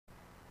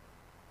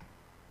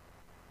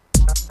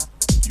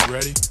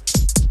ready?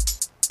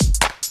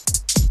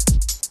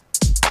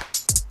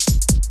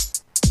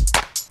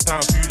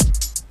 Time for you.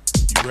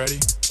 You ready?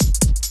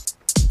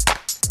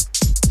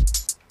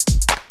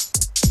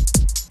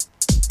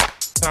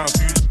 Time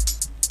for you.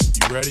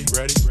 You ready?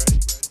 Ready? Ready?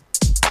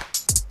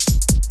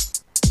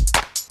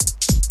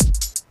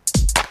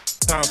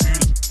 Time for you.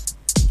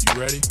 You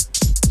ready?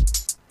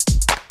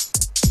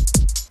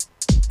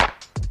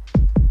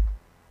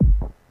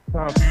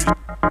 Time for you.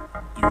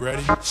 You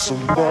ready?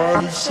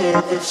 Somebody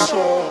said they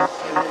saw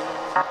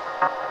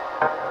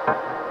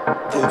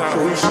the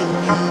person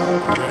you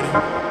ready?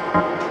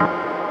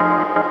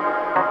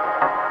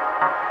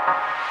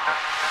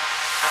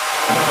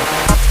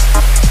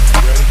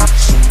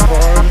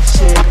 Somebody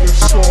said they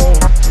saw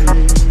you.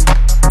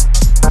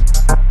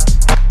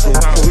 The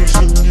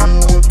person you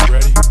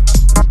ready?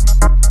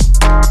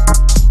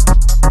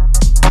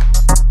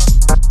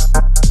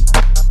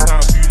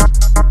 Time for you.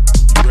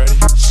 You ready?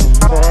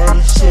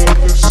 Somebody said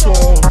they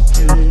saw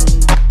you.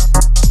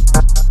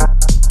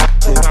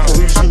 The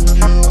person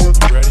you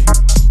ready?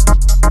 Time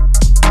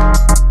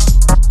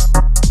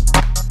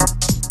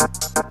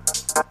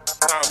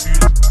for you.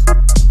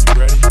 You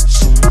ready?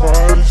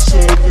 Somebody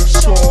said they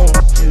saw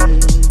you.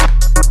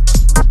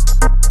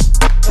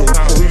 The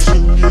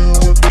person you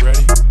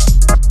ready?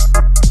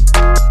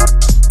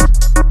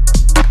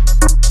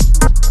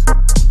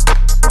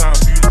 Time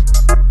for you.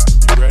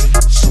 You ready?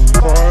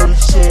 Somebody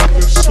said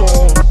they saw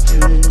you.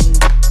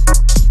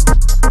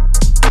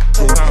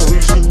 The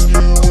person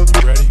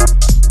you ready?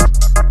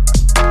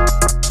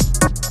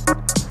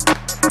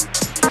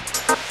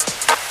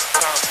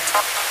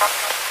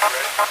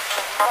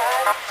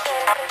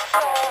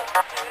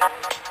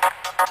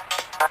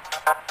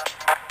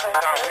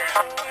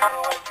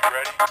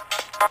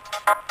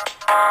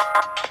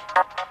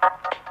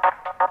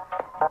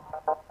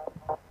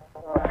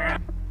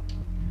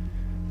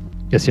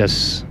 Yes,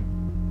 yes.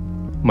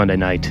 Monday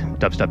night,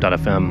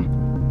 Dubstep.fm.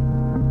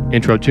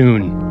 Intro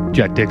tune,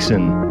 Jack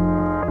Dixon.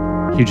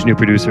 Huge new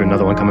producer,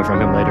 another one coming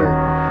from him later.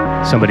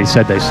 Somebody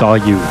said they saw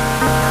you.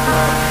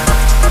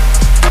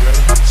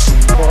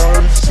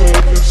 Somebody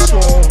said they saw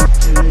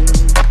you.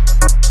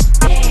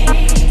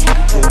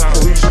 The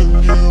person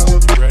you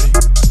ready?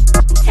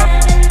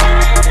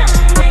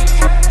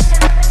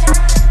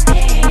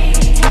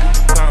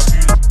 Time for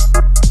you.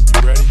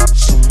 You ready?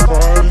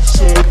 Somebody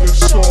said they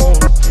saw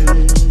you.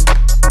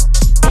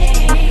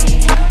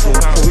 The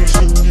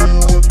person you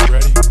ready? You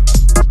ready?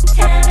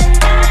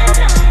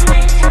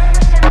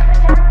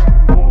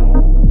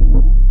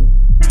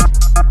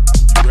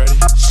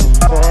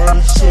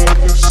 Somebody said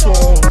they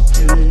saw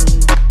you.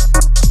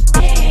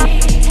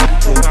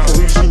 The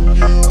person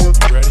you ready?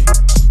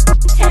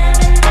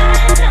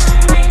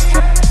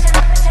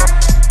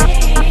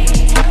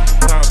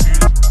 Time for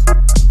you.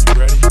 You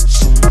ready?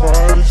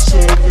 Somebody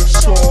said they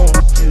saw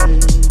you.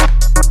 The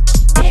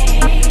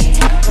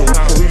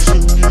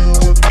person you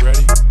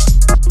ready?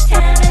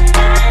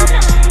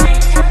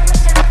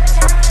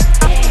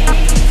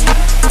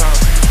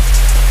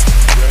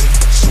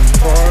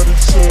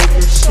 Somebody said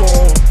they saw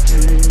you.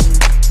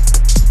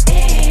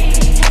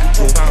 The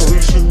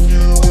person you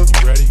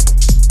ready?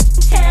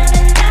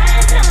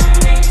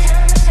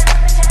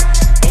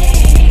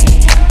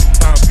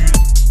 Time for you.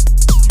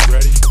 You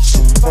ready?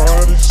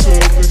 Somebody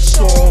said they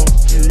saw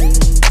you.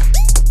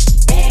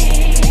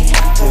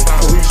 The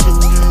person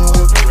you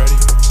ready?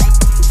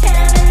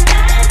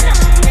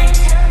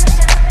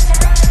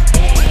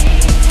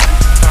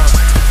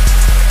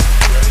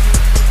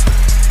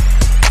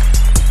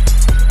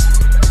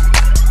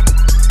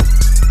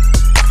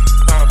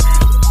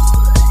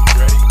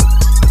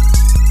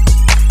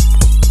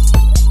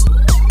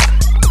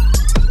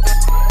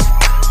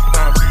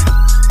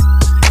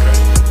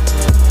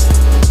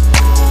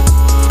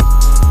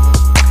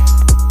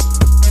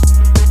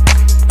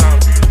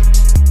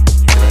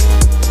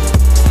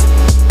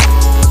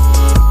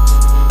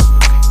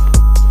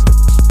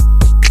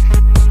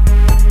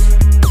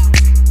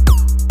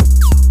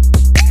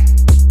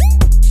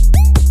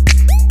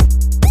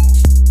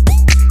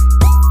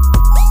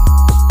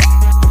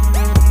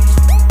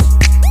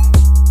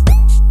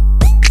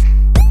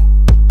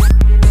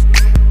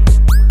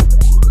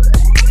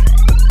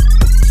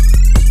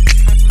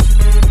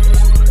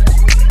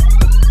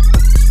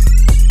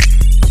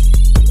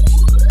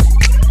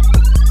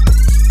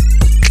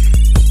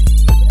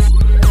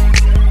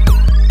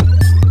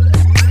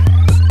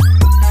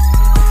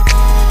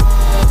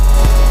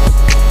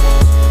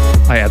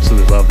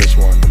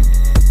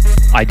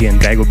 Again,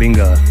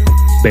 Bagobinga,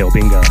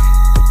 Beobinga,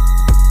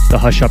 the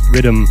Hush Up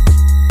Rhythm.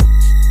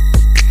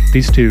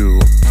 These two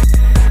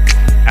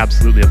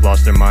absolutely have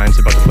lost their minds.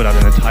 They're about to put out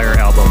an entire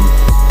album,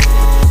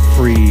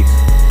 free,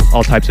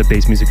 all types of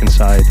bass music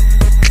inside,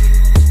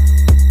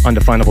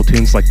 undefinable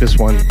tunes like this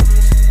one.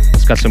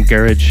 It's got some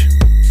garage,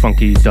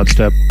 funky,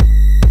 dubstep,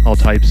 all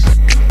types.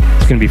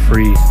 It's gonna be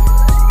free.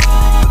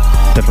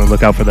 Definitely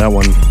look out for that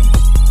one.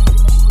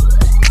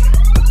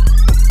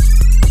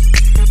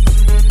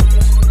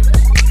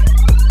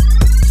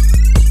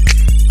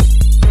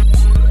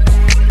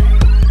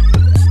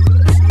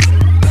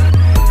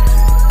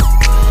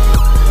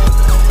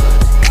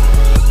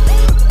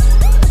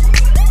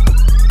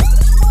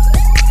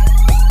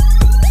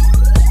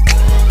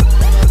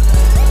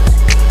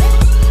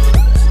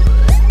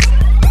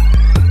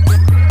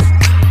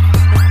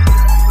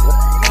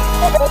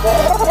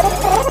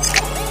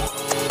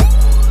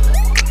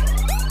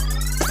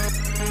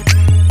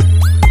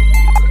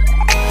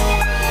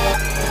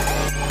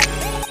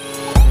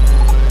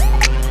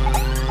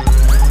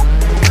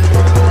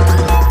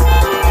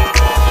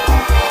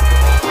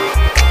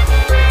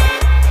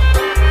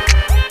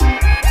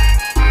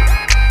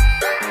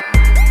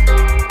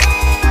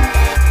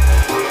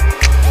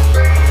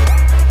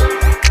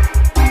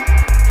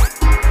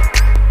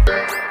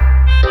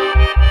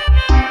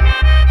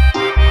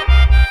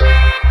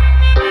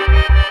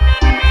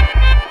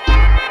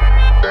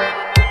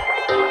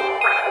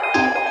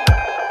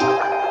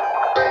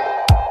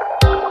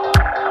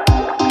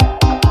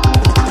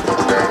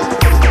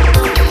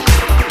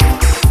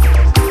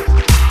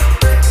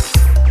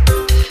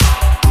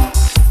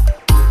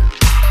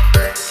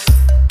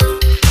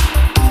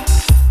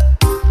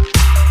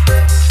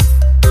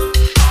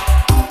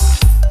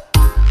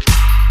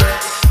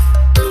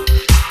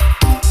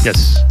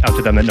 this out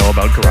to them that know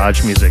about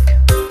garage music.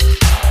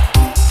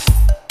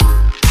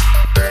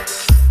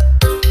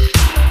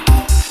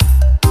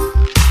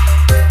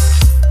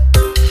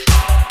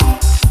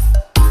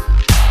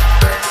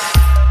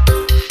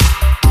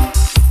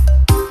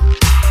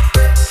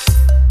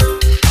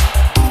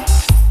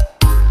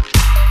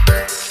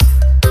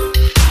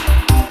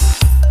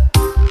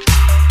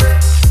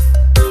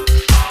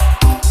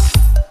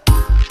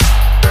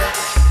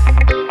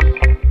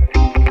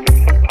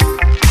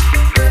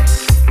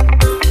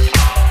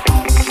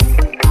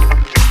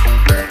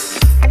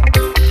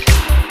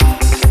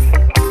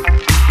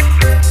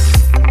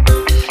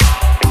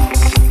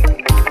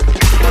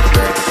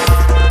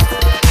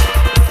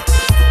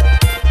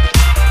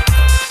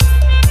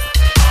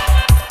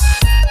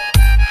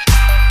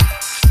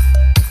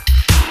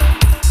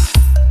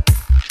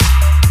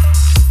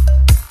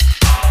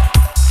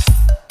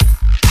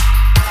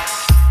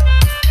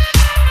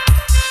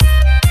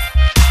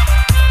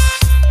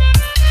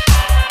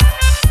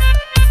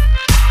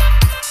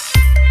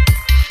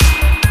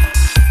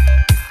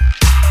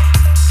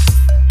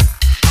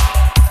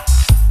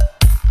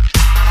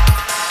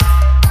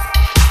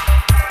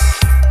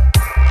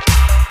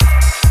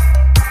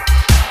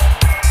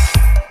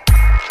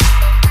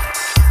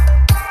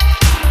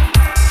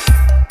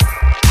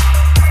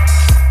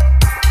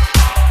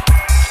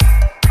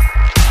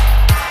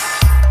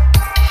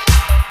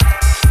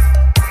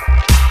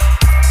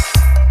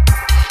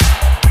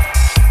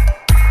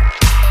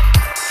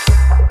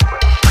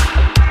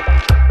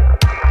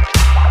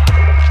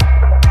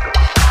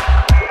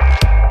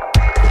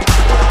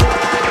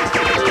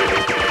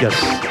 Yes,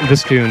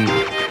 this tune,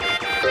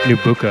 New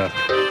Buka,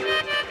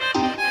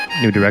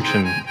 New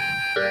Direction.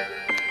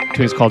 The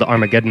tune is called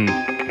Armageddon.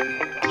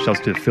 Shouts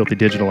to Filthy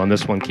Digital on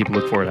this one. Keep a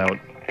look for it out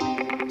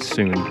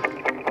soon.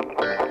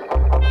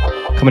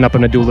 Coming up, I'm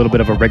going to do a little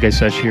bit of a reggae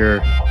sesh here.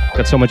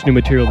 Got so much new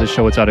material this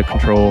show, it's out of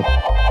control.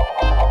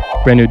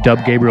 Brand new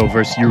Dub Gabriel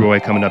versus Uroy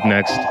coming up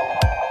next.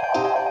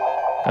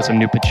 Got some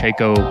new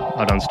Pacheco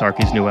out on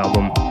Starkey's new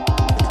album.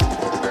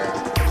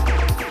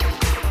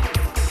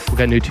 We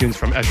got new tunes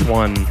from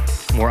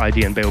Esh1, more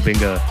ID and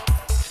Beobinga,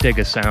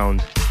 Dega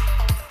Sound,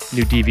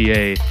 new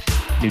DVA,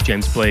 new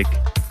James Blake,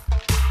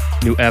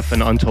 new F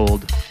and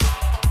Untold,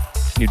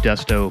 new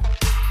Desto,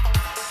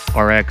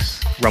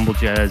 RX, Rumble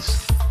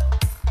Jazz.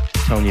 I'm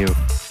telling you.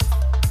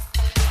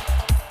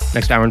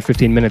 Next hour and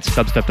 15 minutes,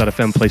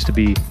 Dubstep.fm, place to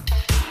be.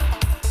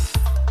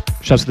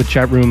 Shouts to the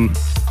chat room.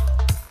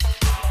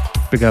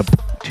 Big up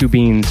Two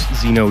Beans,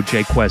 Zeno,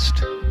 J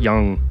Quest,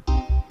 Young,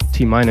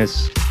 T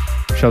Minus.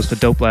 Shouts to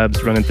Dope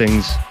Labs running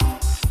things.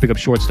 Big up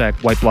Short Stack,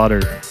 White Blotter,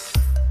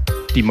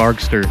 D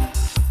Margster.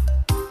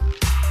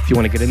 If you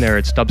want to get in there,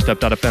 it's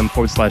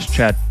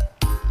dubstep.fm/chat.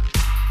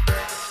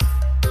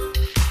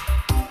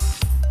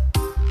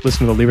 Listen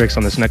to the lyrics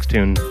on this next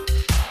tune.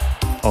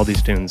 All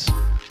these tunes.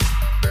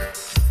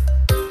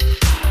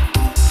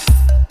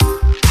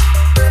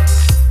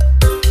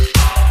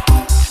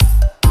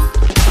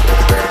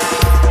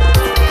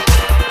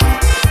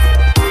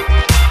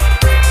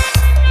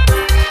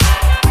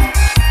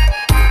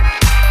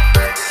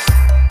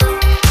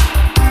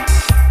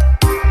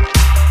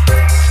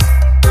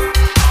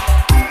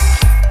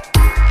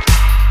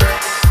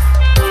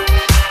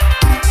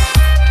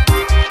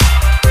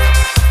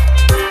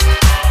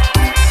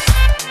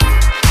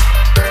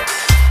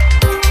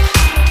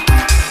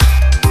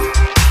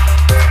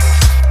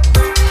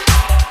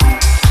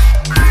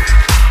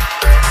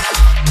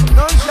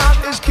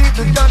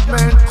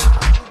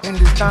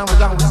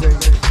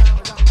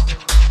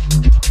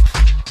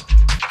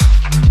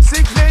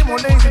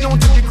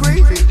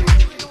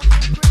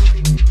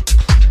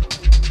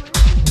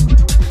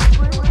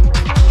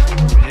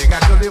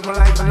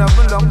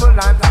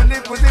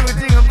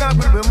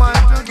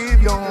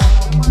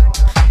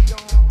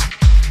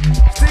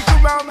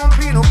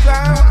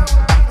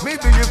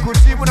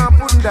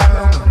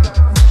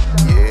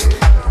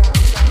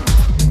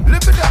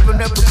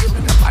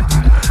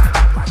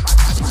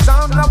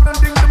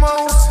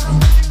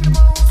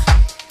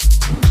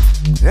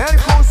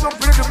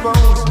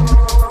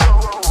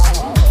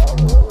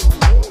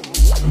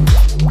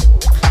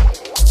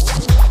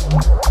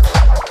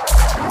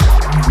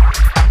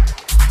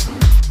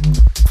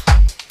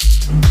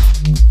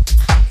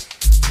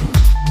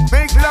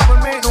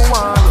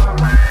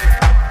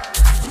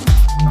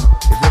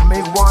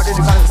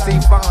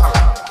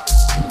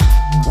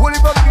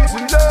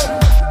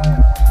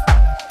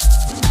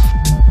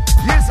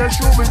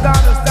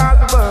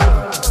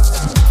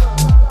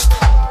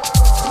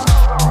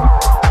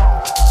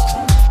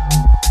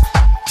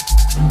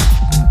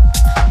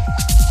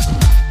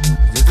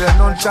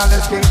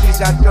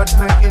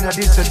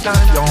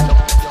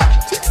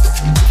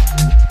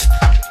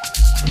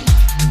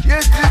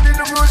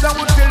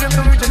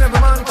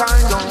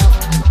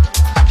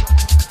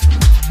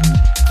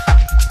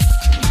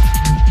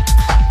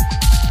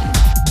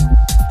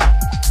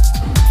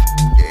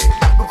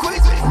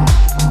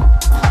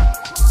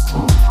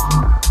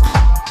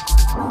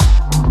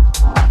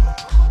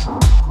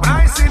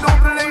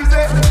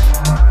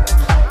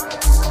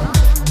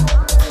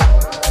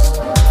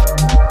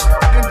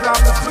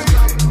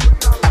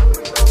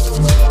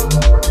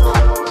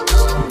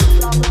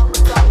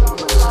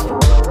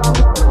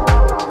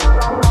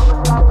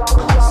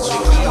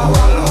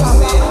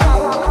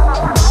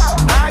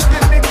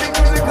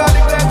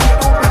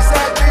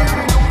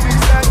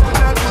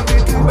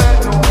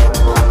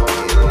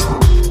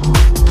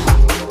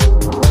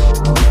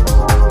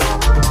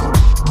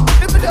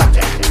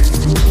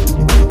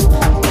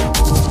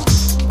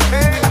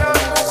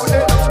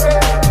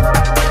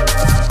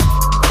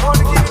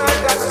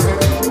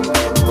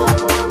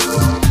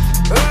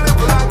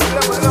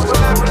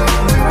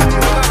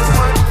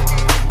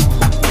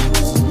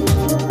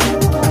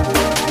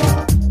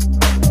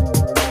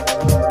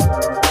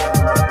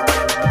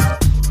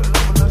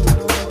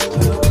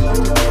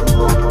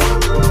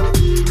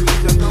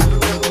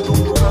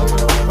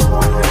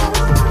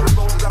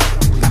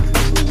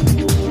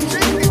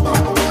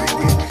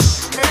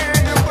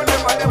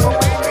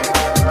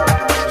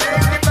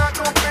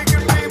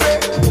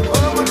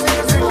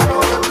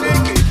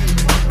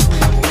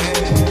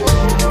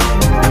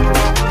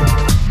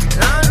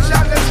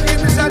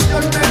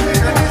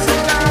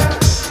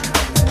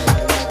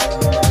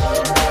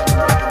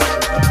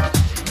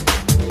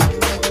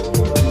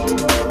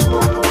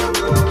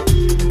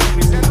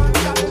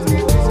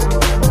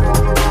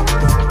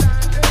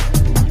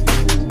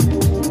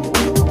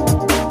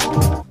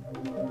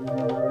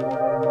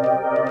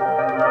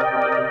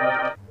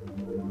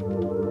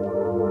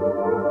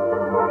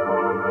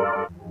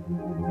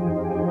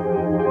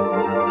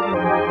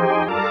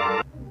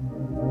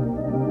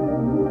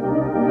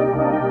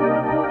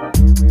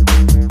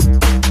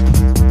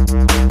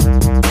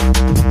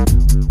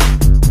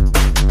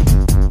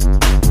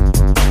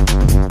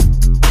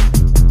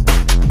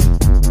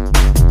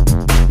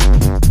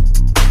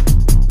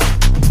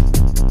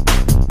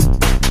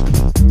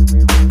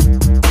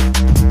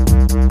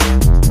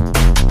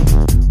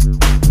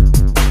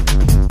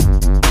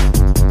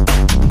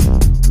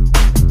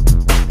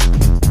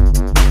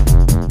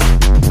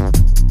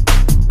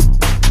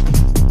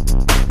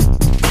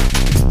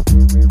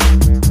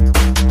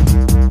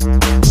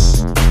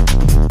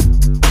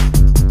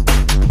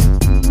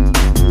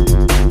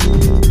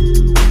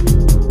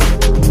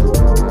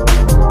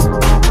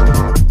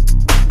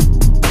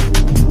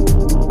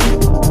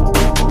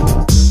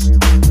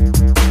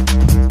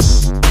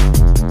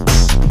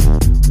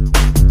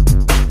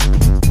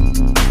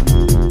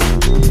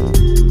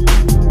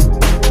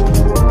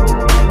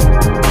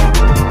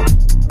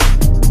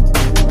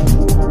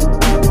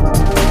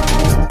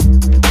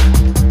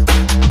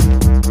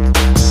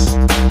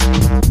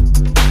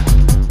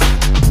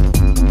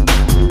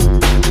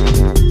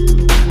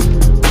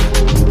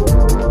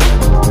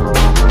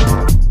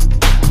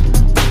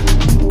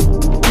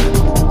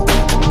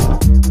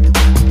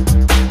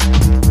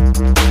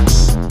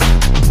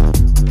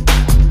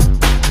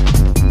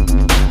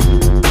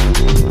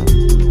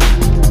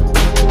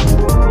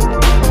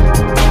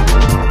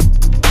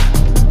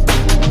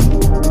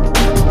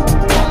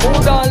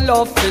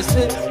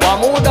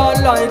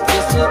 like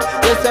this.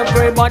 Yes,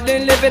 everybody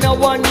living in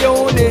one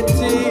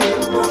unity.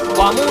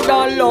 One mood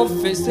and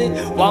love this,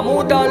 one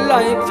mood and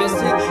like this.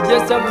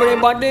 Yes,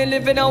 everybody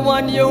living in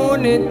one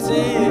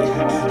unity.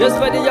 Yes,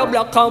 whether you're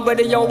black and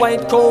whether you're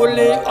white,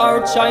 coaly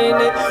or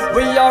shiny,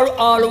 we are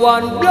all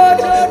one blood.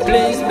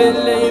 Please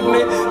believe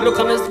me. Look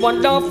at this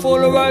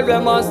wonderful world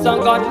where my son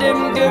got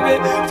them give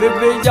it.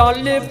 We all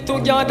live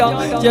together,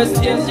 yes,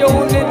 in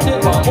unity.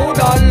 One mood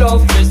and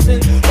love this,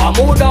 one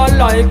mood and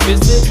like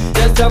this.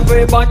 Yes,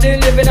 everybody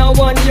living in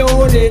one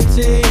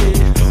unity.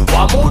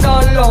 One mood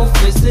and love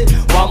this,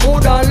 one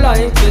mood and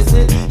like this.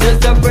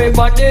 Yes,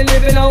 everybody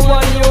living in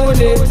one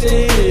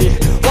unity.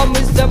 One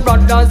Mr.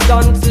 Brothers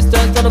and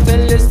sisters, don't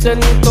listen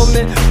to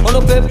me. On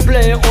the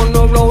play, on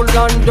the roll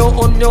and do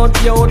on your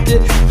duty.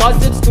 Cause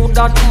it's true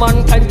that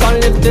mankind can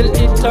live till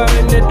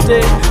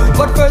eternity.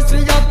 But first we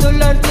have to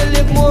learn to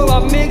live more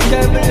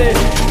amicably.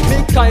 Be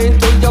kind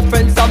to your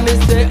friends and me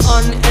say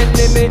an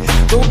enemy.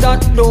 Do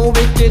not do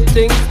wicked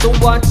things to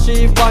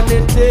achieve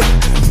vanity.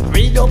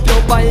 Read up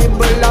your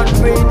Bible and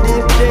read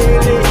it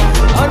daily,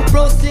 and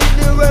proceed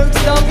the works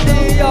of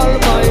the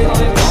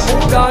Almighty. One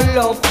mood and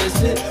love this,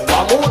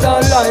 one mood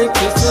and like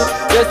this.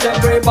 Yes,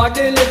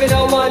 everybody living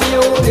in one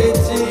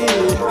unity.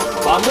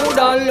 One mood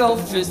and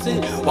love this,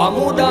 one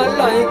mood and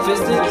like this.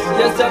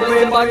 Yes,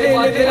 everybody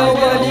living in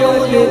one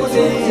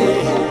unity.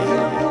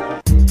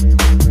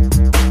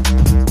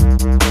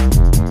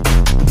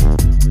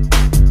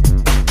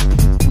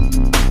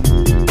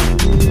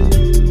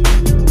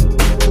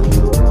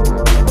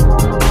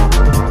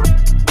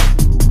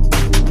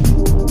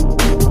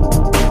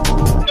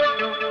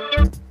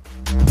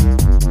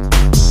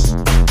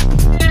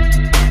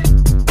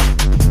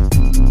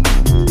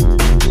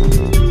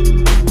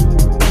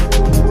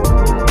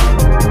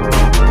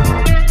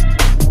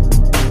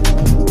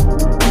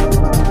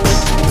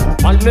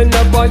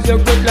 You're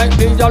good like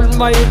the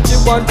Almighty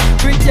One.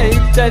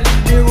 Created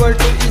the world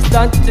to his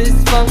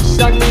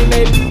satisfaction. He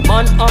made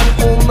man and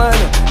woman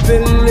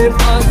will live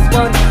as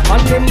one.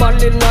 Animal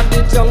in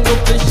the jungle,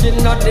 fish in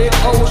the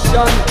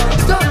ocean.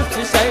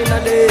 Sunfish in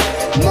the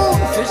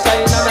moonfish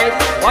in the night.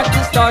 Watch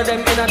the star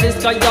them in the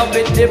sky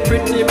with the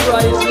pretty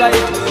bright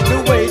light. The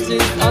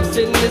wages of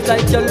sin is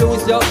like you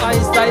lose your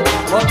eyesight,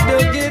 but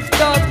the gift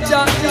of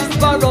Jah is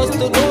for us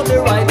to do the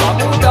right. One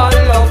mood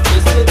and love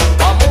this,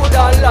 one mood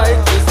and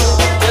like this.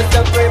 Yes,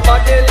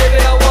 everybody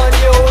living in one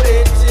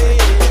unity.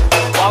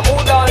 One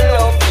mood and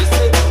love this,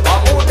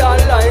 one mood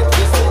and like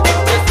this.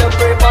 Yes,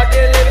 everybody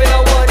living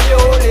in one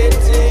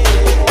unity.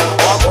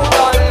 One mood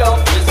and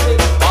love this,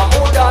 one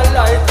mood and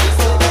like this.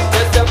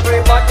 Yes,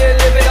 everybody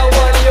living in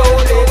one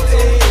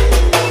unity.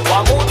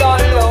 One mood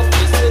and love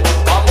this,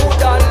 one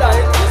mood and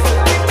like this.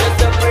 Yes,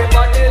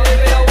 everybody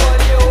living in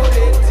one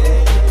unity.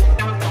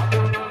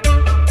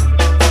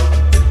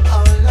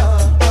 Oh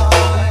Lord.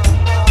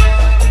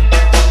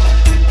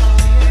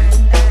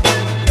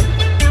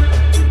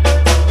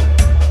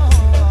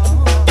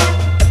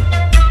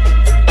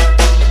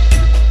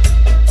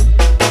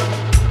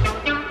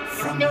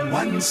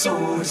 One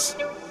source,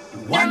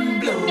 one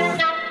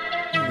blood,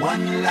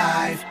 one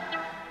life,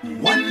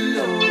 one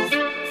love,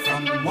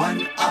 from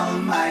one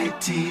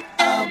Almighty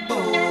above.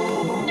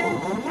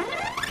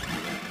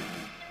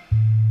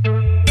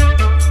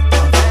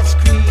 All that's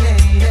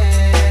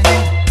created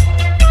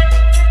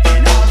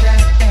and all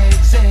that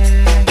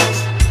exists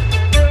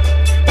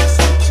is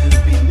said to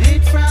be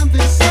made from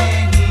the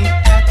same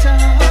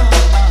atoms.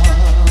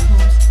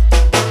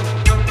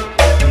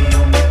 The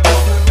only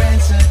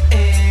difference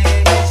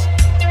is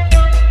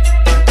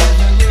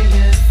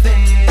every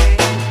thing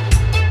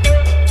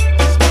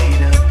is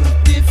made up of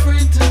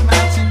different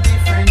amounts and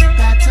different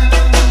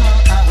patterns.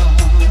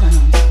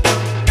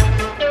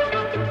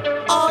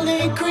 All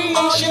in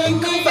creation,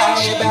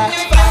 vibrates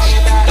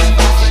different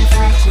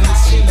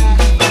frequencies.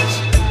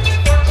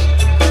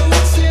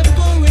 It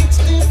separates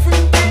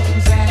different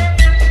things and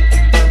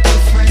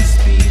different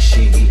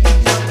species.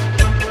 At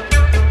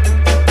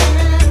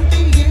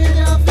the end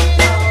of it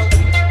all,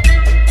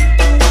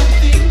 one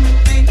thing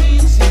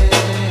remains,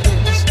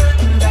 yes,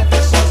 that the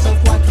source of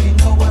what we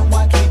know and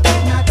what we do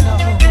not know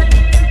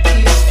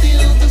is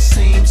still the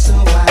same. So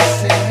I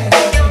say,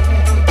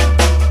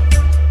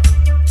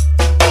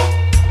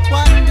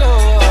 one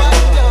Lord,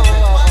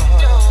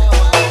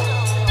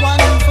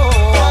 one voice.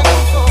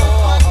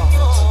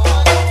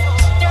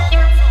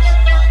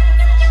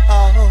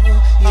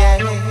 Oh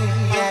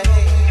yeah,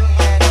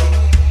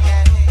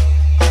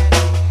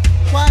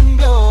 one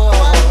Lord,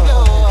 one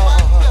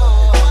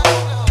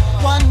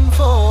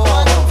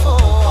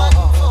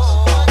voice.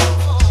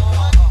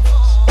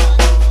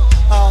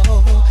 Oh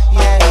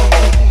yeah,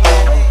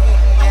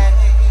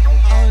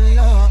 oh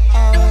Lord.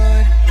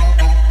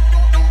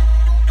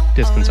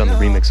 Distance on the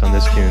remix on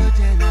this tune.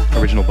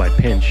 Original by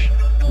Pinch.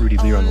 Rudy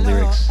Lear on the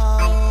lyrics.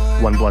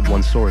 One Blood,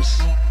 One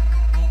Source.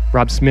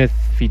 Rob Smith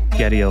feat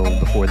Gadiel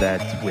before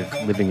that with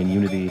Living in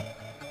Unity.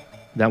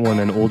 That one,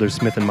 an older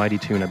Smith and Mighty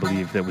tune, I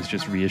believe, that was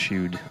just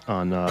reissued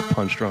on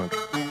Punch Drunk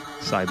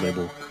side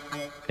label.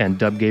 And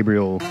Dub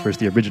Gabriel versus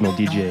the original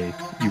DJ,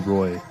 U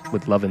Roy,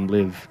 with Love and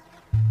Live.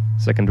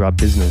 Second drop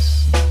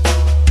business.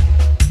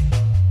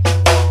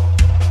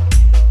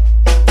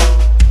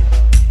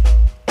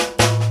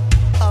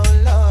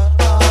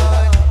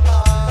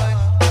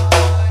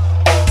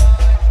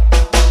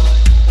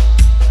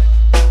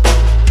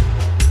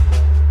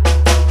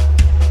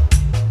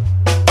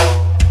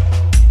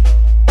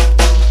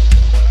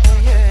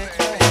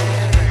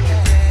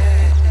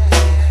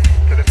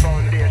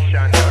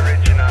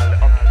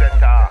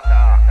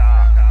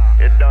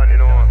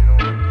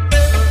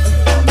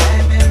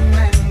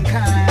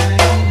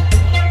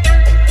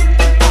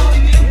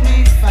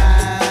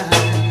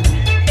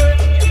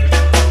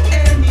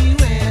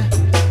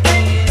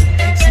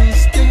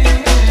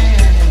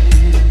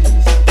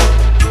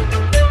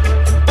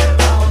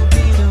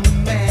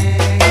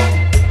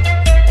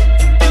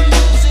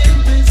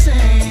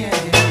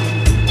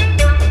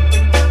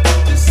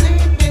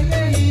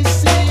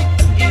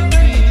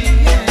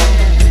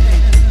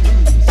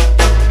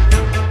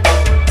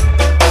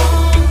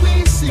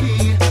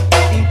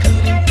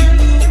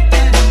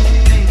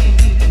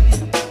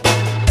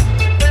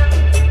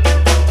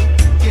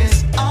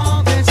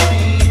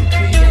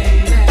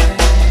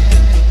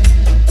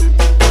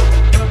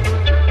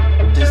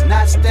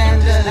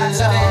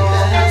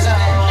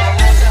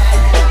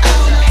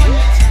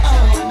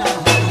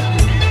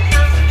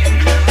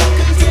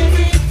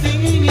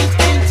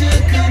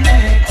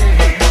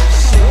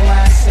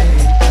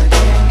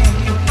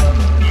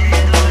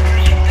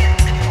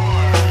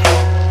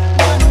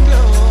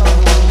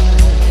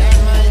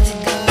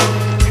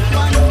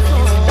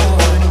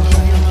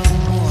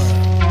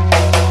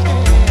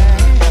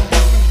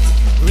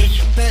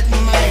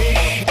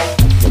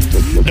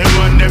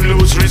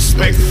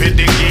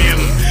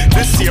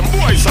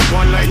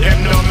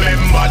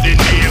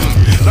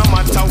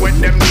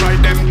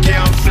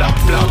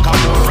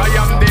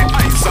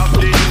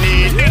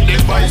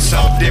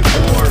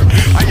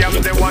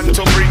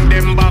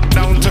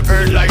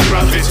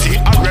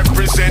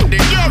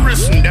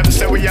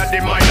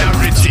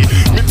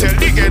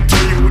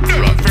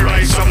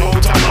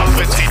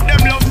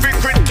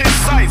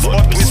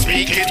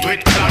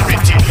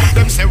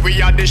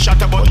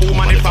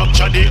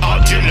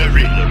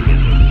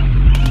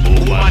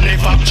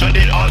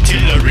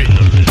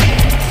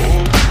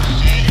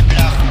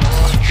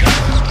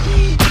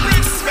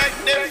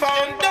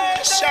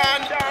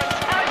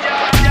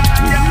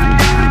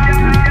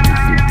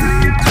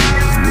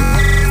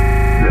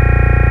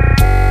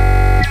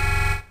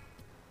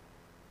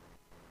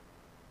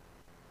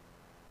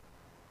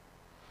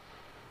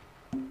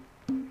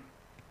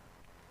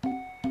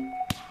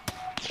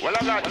 Well,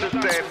 I got to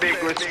say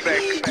big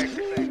respect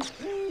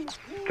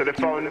to the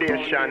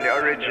foundation, the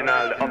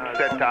original, the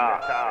upsetter.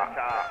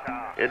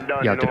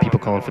 Yeah, to people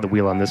calling for the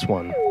wheel on this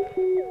one.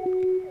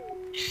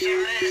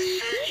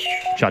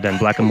 Shotdown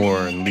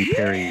Blackamore and Lee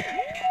Perry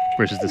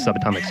versus the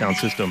Subatomic Sound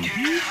System.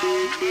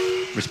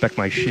 Respect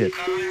my shit.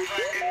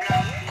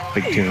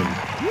 Big tune.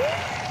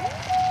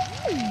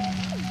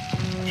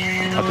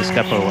 Out to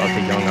Steppo, out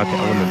to Young, out to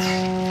Elements.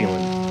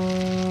 Feeling.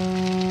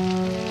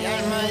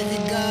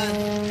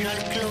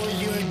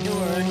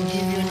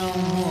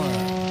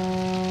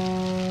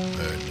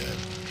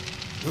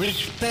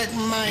 Respect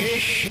my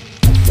shit.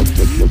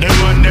 Them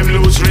and them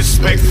lose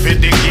respect for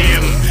the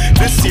game.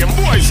 The same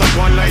boys are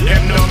one like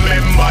them, no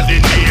remember the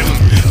name.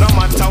 No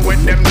matter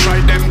when them try,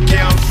 them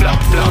can't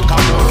flap like a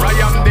more. I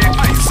am the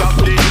eyes of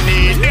the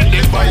needy,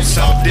 the voice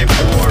of the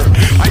poor.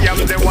 I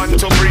am the one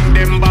to bring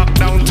them back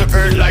down to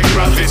earth like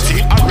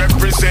gravity. I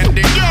represent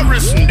the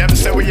garrison, them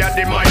say we are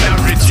the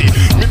minority.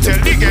 Me tell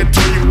the get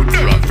to you,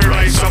 they have to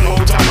rise from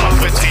out of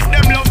poverty.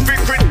 Them love to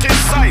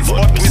criticize,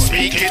 but we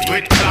speak it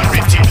with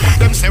clarity.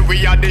 Them say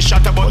we are the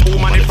shatter, but who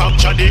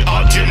manufacture the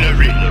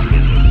artillery?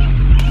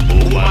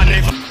 Who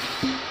manufacture?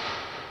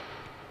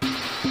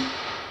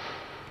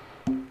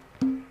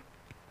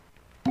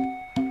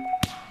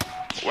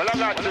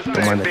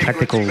 Don't mind the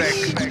technicals.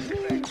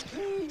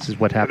 This is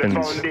what happens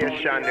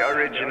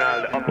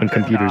when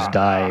computers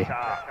die.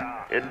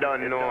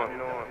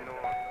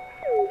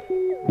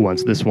 Who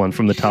wants this one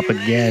from the top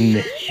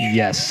again?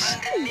 Yes.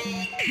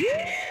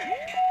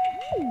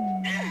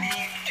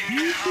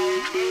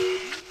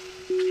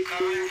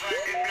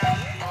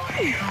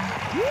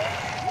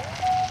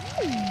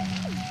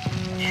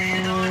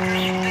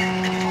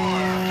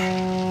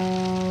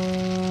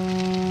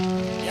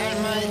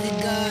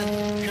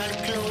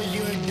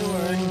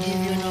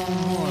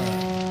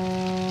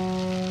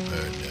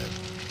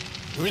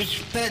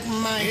 Respect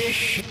my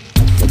shit.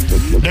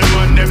 Them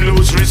and them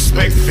lose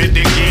respect for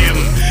the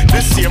game.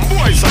 The same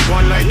boys are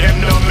one like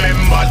them, no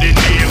remember the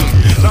name.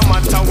 No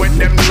matter when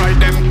them try,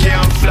 them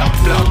can't flap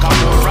like a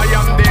more. I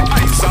am the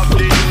eyes of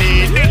the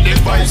needy, the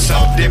voice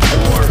of the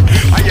poor.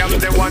 I am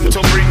the one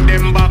to bring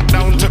them back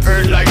down to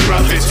earth like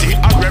gravity.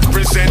 I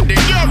represent the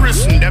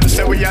garrison, them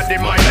say we are the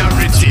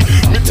minority.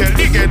 Me tell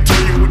the get to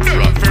you, they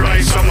have to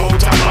rise from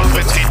out of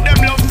poverty. Them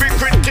love to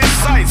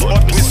criticize,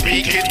 but we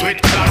speak it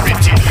with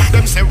clarity.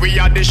 Them say we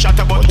are the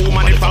shatter, but who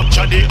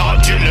manufacture the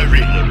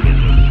artillery?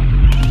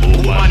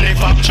 Who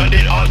manufacture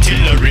the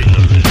artillery?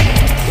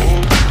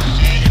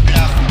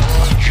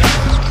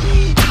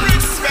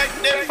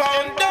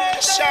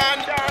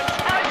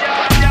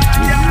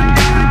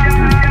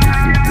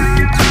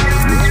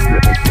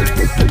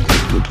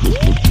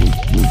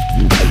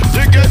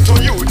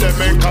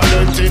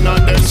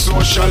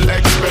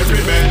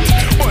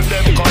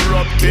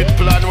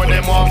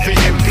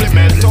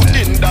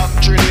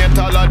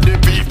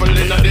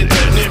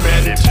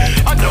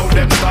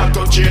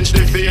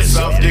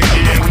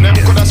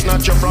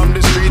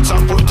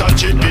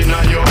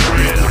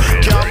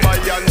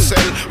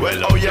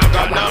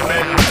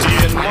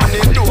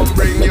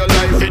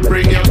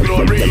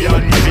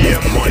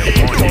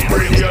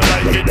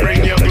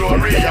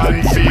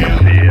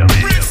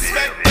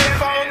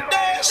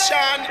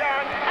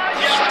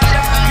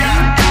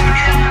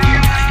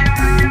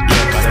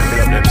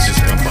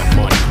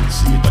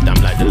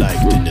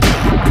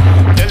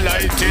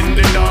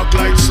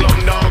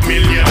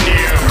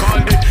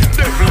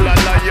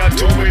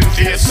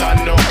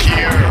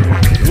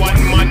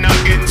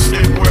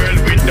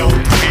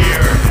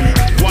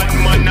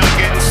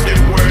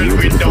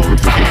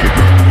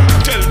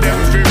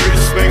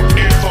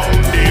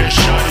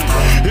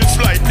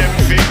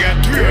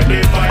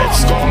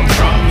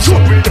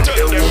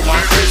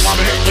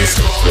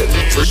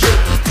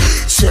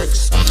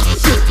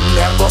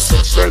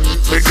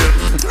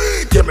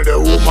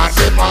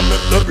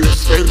 make the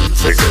blessing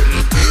for them.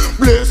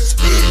 Bless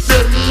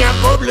them,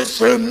 never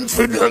blessing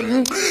for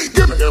them.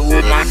 Give me the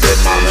woman,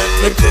 them I make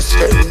the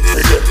blessing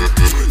for them.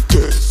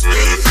 Yes,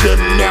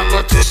 them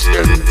never touch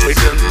them for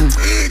them.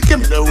 Give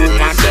me the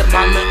woman, them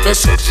I make the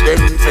sex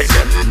them for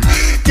them.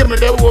 Give me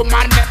the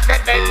woman, them.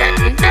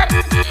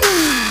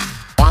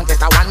 One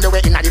test I wonder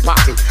where in the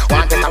party.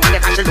 One test I wonder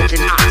if she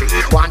looking naughty.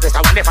 One test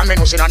I wonder if I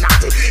know she not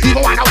naughty.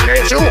 Even one I wonder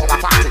if she over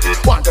party.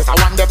 One test I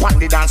wonder on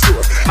the dance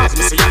floor. As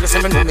me see and the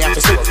seven room me have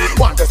to score.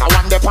 One test I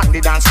wonder on the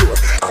dance floor.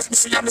 As me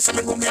see and the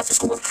seven room me have to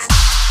score.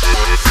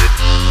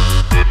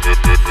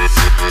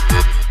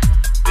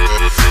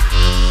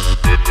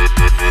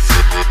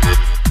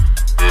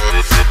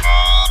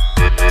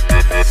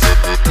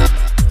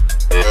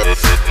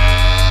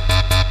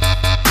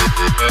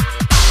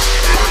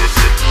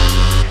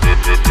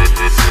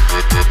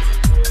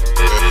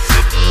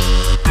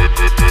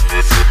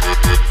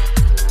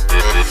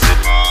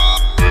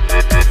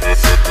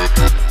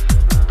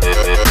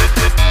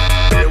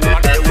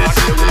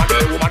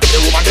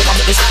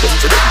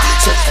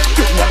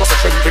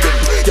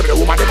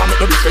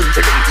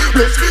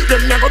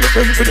 Them never be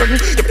friends for them.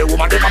 Give me the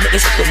woman, them a make me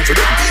friends for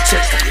them.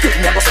 Sex, them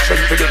never be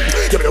friends for them.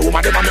 Give me the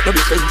woman, them a make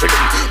me friends for them.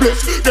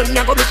 Bless, them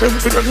never be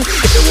friends for them.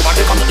 Give me the woman,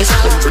 them a make me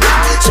friends for them.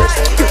 Sex,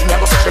 them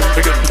never be friends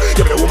for them.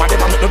 Give me the woman, them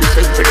a make me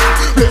friends for them.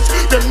 Bless,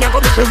 them never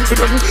be friends for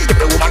them. Give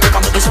me the woman, them a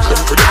make me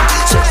friends for them.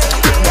 Sex,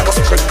 them never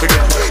be friends for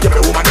them. Give me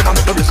the woman, them a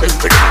make me friends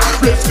for them.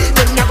 Bless,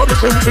 them never be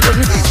friends for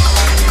them.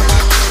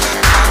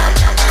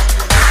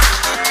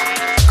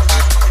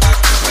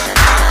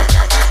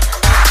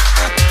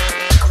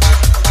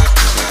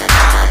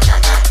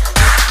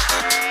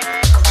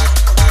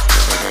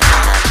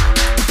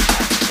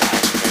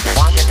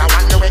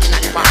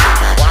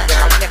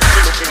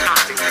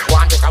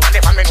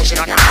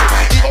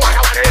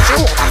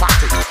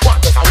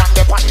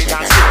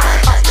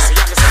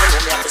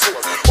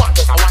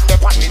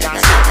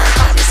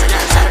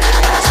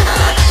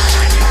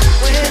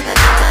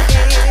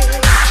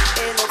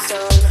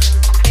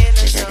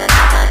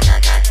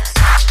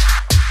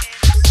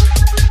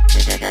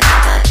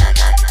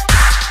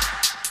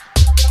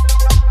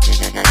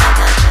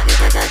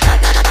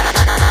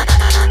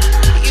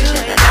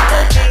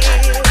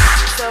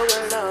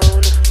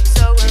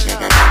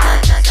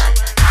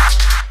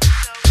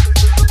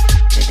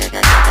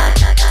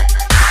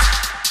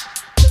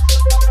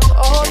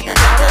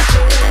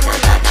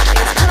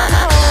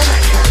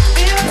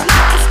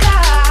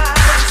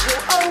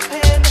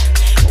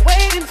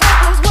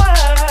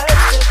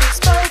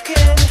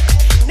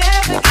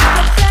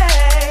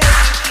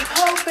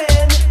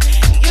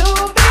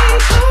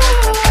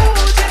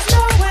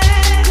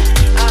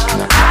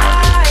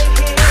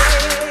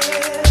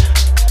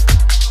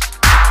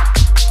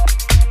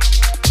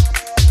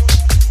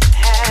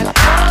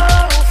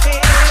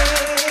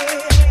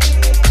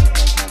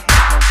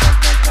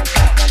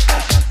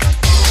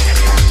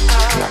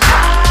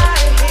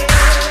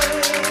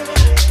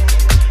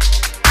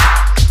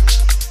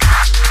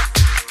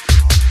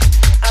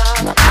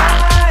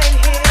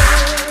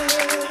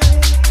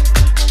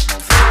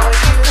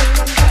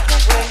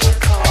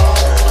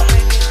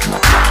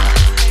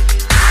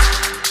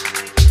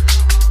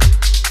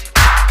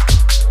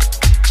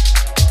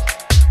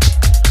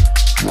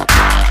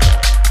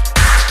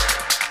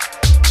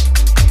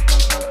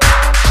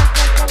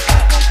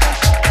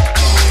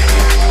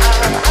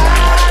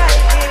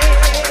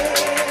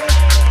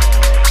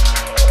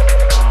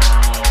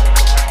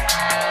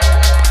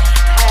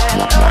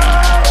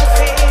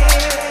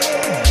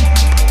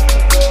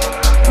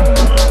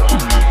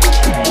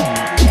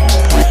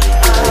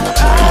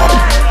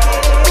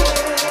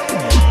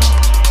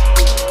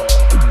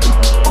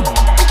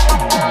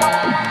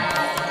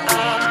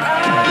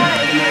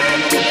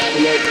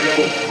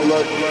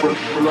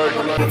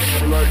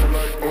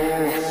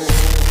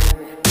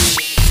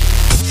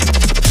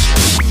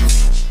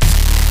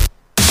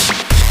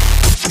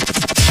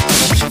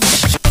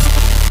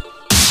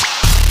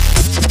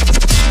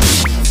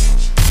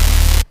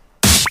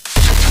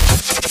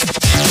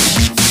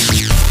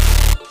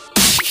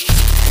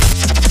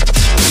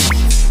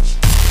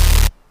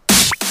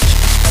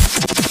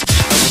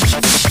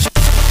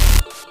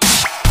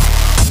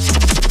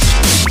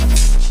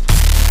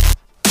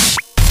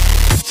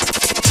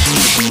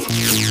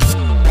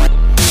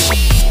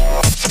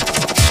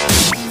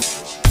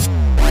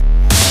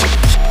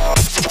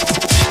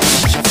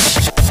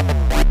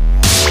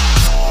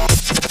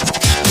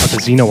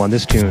 Zeno on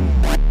this tune.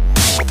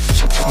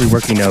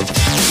 Reworking of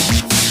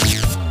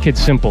Kid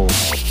Simple,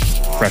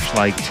 Fresh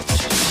Like.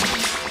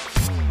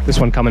 This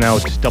one coming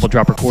out, double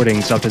drop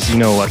recordings, out to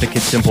Zeno, out to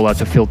Kid Simple, out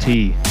to Phil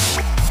T.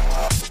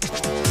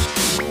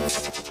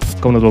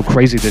 Going a little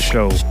crazy this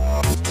show. It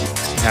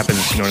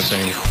happens, you know what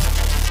I'm saying?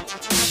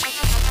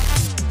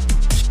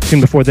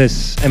 Tune before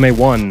this,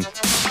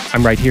 MA1,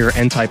 I'm Right Here,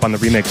 N-Type on the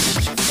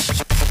remix.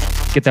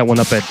 Get that one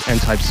up at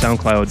N-Type's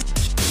SoundCloud.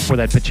 For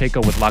that,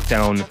 Pacheco with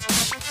Lockdown,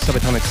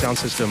 Subatomic Sound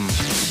System,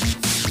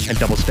 and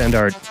Double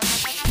Standard.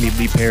 Meet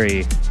Lee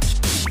Perry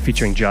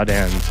featuring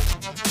Jadan.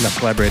 Enough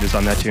collaborators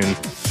on that tune.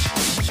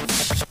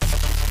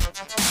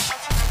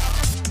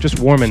 Just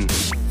warming.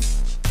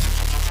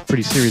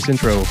 Pretty serious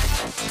intro.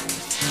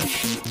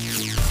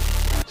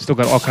 Still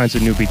got all kinds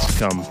of new beats to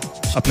come.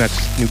 Up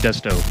next, new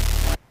Desto.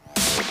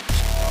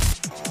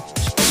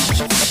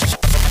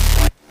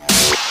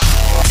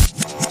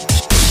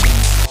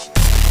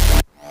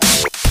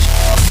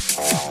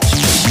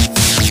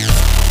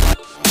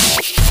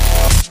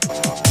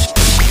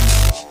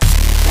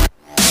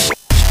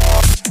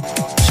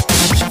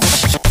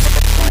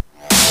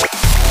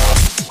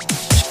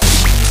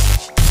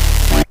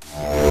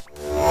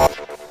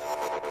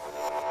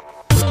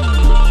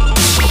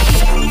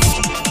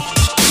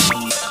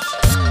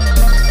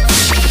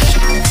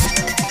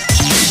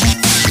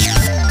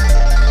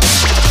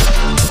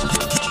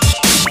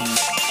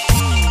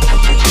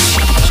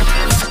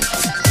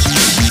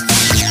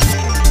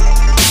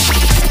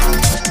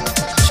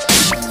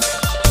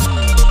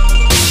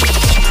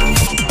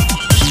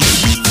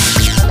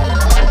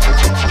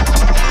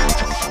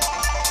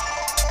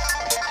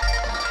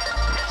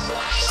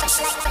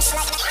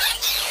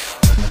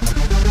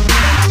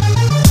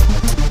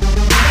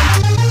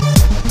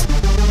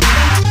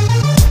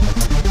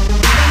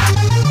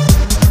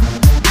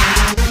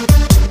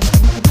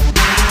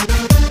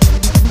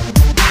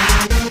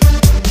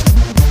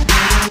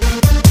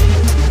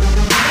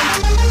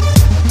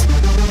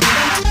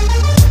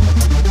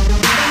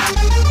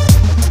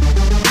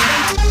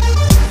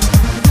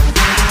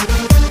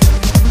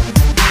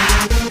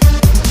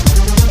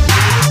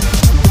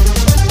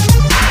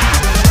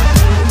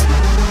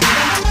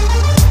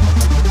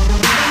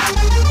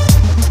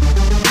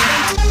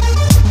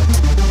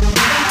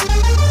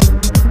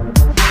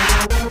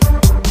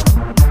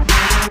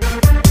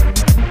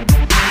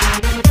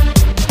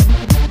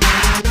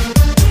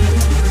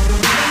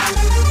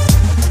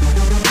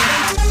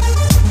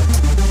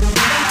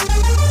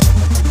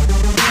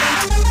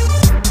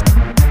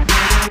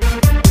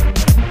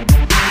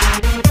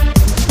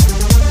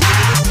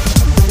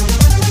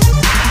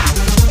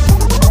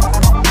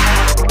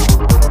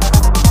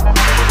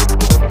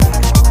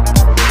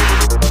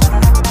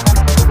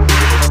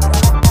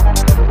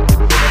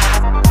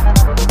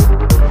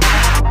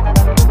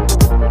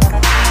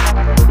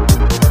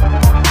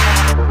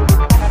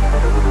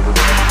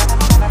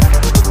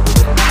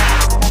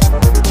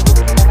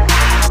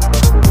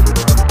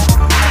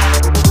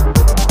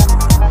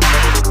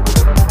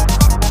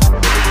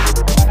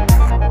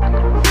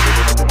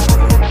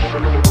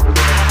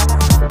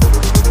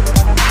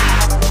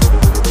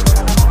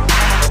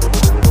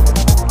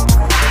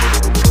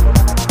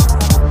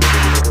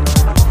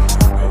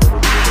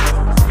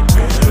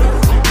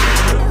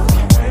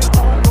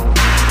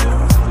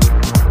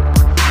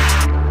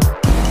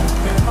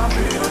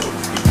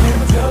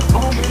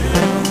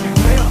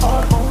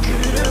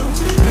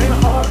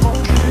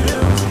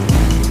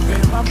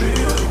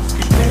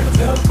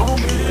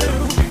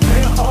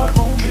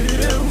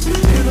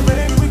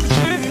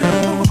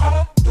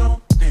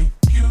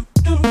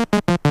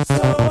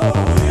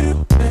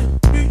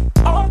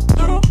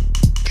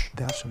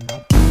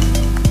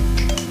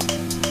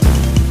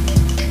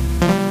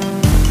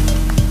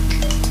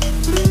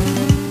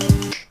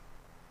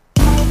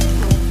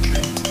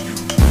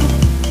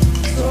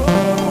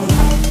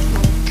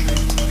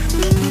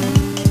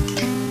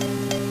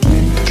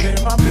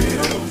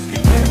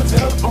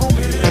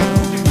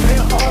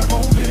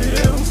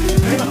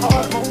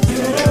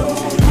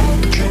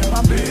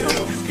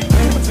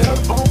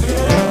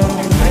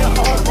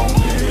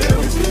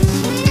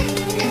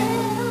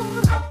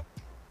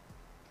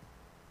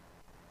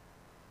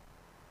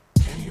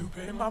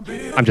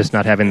 I'm just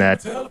not having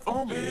that.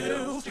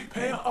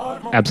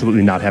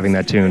 Absolutely not having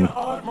that tune.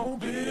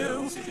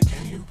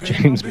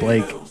 James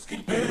Blake.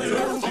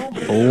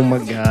 Oh my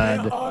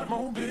god.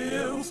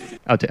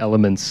 Out to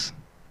Elements.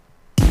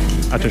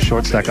 Out to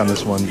Short Stack on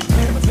this one.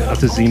 Out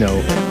to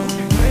Zeno.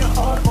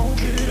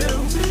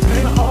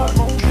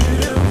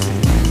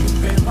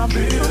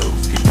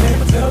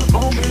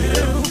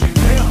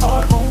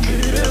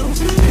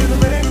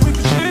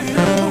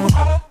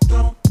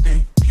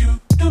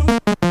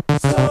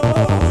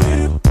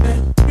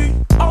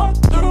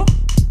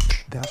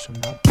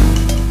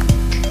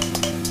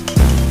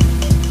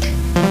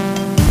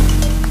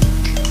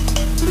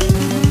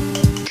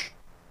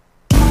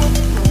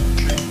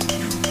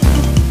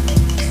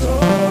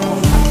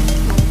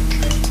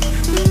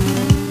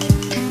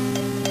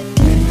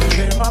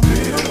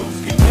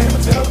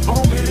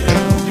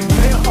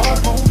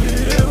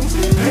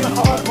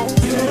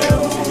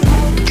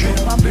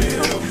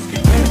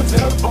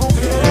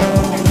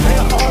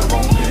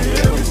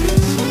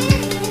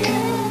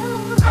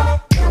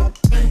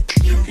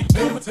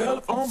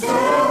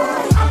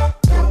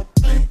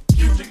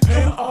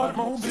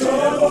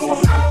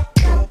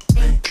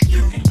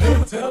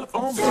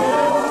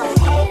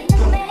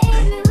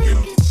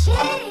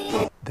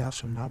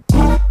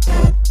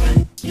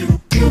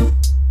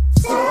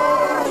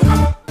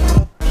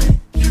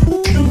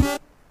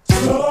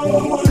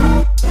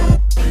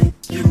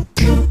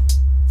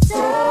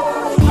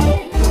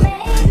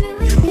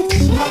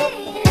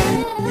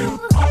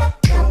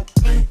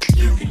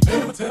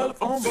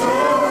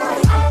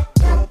 Telephone.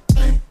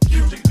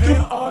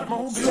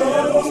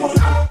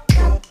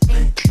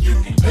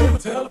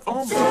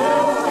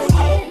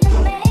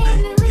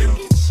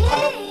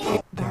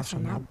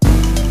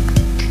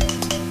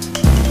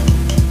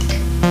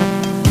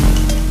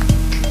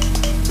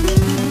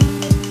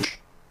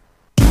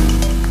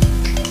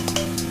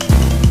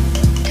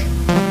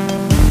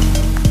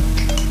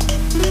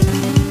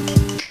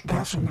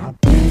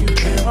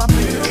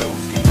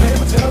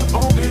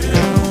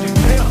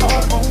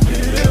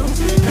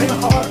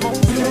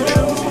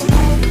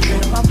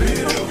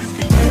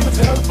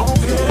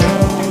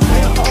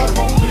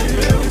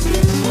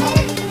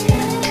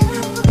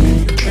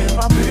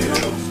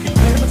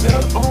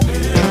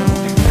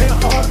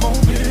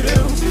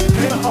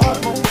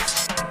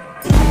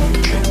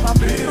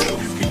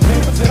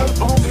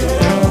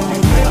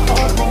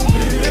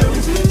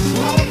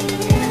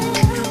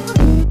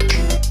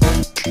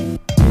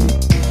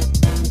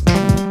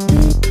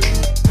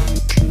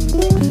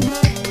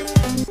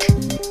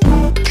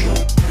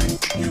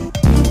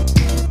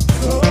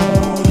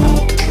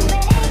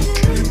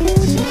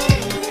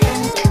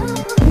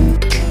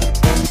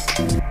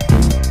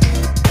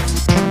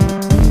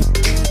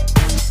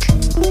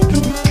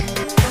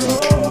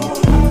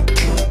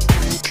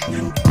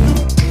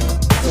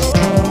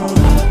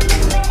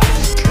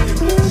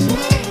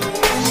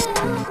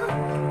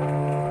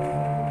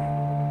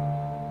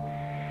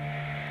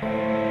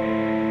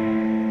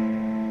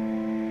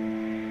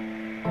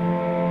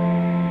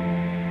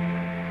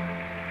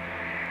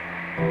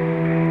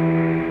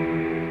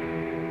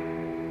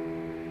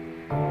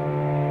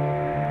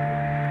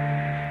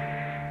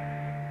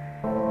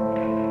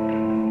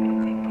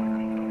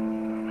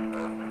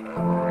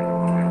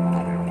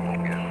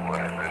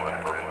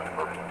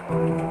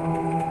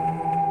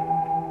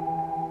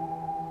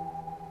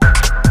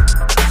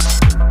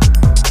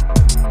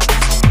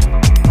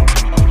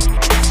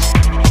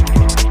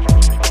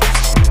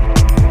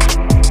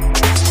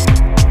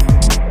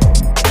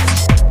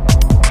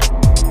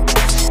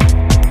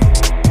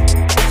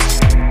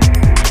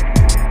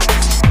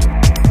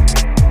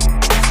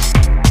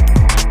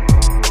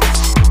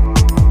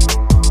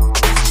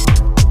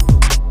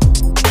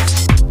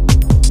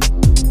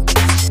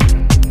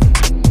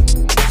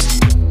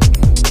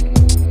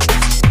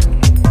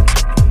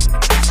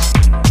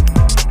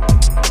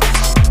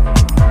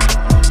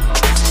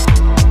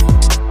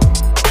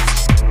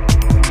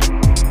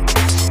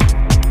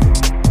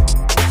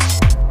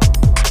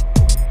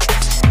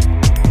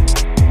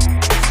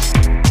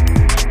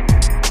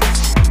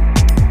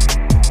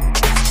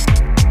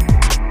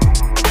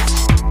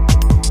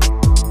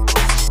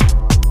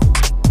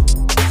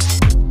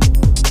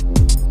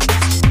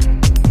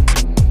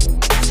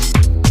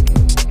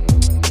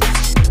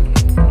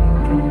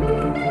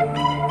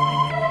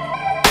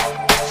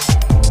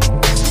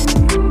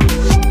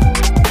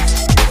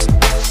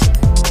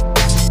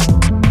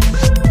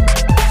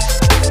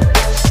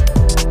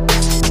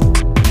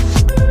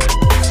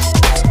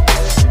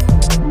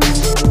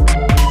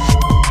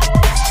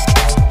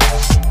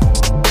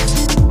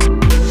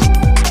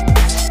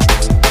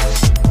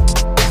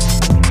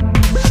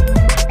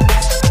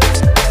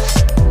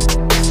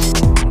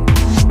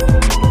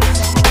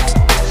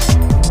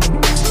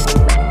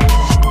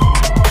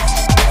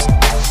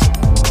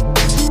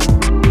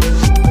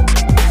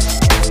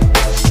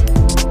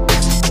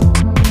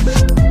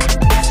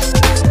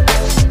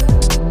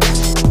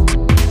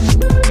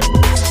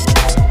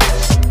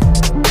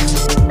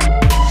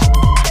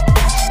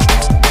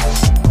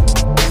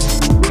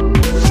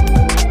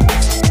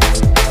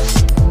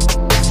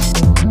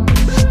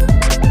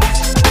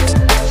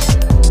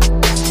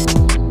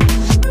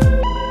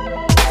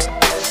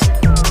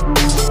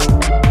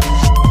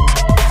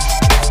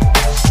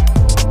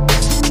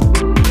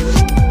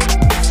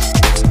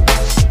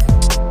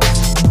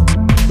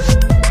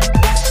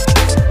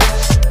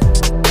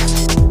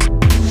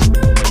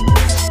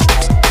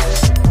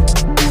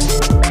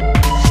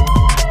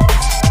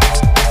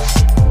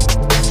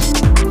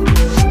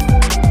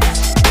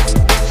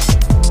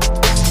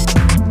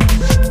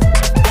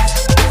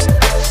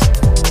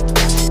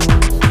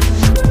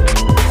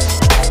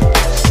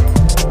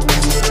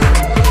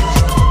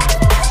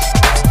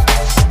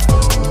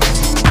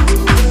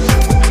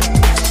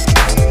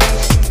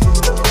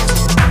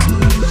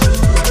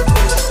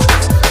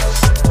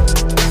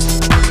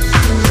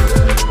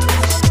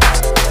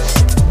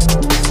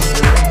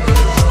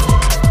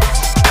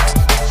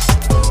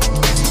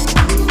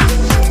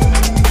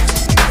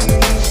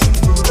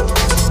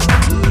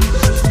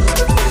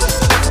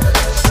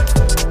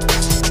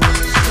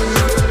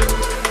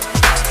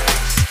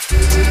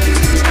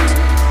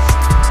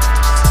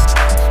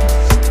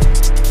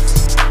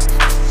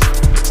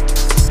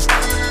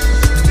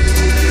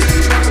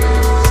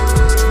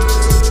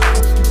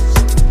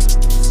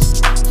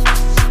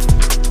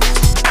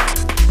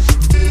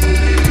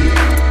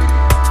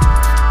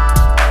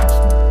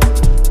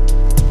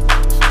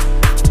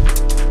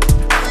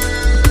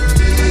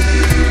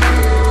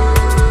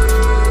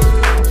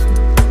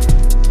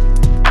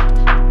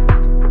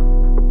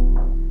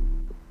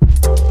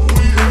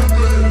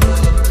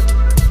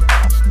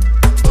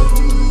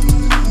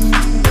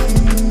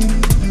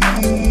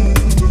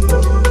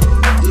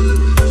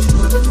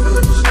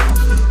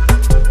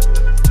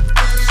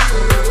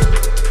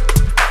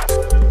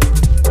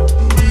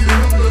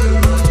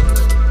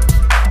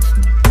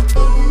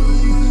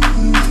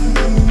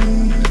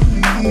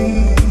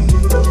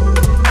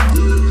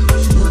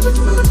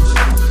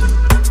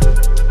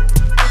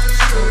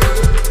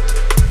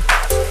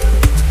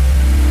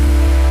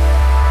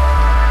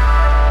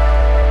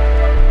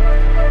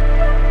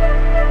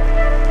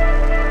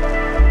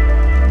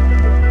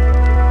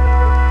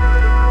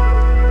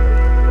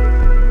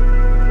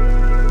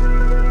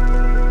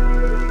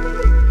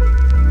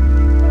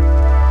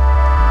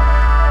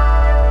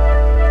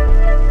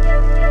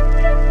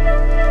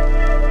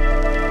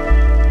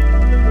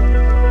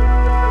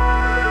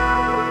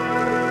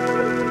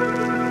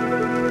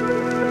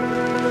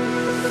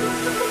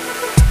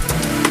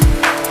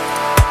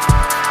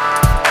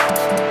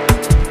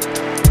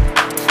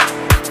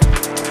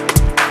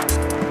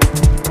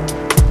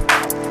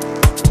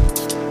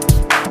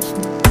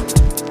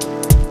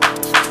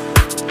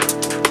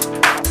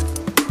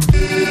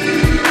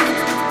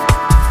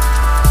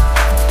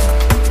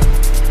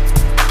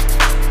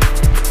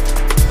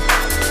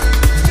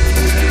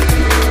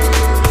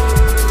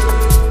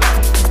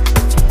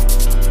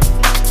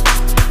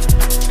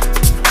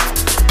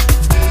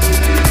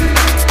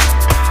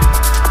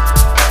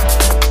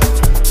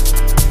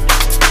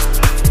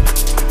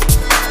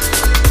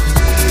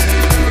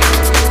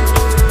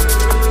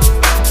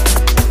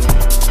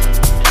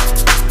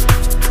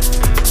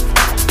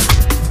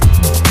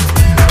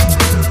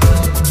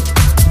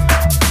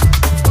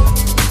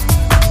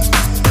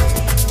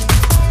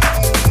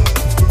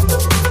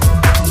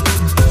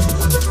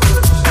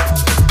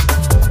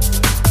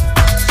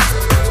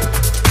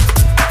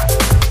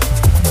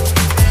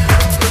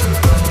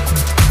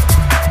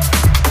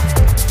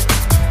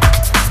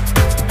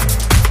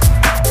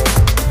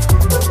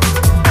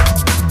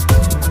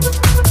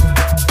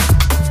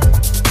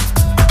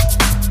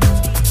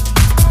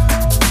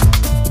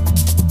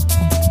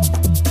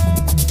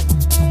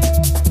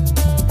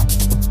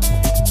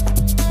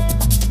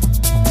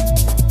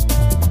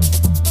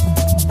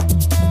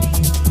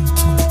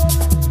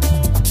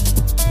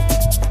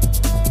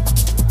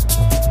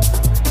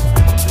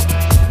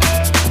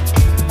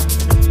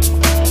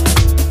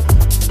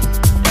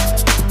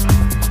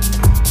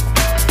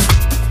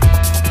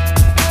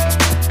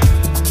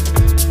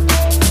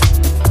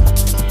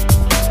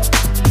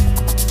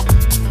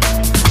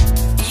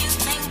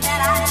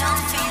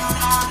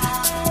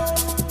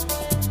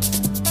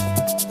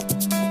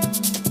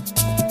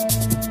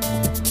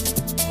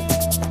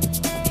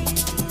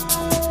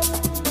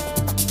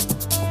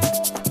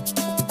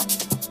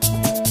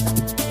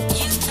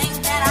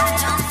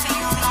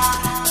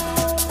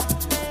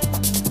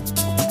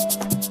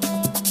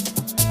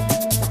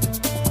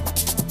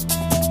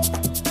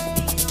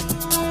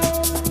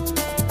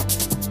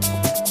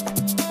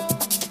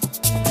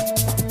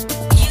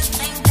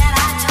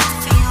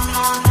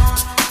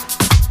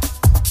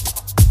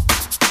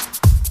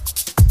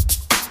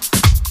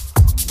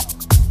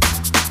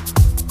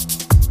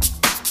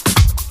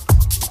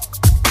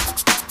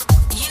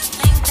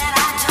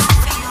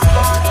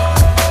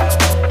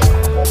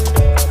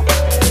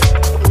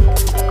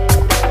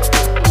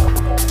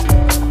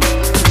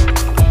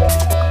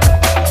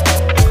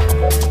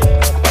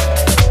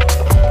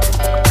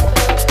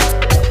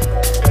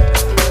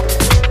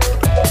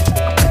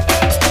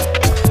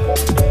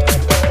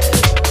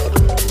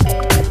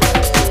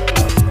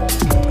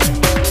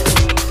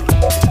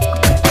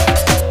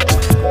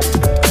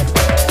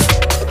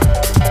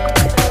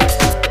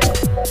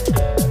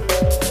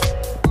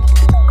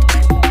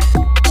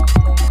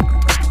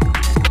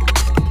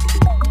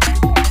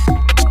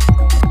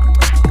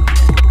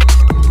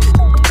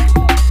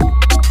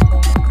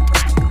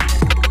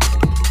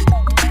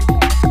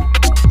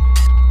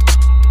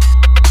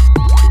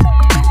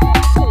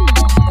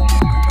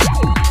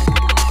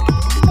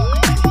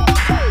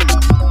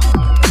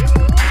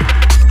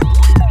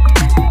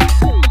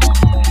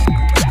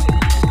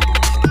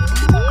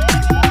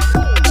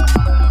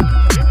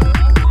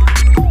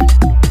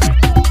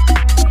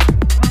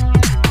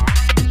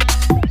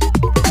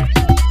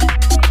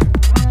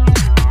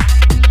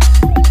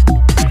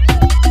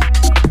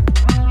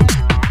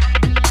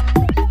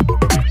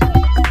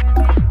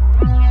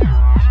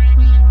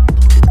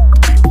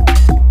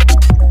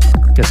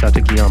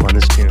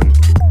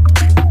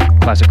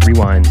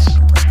 Rewinds.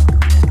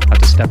 Out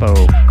to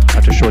Steppo.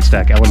 Out to Short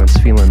Stack Elements.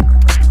 Feelin'.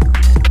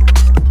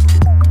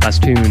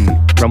 Last tune,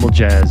 Rumble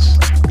Jazz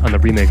on the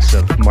remix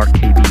of Mark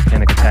KB,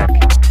 Panic Attack.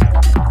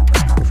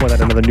 Before that,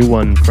 another new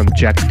one from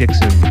Jack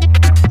Dixon.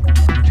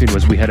 The tune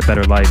was We Had a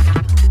Better Life.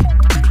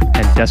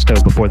 And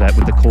Desto before that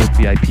with the Cold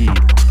VIP.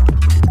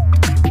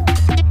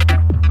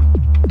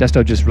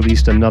 Desto just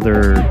released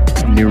another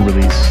new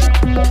release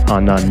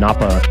on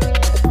Napa,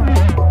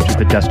 which is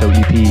the Desto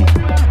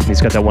EP. And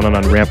he's got that one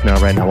on Ramp now,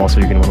 right now. Also,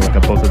 you're going to want to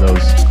look up both of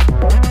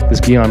those. This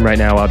Guillaume right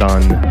now out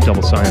on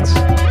Double Science.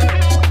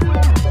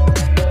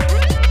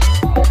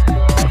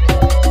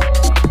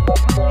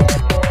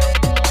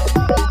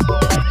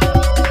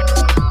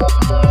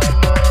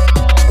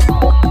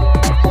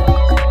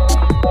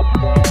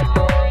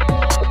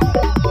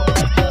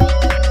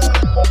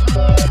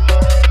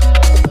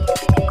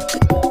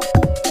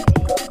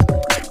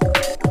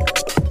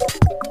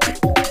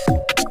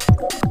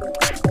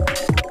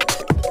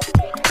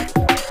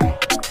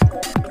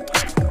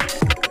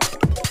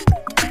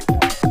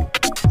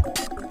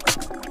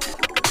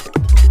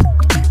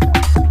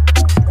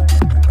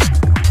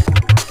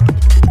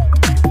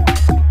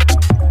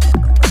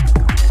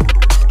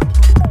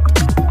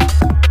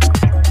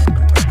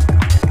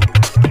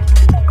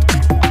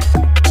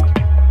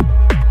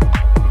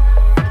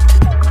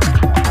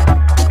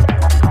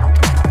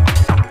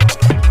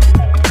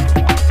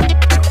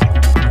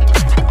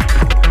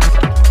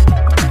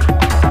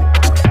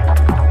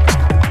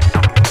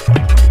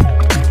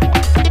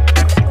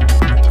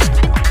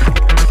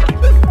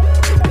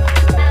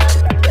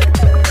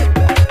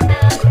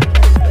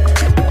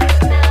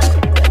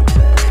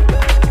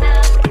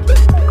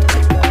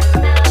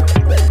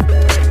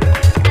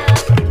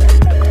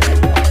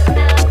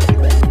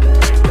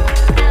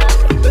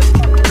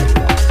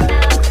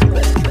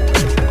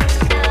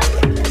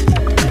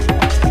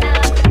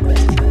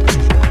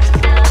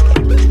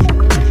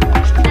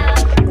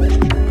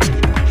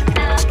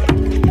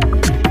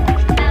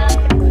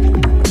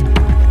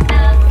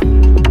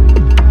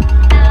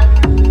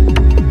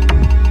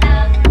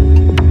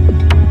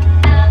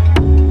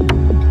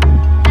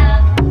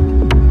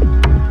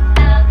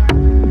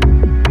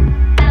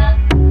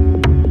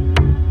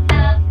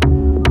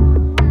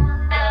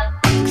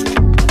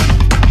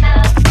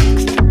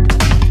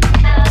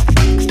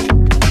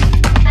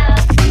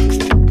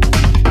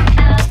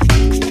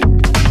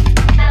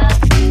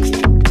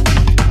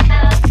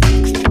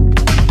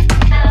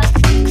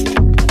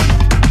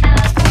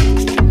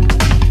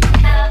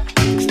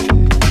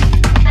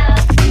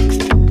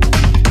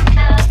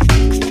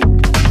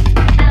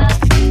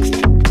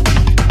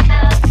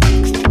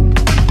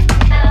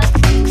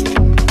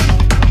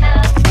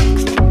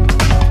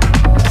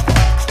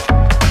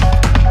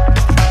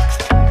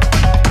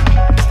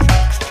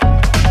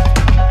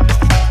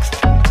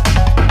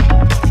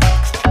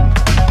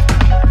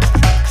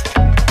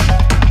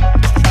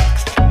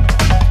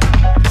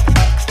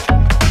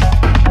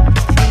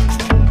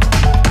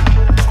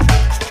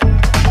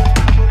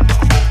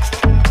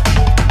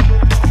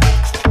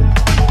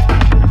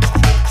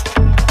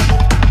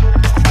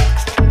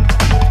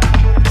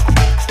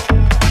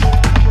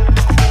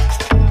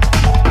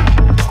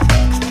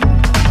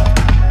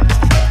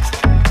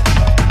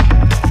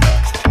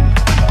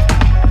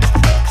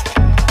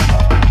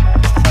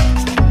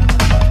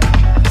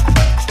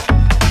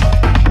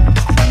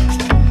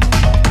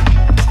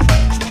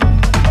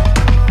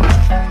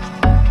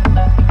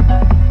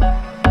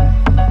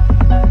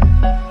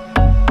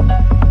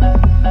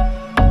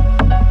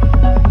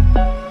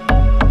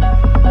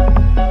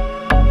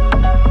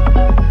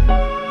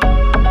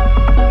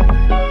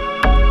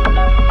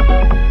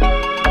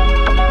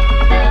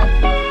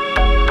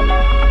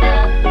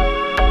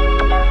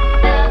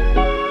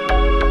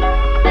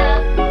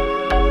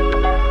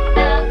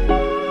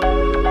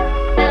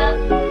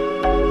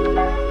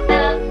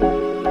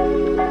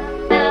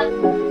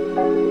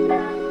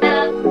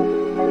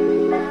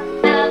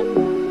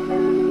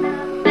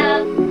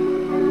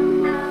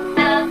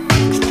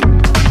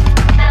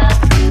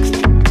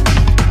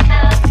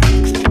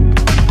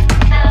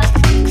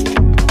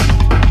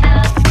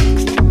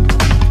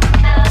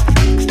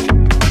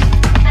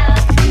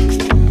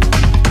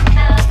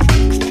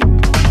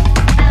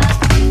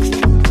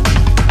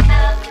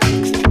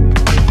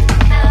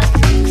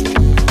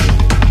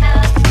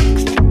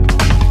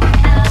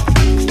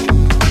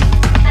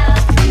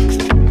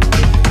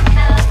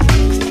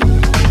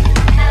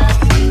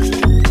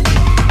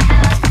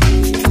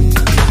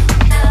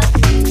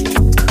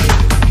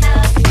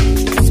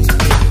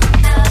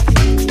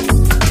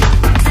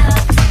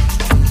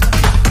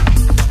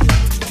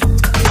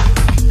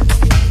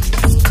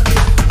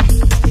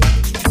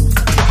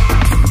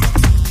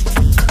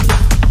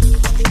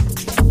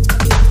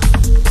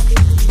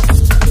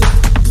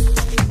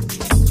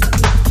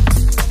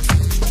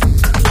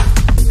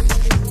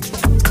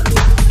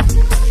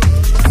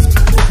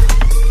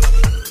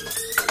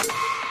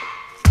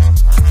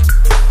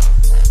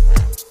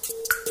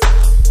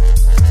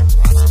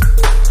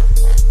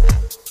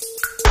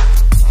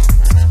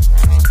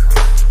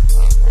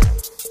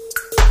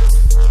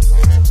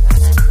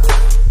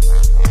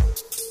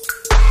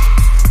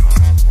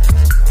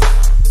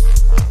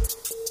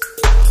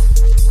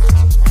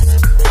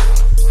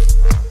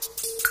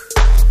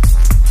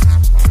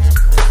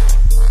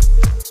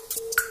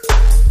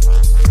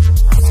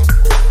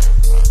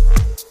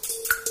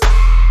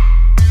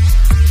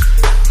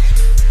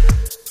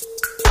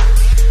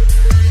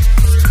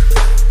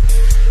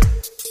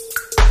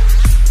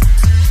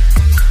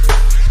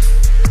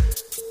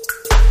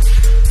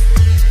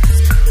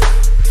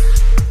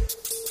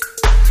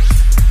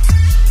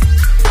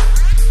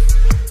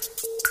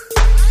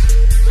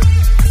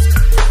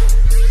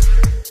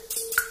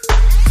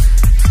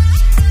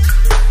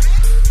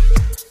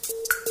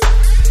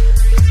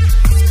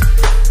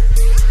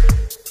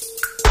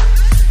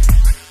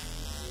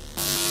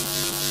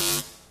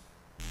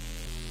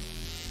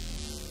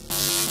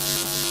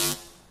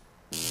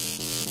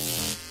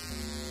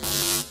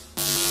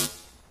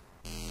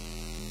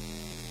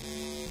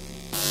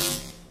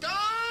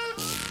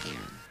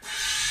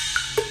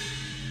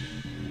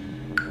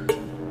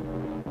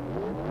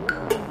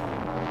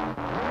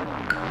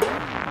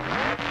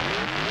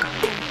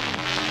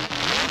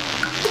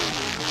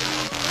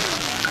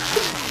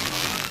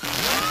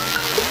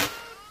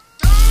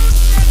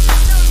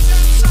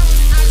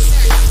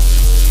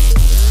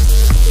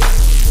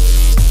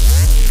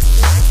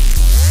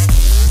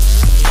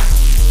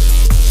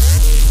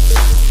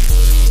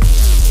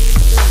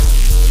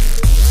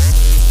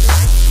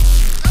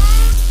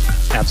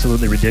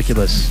 absolutely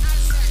ridiculous.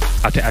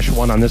 Out to Ash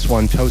One on this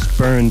one. Toast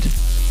Burned.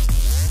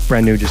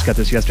 Brand new, just got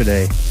this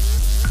yesterday.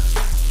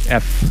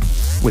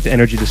 F with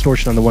Energy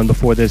Distortion on the one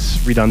before this,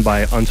 redone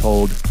by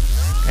Untold.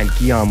 And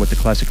Guillaume with the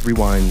classic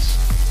Rewinds.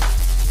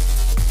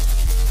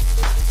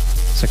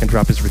 Second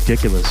drop is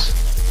ridiculous.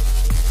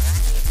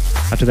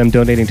 After them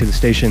donating to the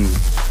station,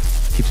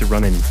 keeps it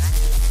running.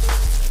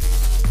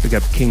 Big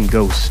up King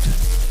Ghost.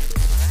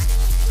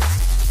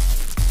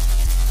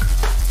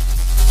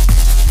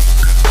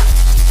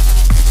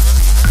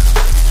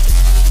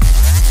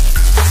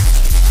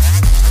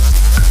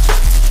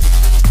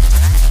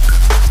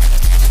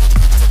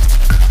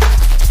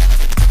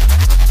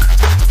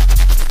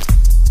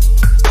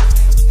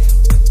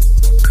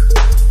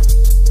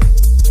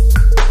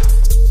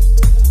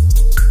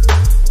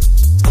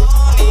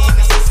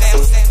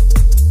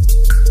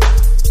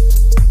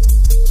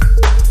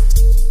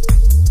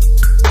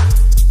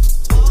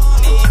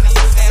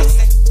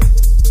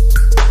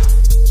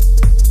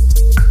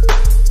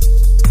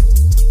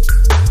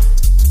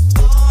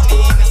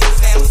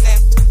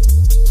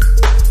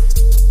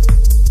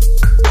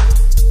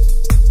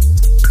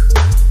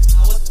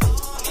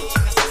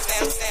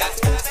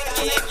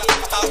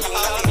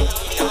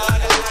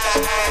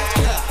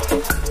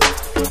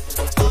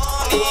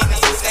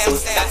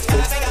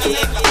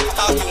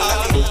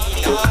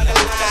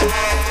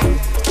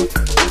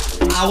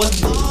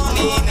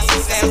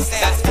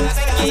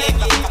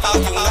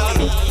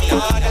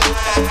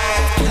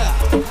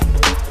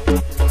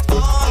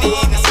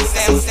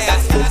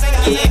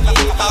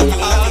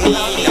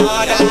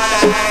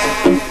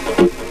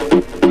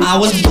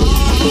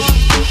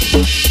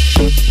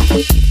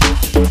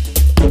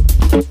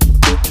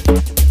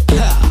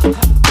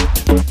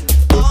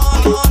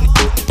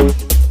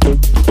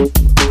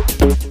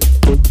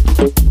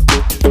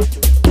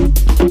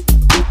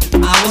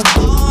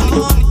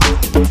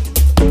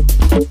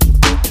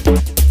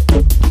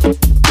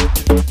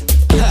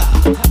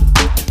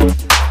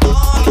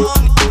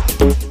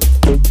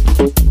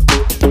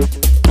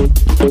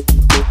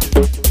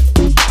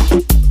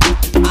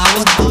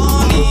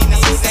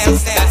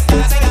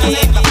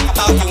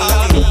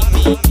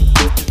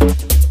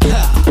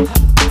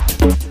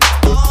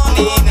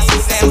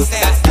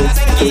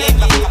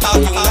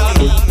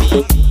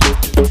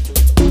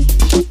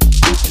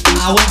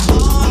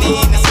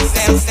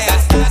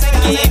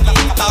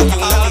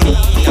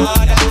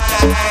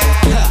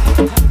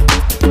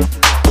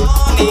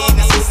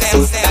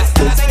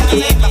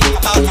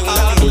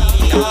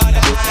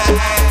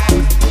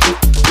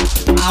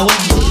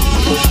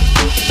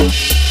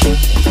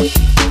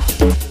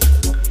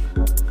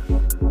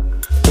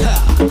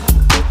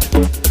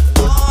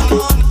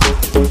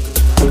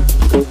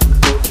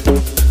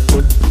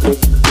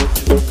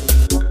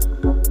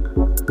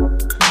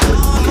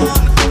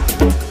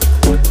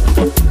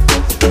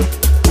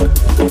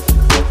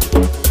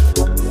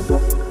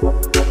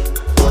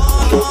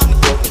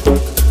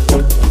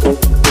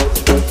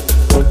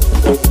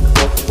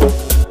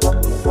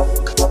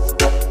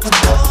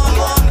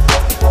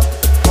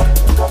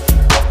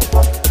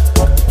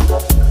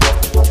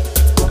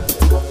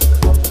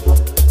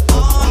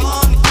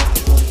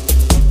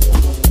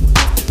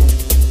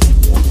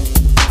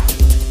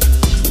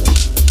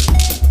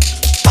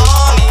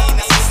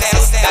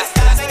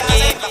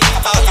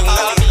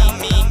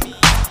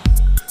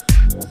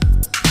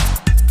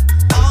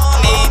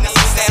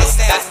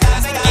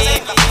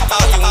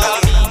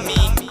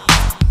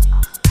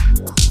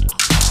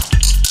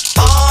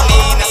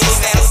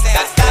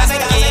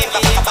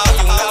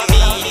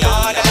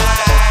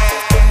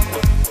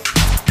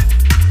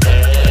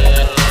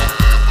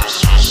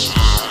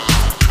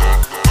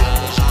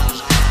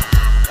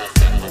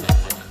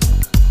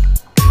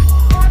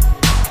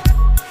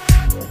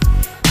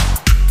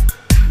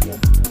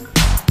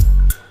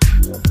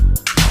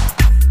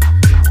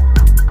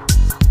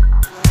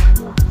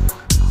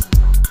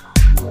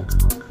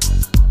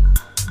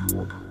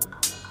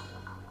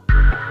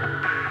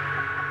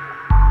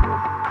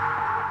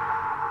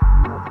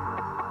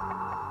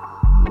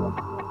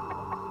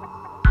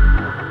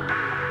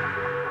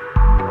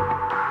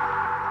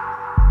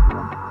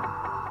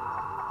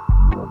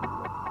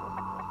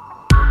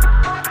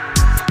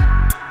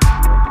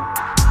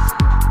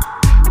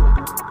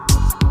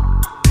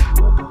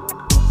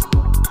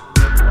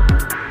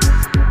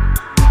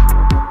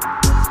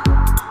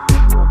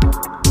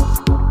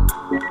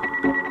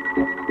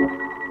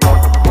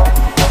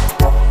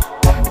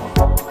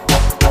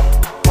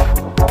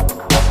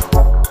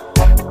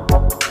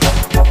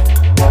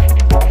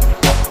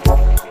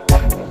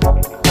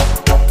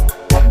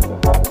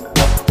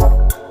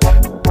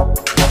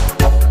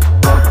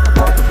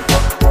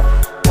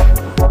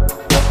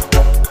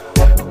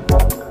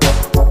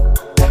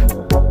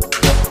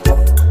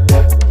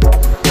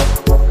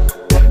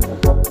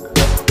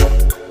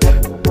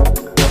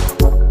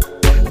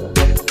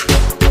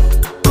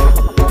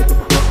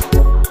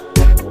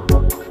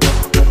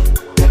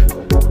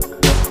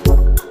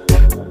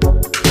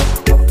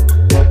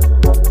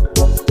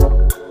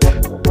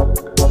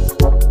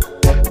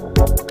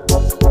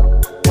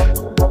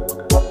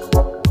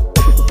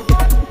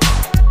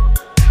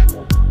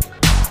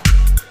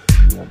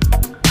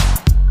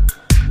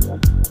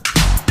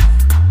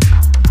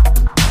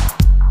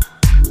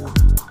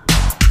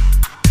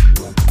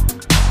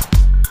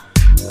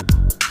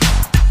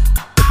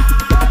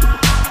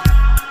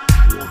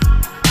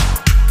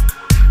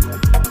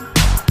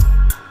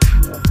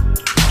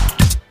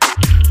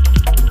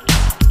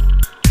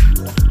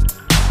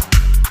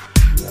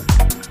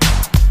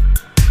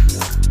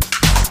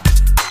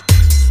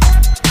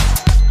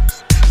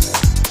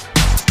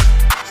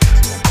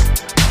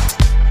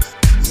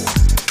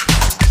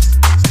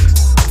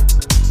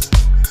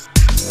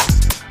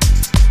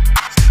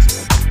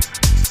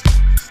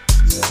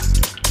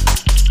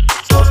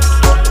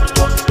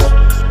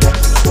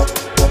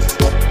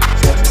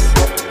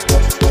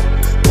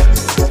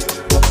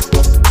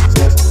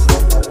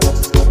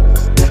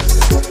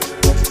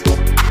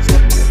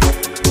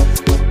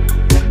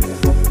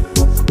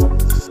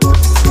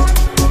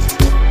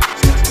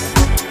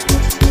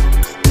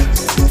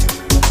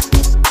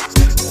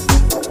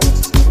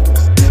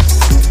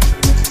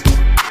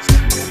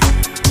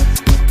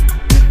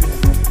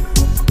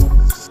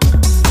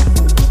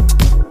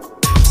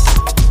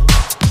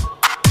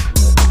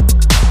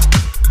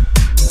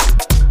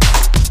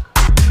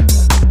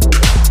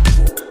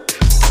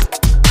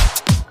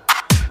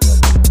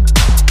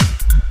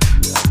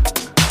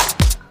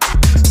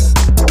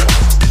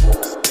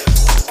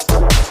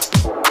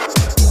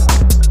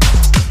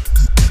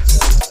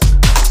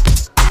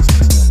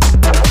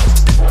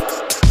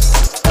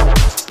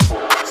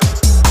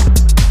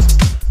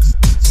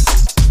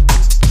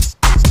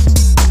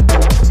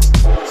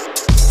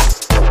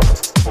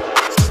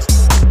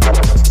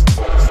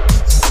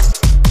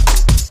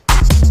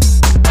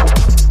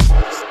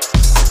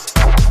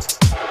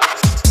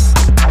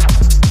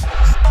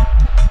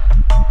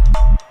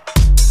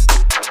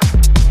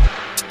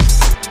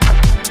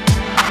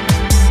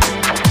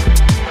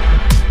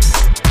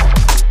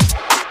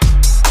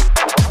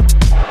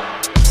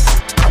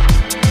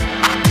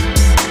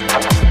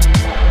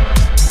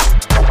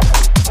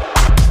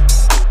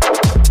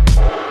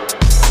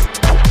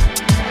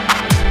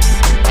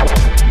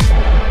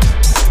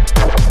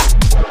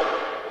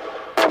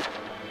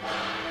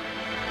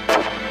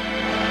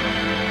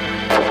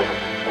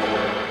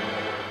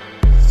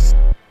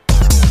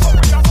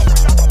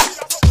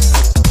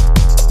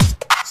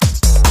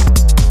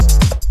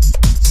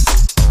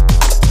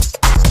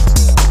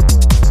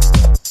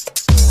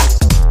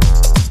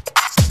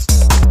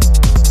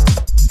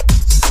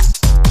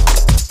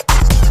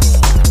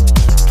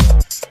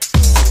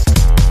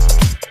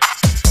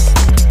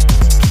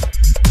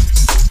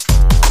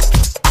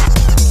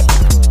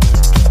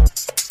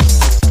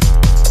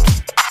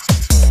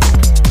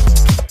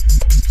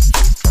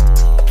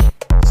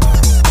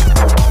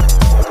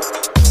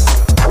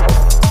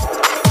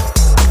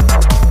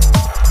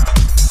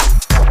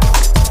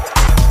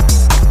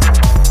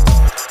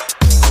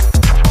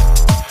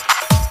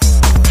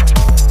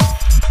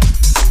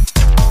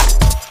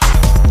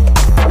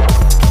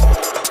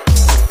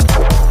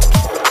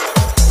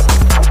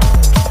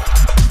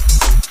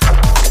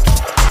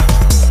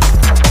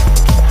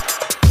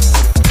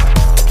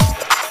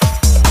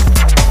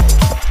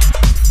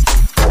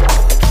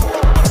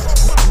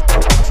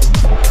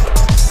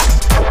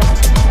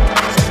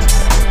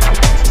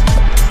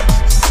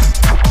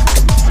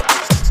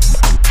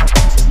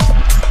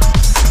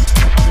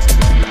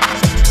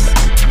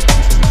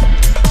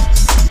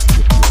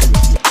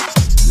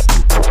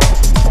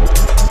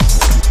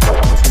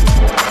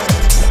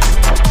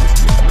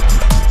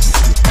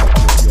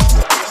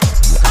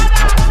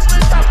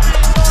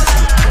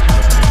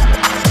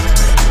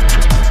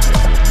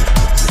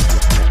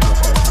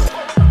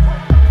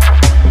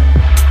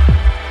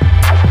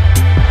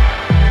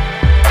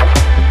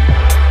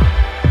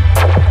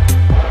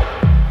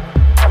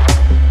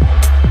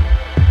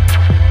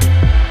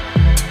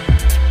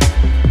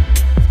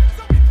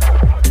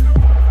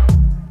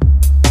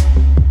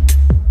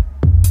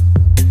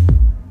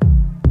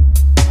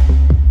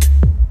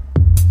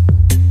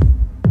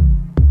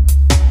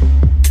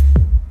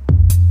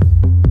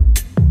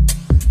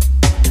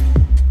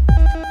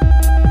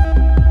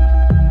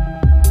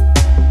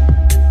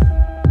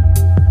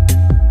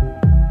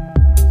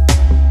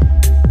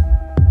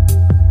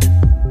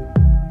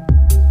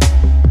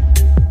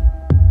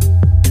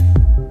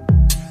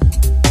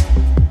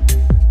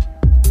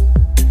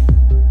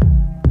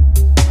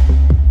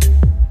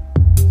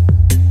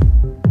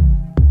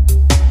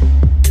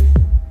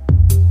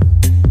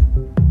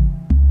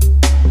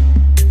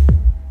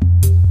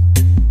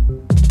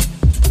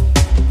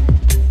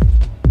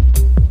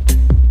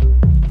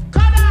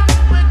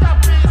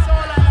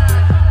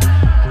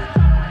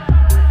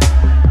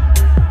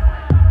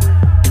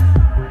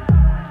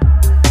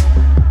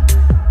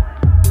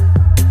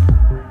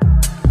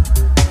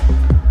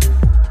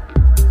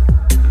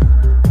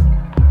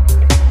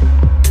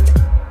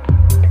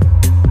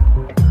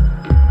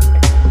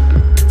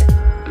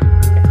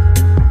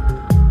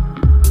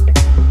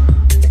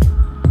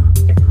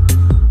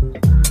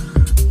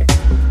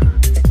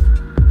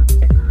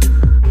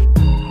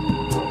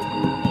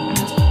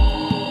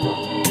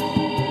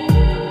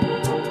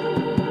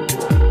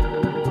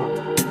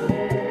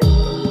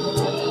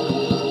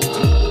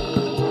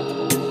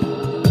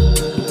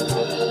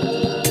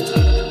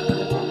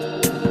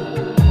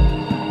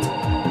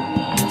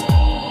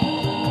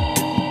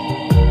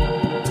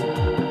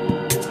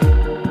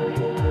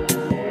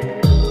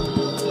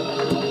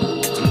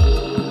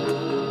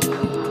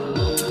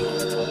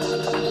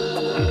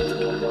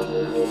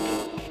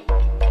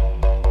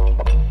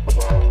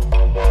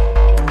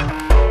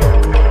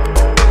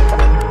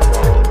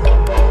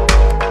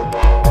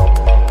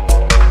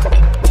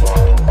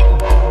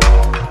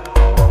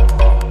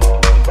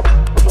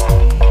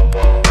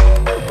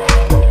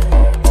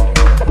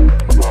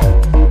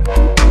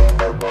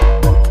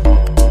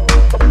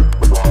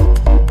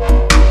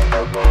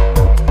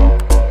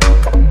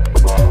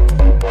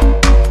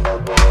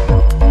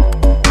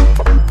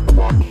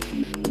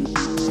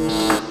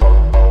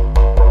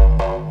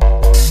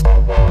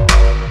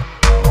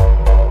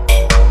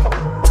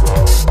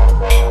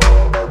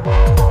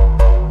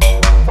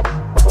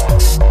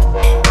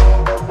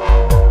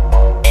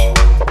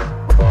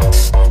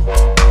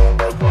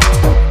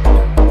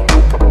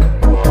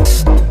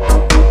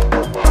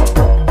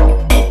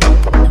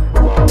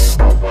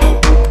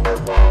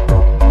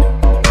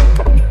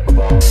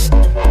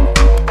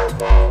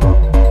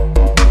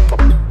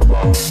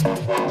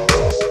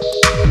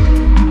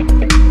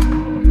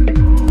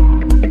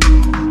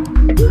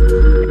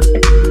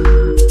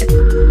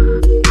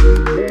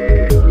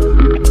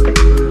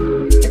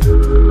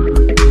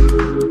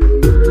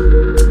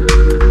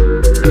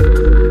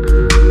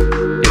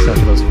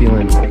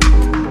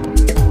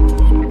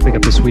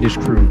 Swedish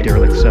crew,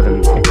 Derelict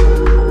 7.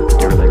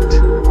 Derelict.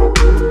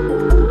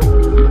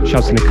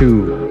 Shouts to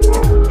Naku.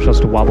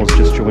 Shouts to Wobbles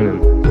just joining.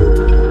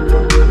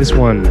 This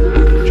one,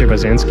 Jay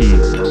Bazansky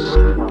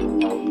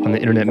on the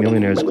Internet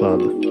Millionaires Club.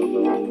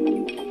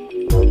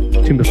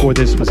 Tune before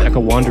this was Echo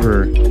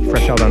Wanderer,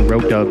 fresh out on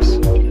Rogue Dubs.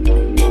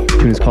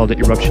 Tune is called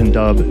Eruption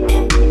Dub.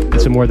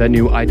 And some more of that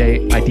new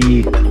ID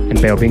and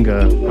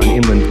Beobinga on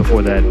Inland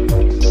before that.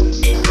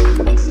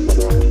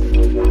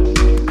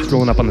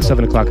 Rolling up on the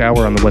 7 o'clock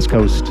hour on the West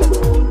Coast.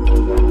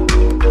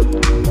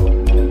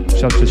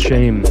 Shouts to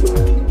Shame.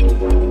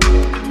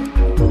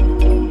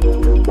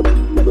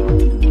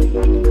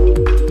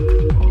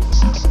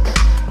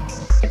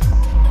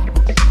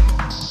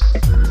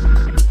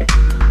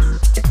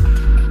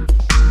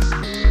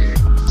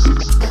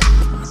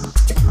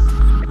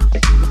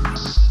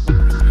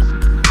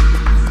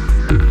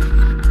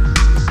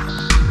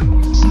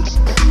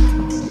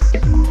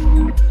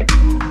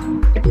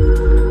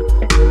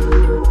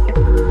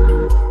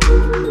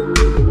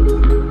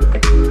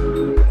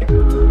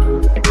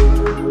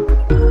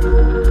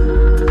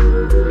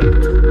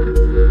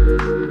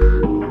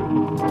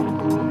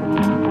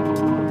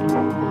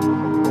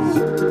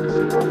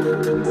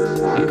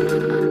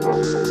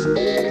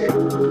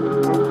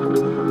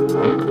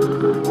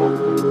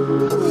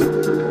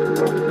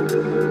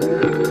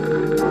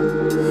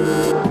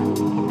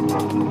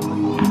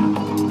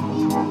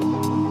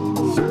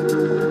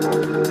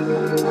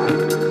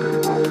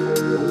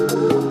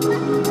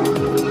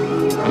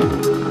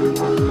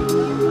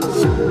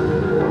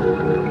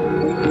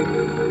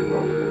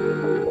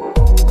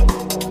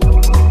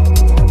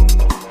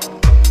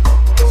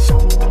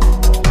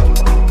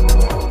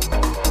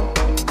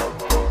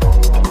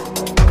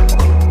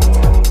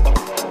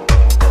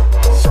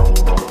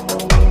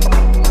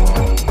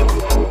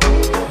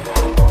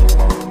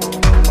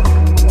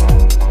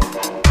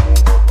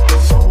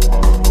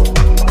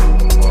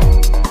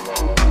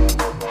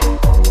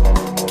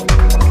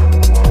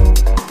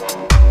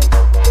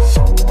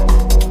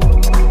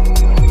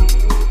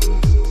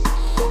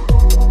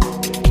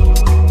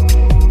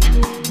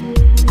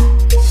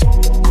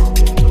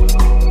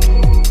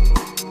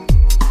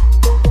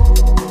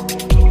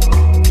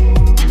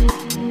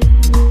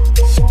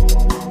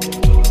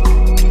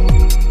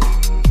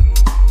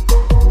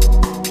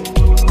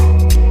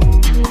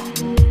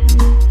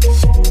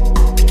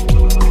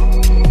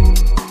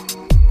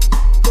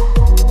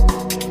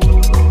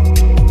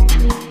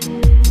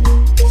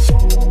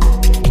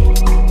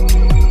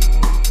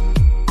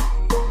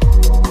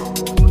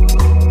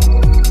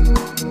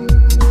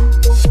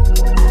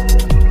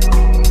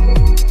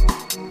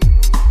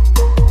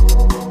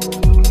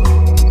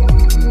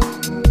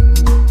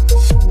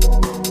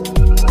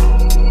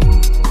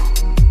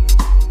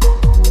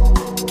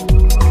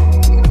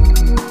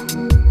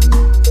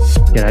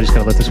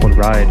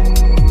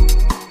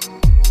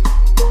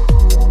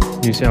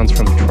 Sounds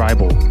from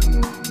Tribal.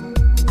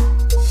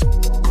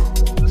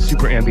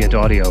 Super ambient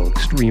audio,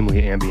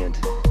 extremely ambient.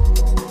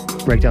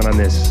 Breakdown on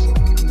this.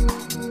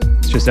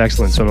 It's just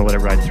excellent, so I'm gonna let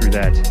it ride through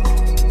that.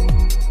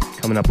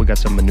 Coming up, we got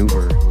some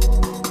Maneuver.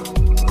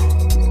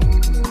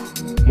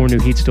 More new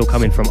heat still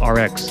coming from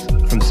RX,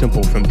 from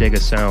Simple, from Dega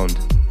Sound.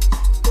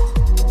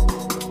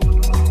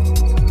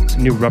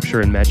 Some new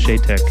Rupture and Matt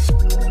Shatek.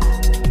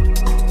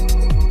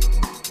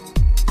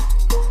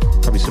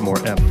 Probably some more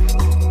F.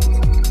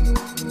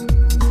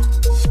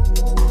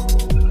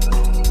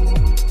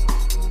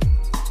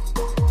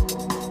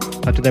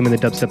 Out to them in the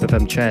Dubstep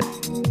FM chat.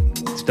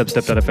 It's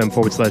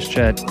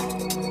dubstep.fm/chat.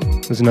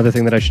 There's another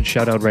thing that I should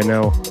shout out right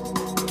now,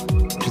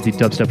 which is the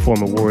Dubstep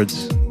Forum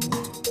Awards.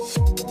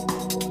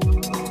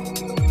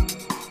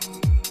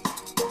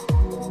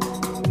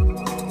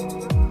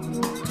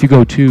 If you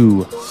go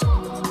to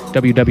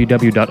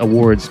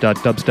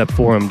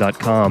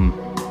www.awards.dubstepforum.com,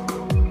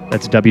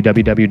 that's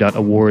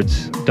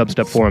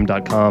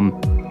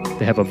www.awards.dubstepforum.com,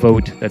 they have a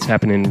vote that's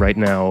happening right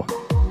now.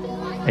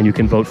 And you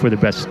can vote for the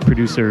best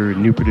producer,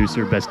 new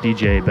producer, best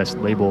DJ, best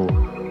label,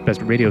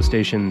 best radio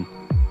station,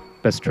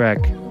 best track,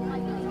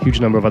 huge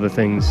number of other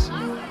things.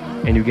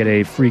 And you get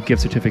a free gift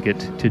certificate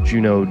to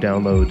Juno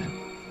download.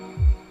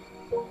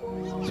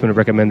 Just want to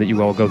recommend that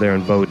you all go there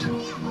and vote.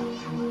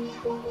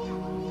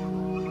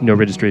 No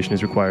registration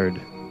is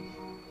required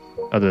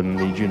other than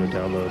the Juno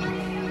download.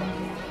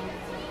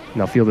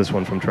 Now feel this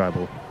one from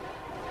Tribal.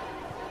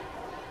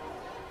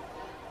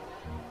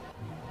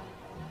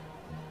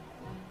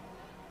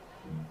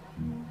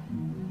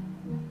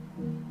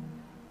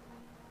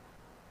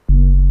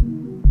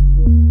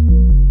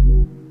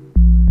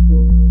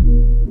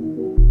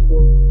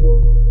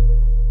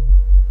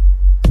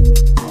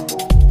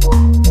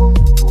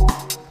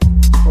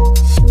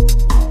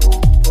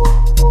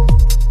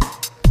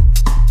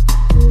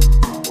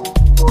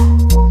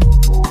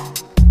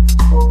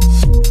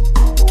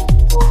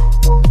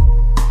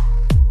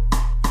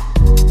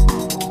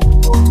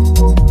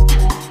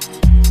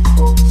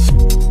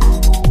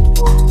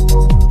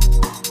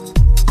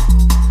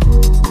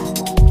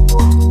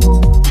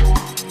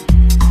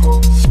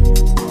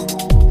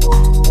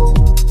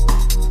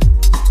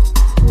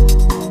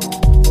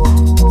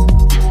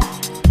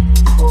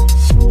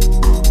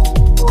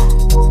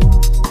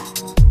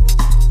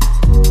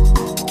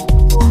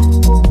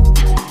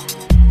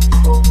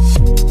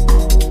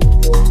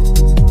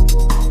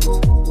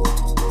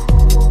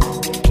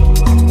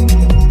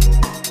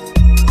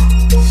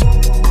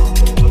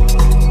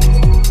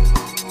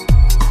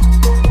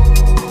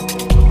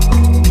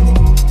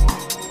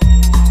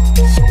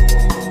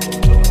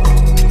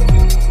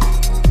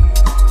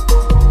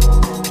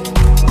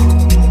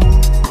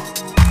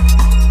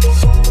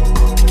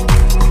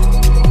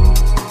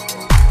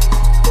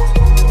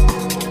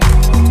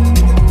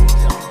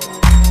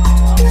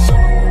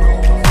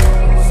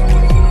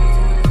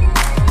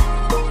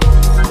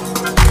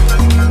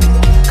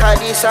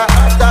 it's a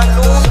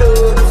afternoon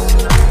dose.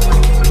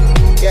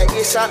 Yeah,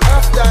 it's a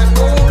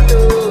afternoon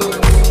dose.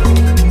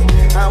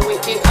 And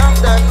with the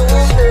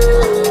afternoon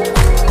dose,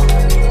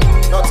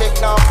 no take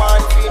no man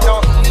be no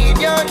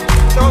idiot.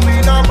 No we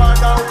no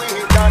bother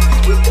with that.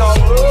 With no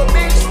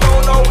rubbish,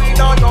 no we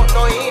no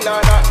in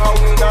and that. How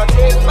we no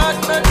take back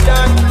no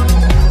chance.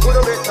 We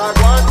no better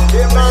one.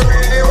 Them no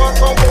really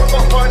want to come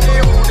up on the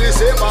hood. They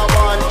say my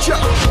man,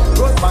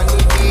 run man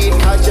the beat,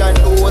 'cause you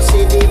know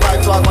say the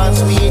vibes were man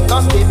sweet.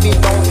 Now step it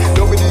down,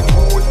 love with the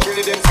good,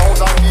 killing them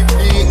sounds and the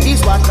beat.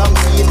 This what I'm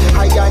seeing.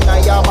 I and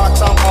I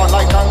box and hard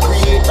like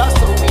concrete. That's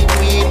how we do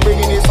it,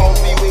 bringing it sound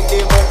the way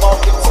they move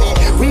out them see.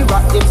 We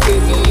rock them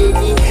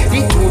steady, the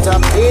tunes are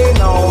playing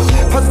now.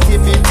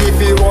 Positivity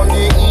we run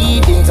the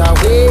eatings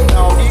away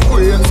now. The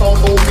great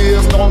sound of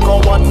bass now,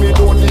 come what me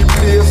do the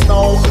place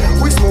now.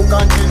 We smoke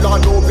and chill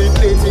and no be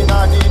plating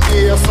on the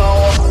day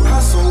sound.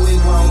 Hustle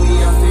it when we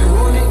have to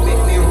run it,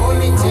 make me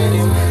run it till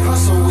him.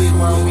 Hustle it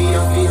when we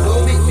have to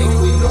love it, make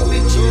we love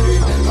it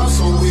children.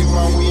 Hustle it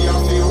when we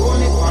have to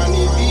run it on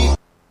the beat.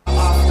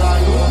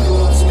 Afternoon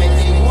dose, make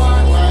it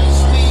one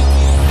nice week.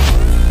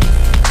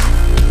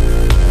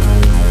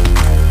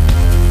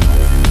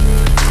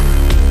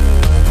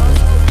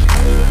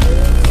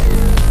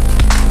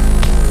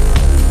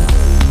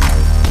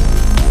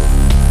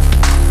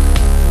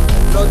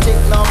 No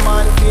take no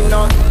man fi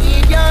no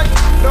idiot.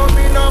 No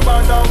me no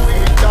bother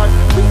with that.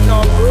 We no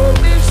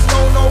rubbish,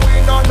 no we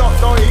no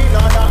in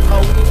and that.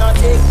 How we no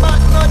take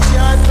back no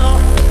chance.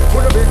 We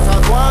no better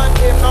one.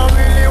 If no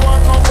really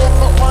want to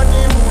fuck up on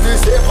the mood, they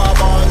say my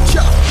man.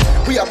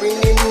 We are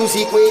bringing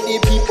music where the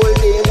people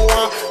they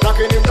want.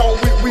 Knocking them down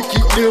with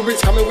wicked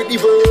lyrics, coming with the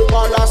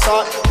verbal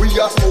assault. We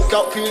are smoked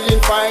out,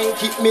 feeling fine.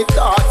 Keep me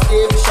thoughts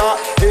them sharp.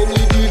 Any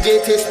DJ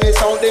test me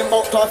sound, them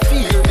out to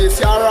feel this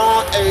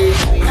yara. Hey.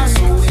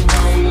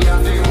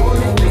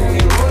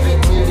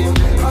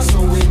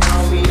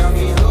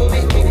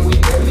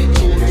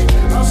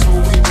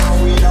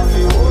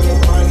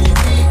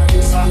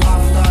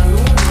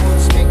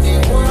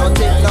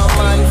 No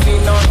man fi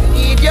no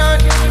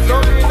idiot. No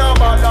we no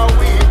bother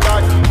with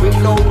that. With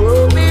no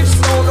rubbish,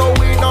 no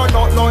we no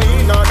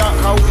in and that.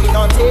 How we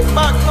no take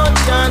back no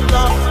chance.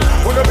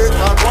 We no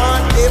better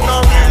one. Them no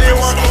really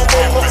want to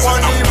come up on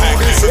the road.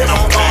 They say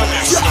my man.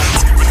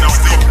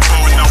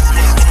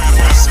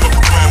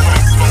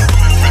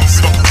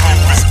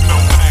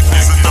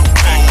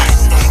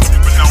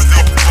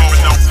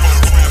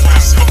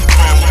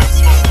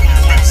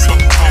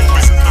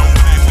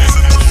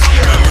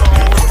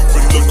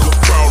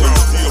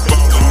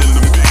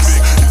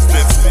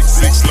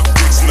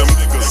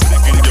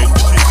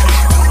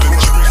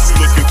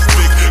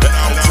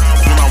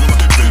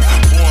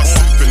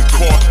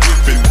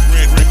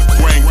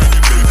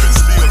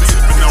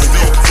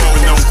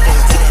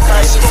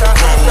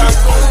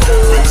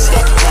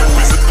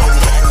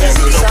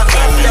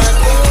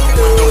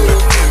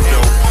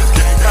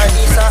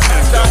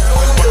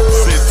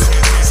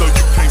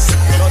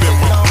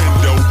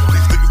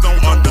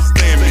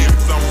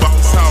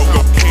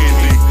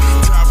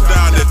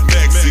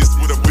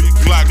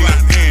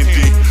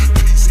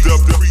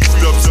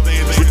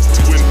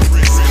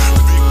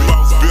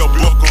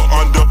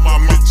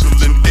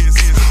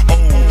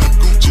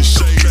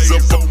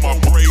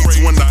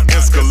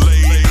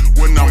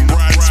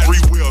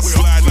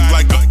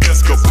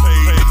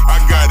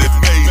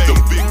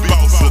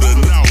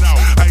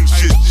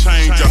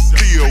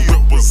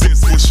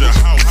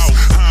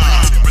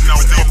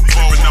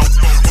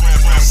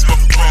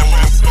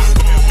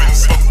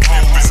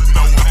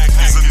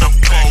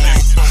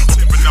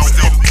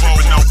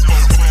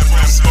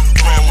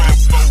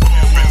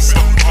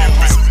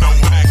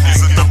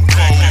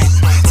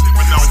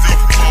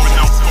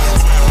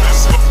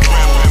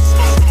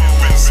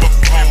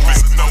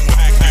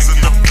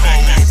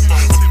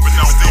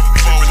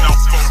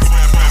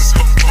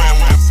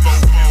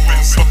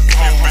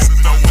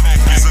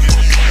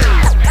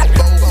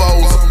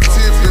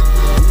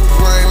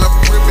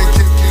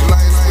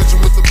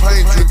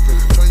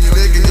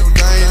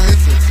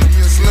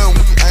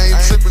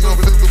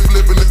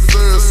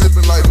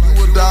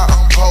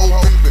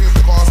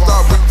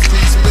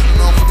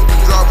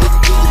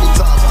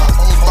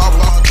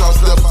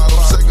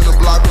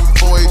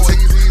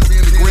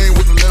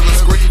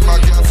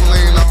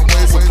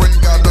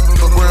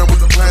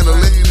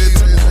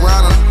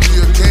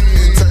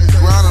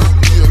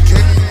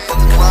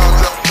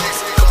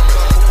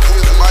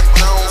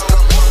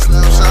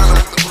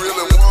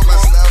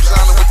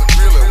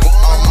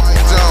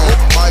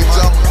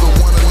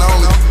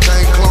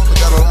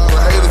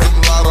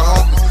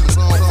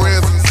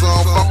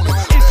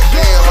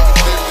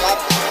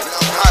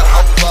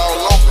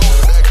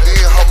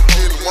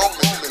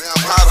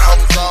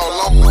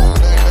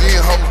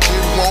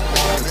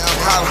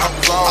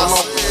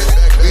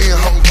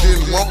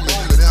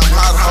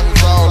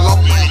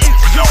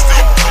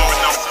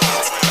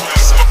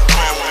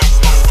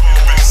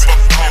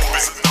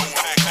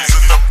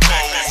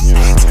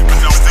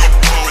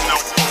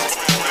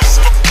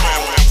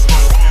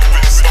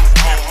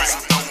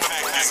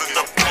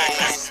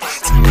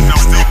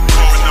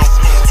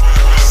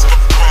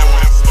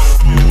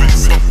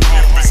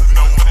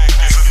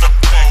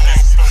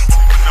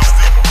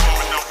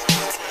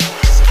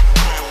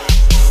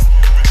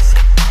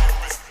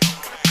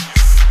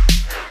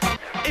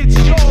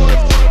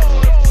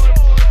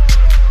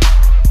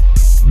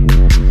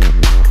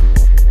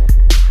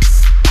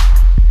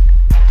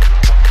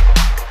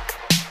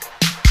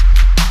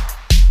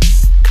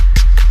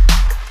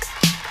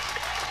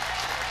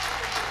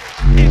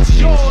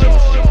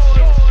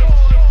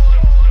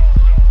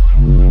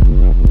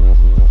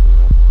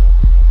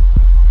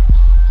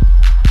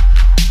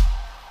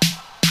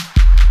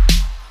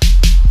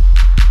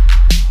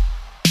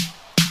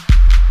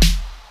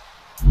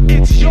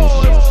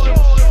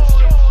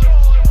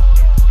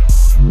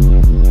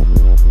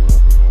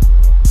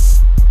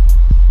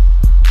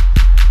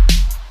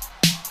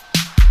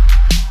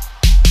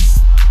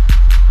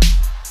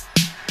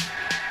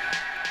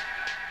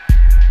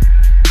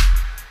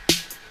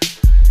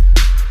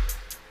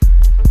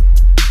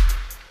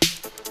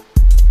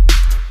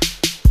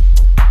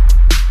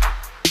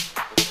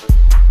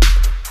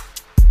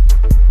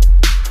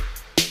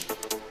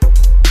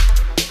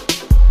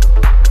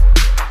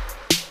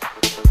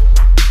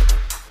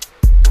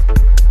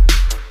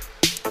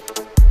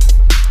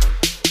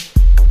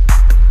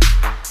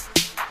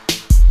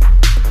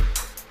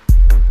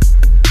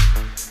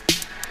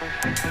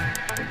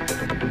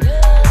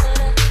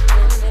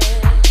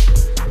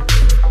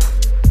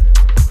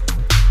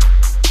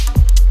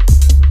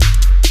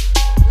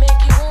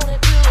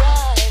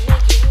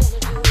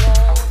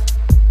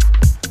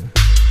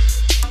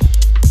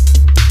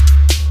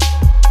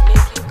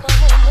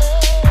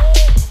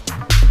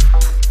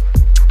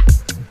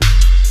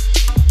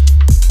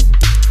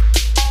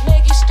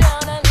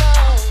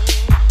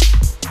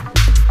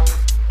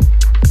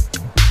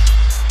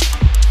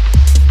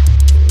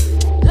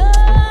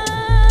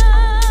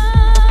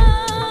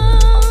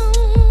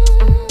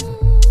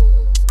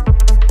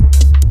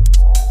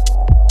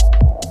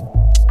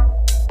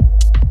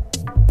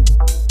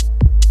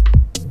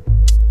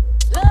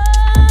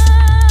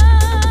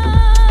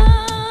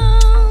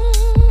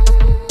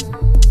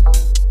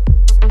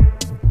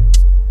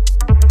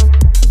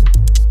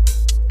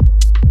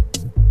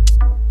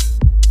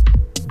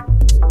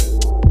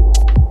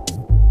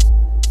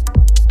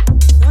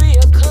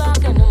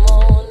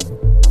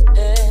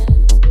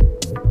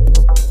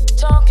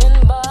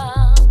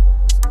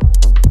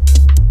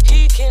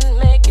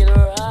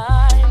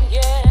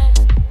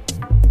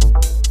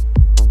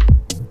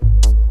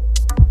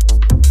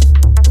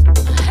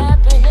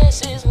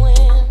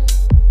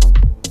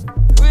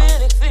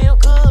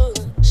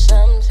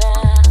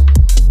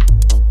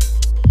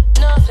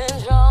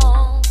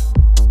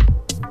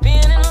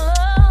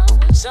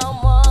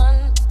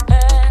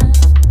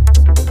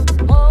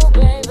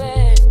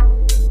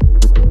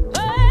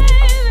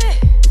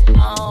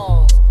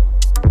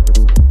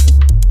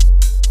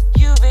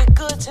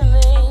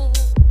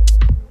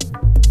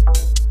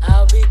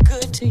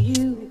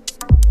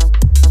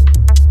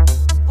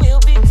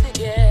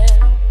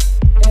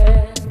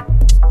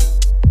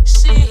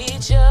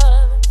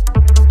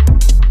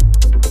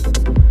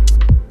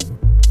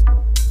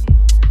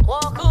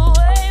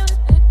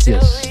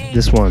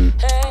 this one.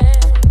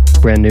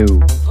 Brand new.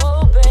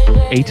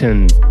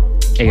 Aiton,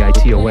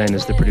 A-I-T-O-N,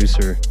 is the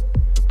producer.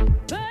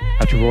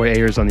 After Roy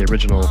Ayers on the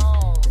original.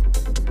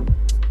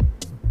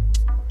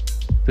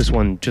 This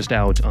one just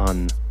out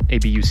on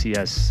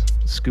ABUCS,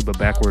 Scuba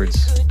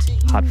Backwards,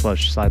 Hot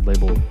Flush side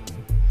label.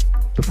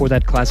 Before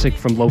that, classic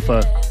from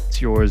Lofa,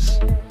 It's Yours.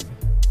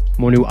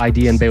 More new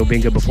ID and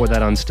Beobinga before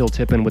that on Still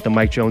Tippin' with the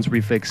Mike Jones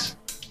refix.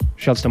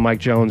 Shouts to Mike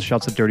Jones,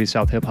 shouts to Dirty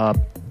South Hip Hop,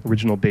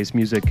 original bass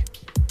music.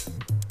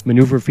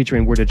 Maneuver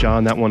featuring Word of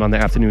John, that one on the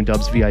Afternoon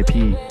Dubs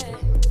VIP.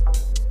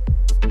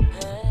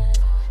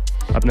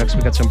 Up next,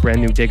 we got some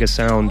brand new Dega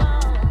Sound.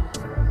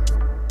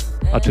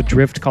 Out to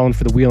Drift, calling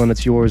for the wheel, and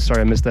It's Yours.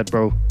 Sorry I missed that,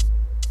 bro.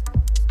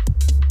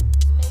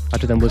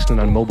 Out to them listening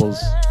on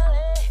mobiles.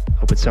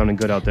 Hope it's sounding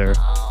good out there.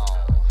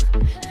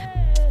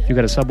 If you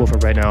got a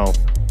subwoofer right now,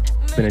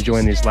 been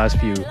enjoying these last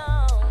few. It's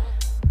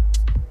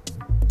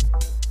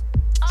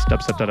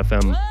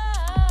Dubstep.fm.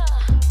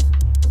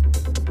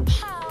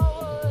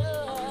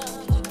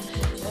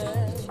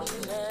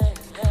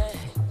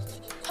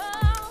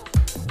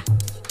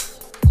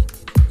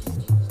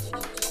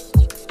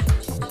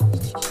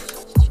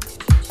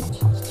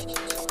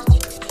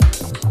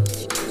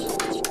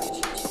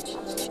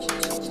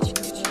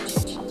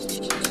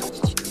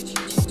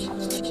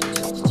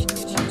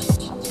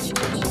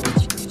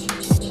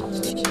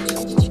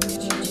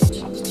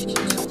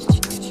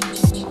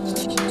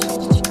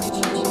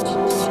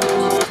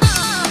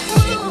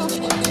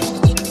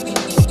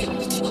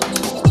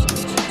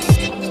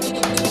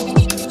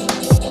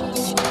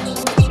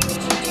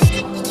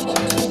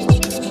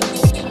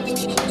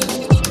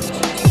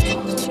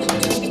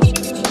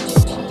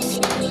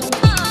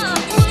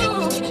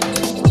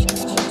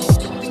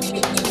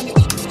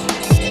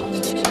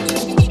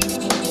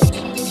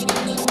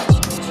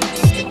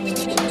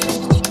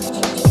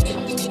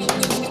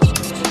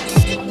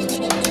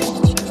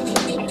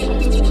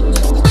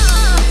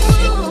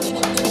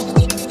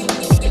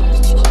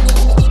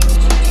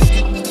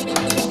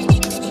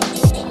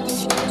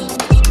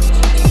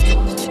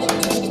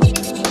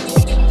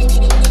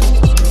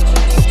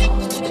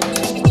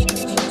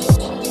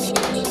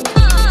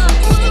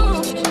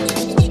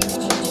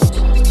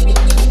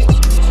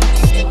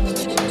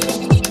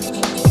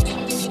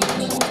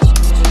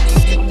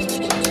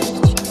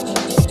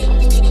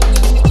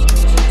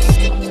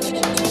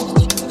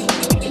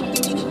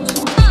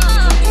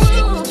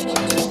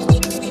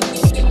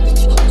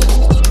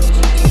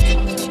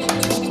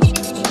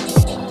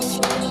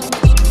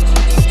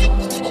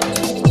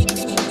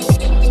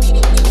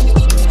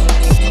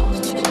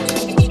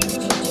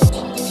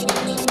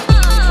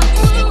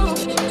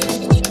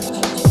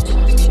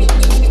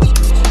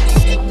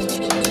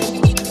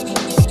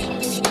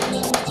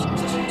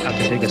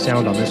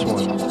 Sound on this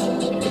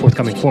one.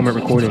 Forthcoming Format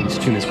Recordings.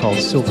 Tune is called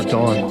Silver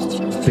Dawn.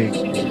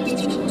 Big.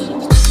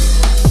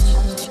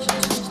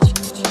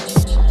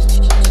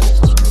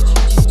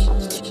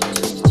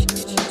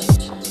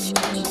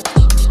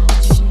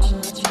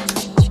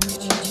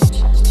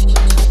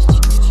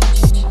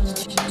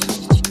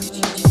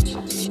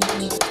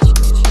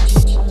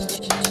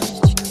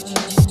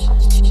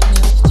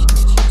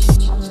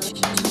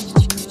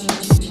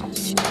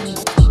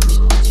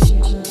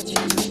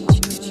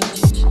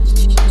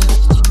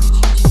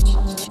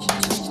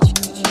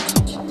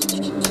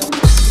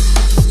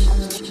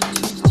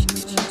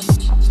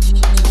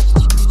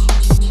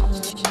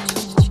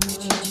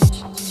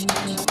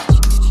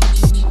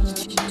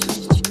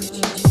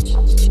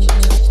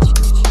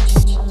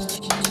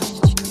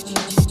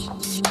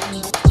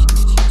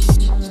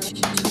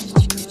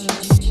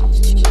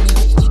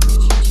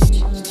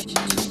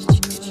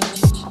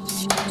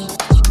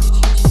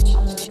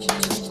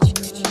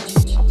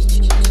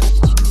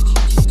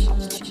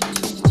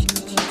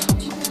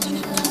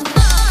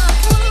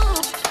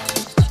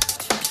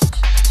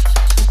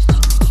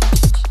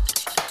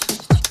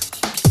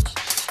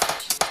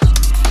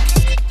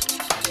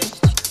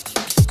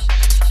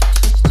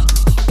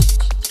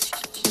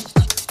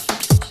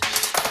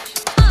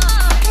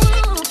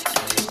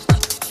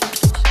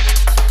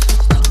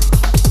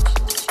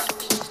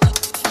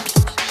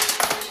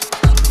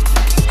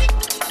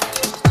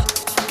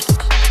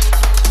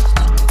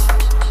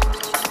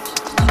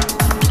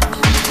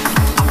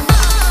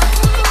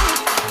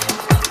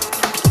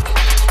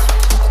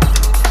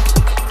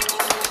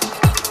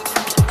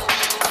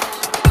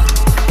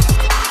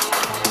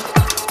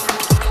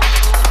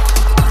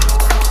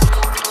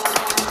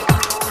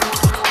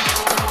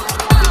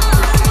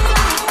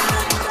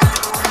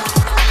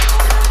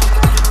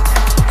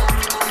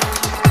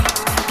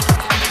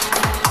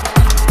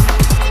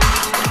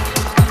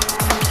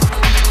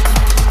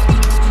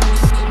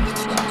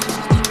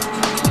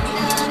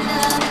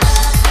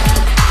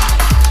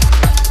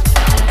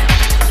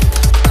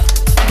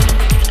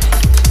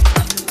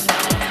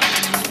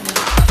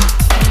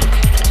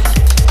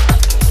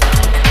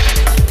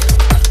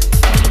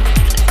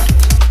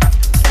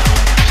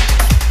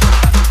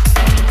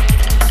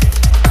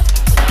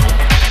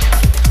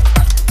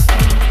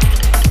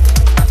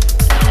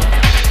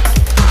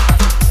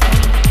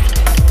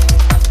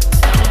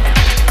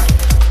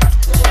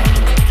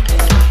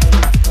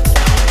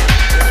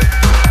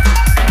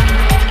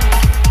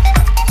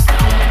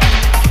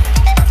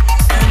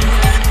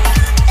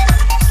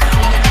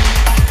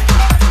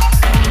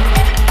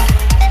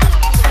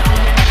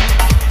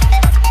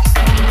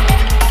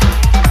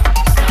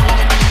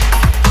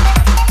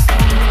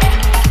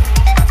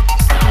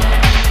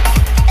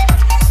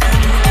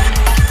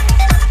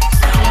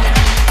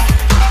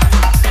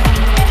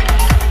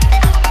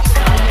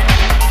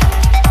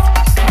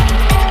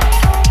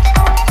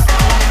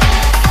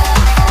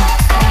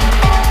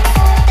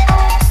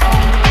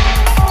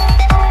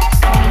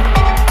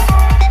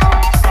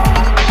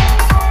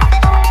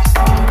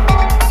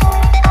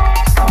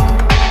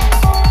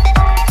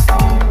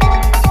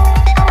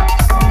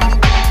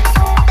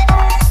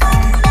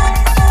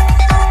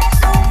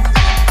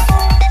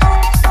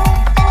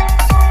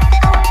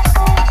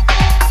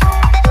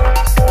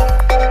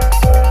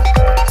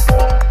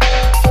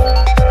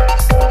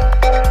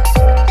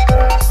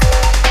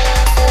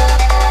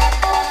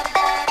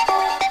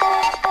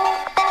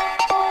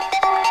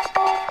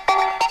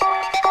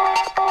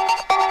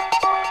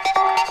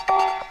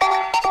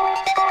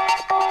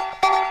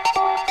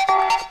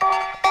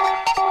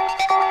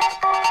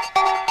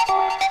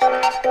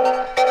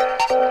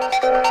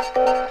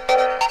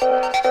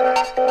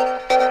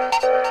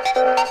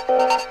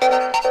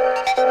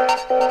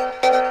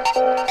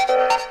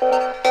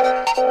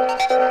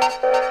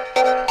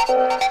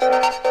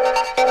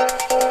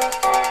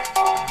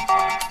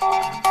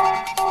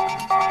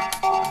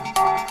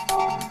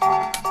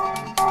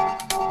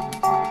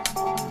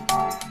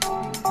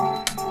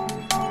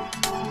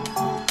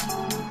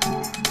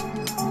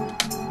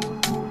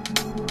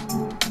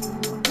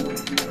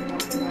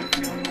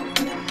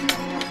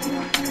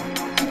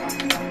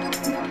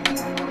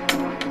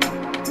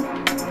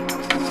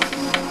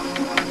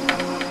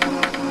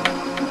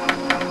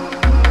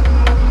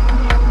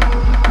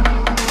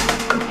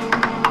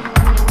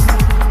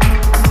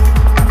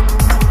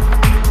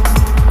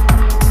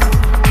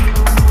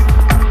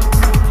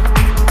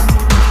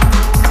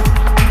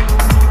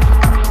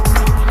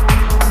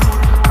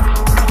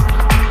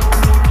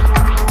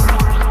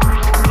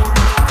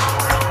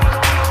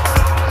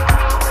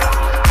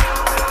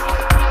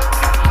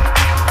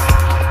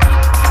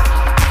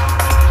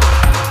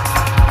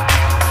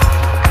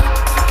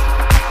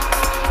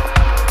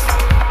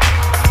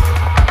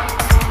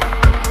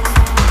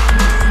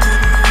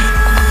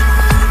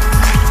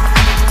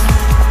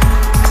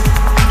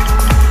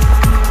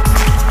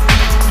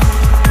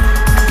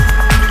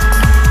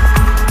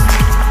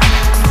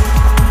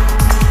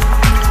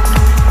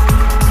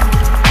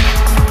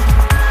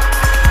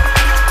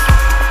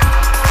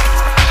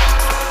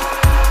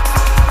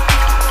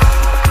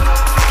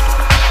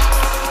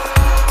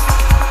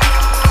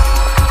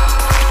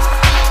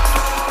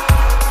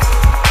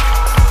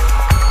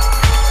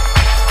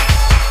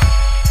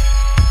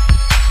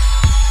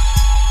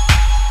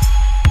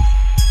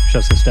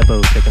 Justin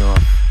Steppo taking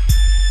off.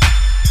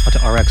 Out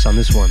to RX on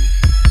this one.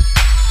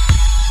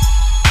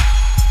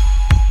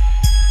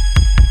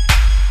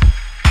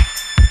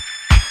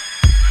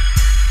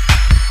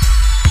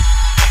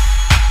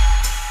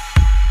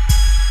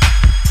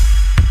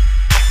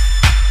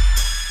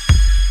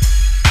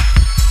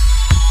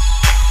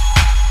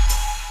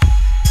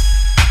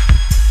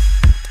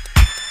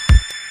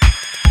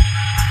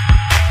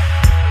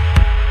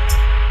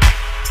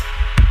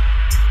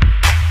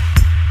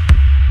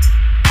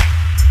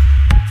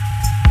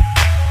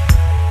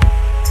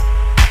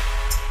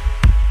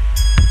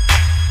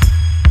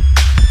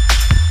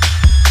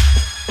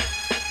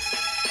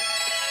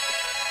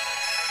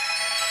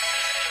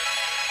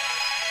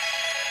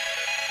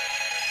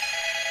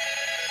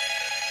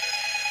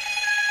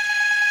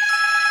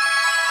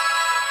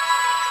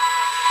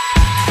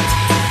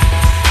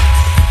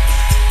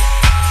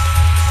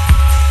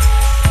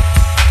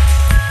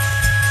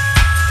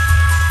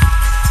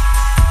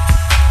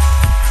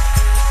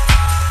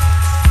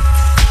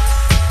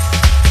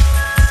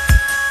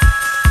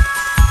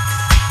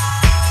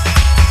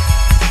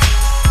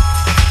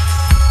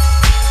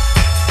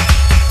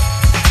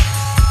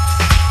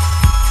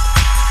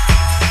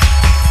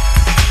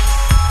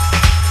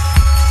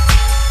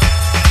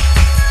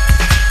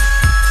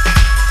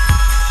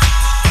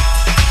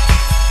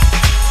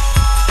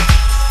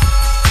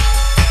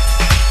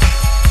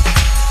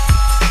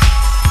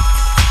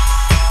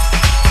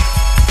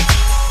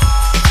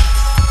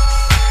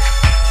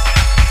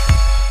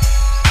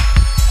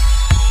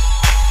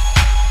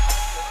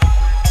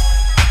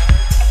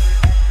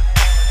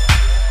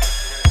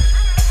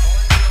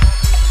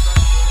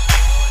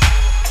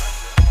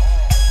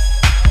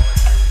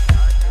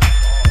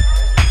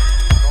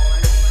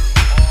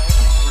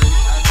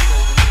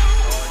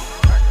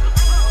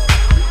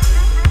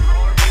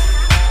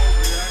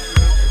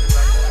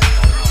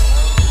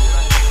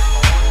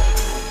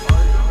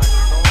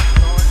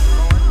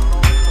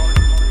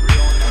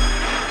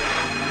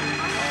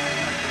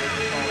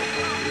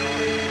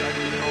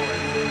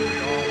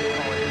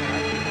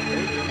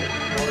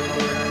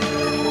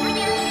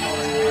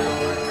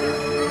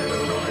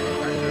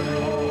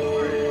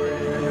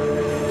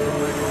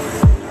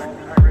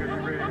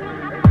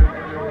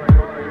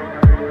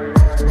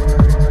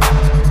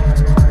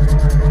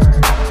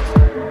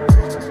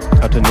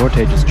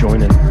 Just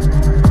joining.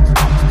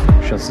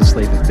 Shuts the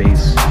slave of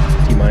bass.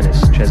 T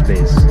minus, Ches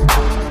bass.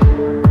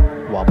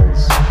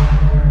 Wobbles.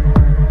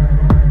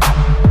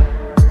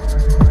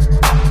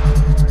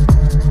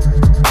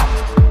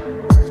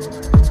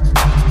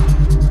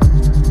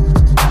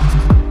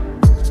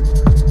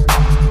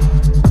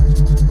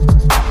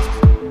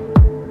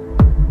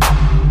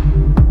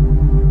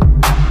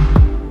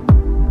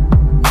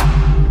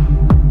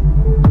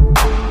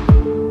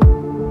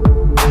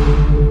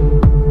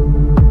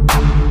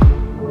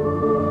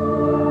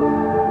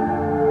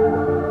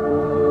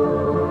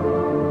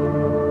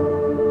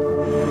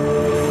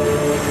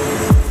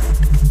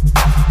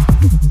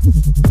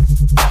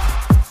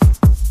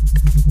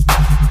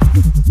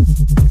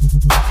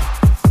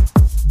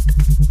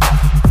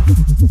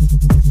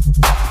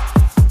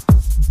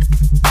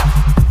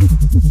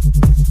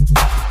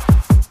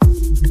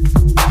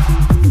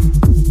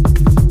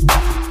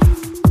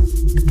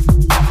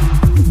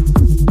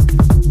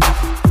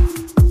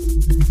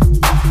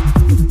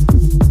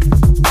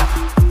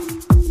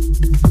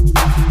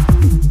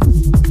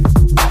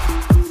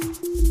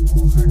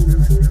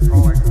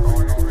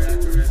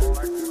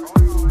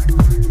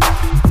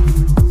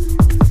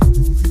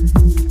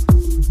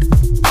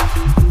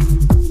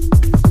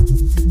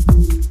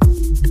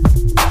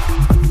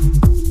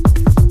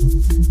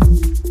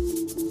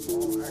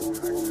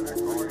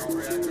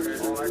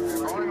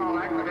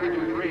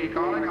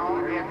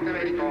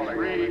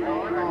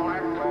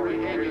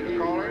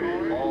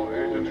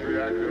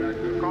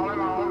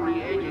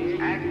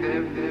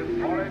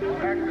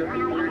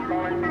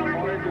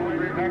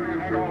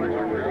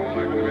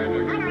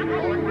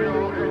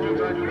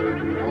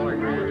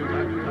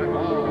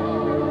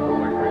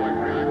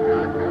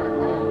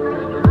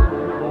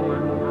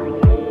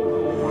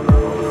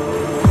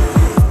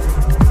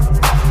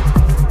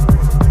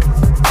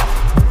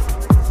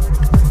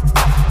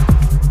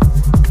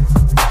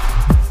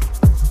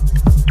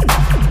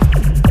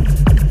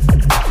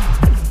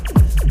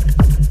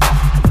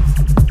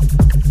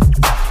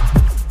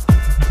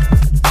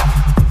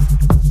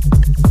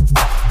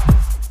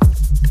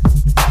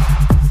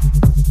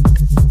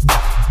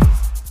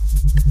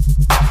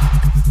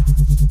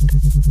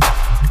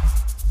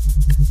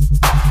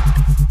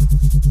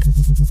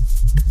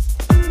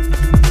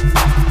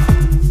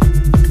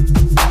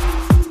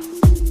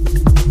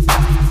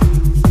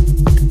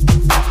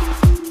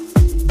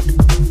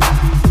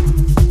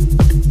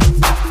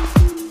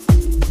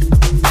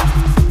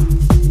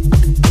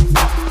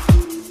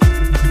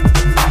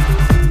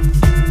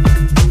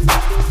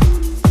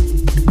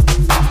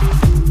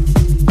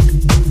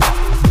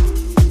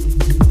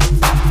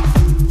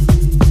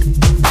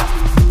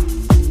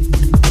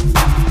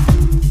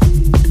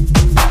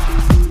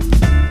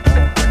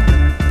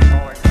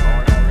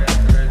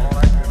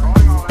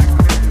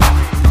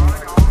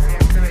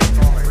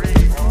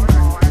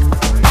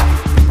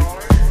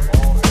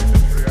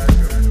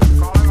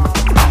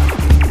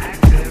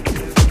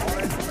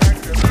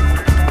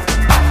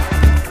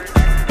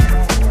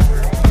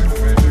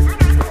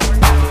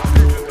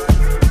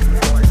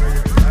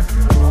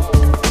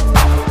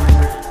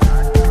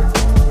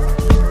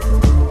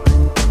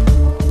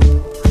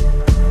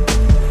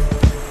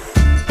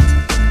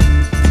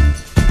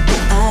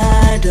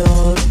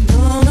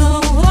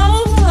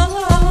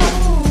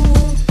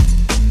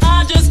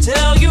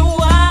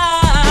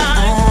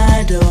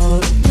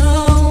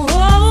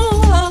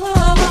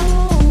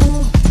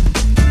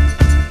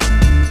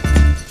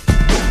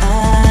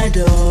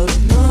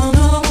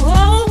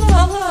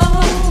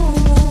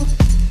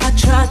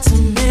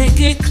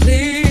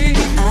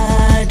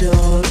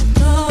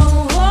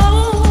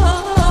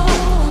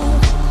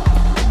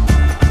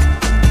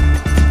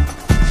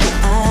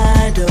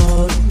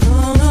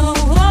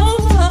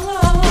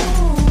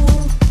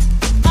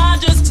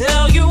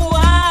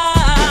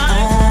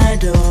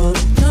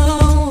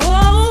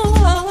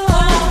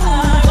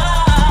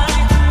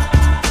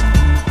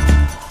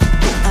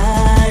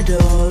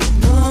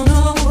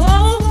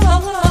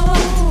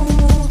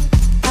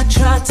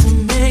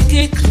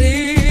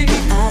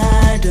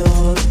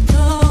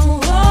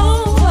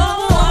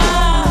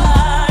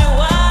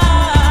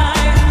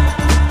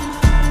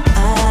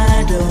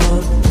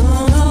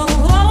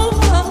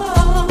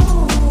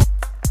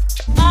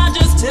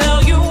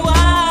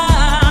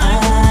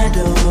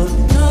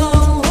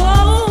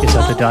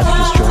 Dodge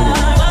just joined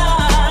in.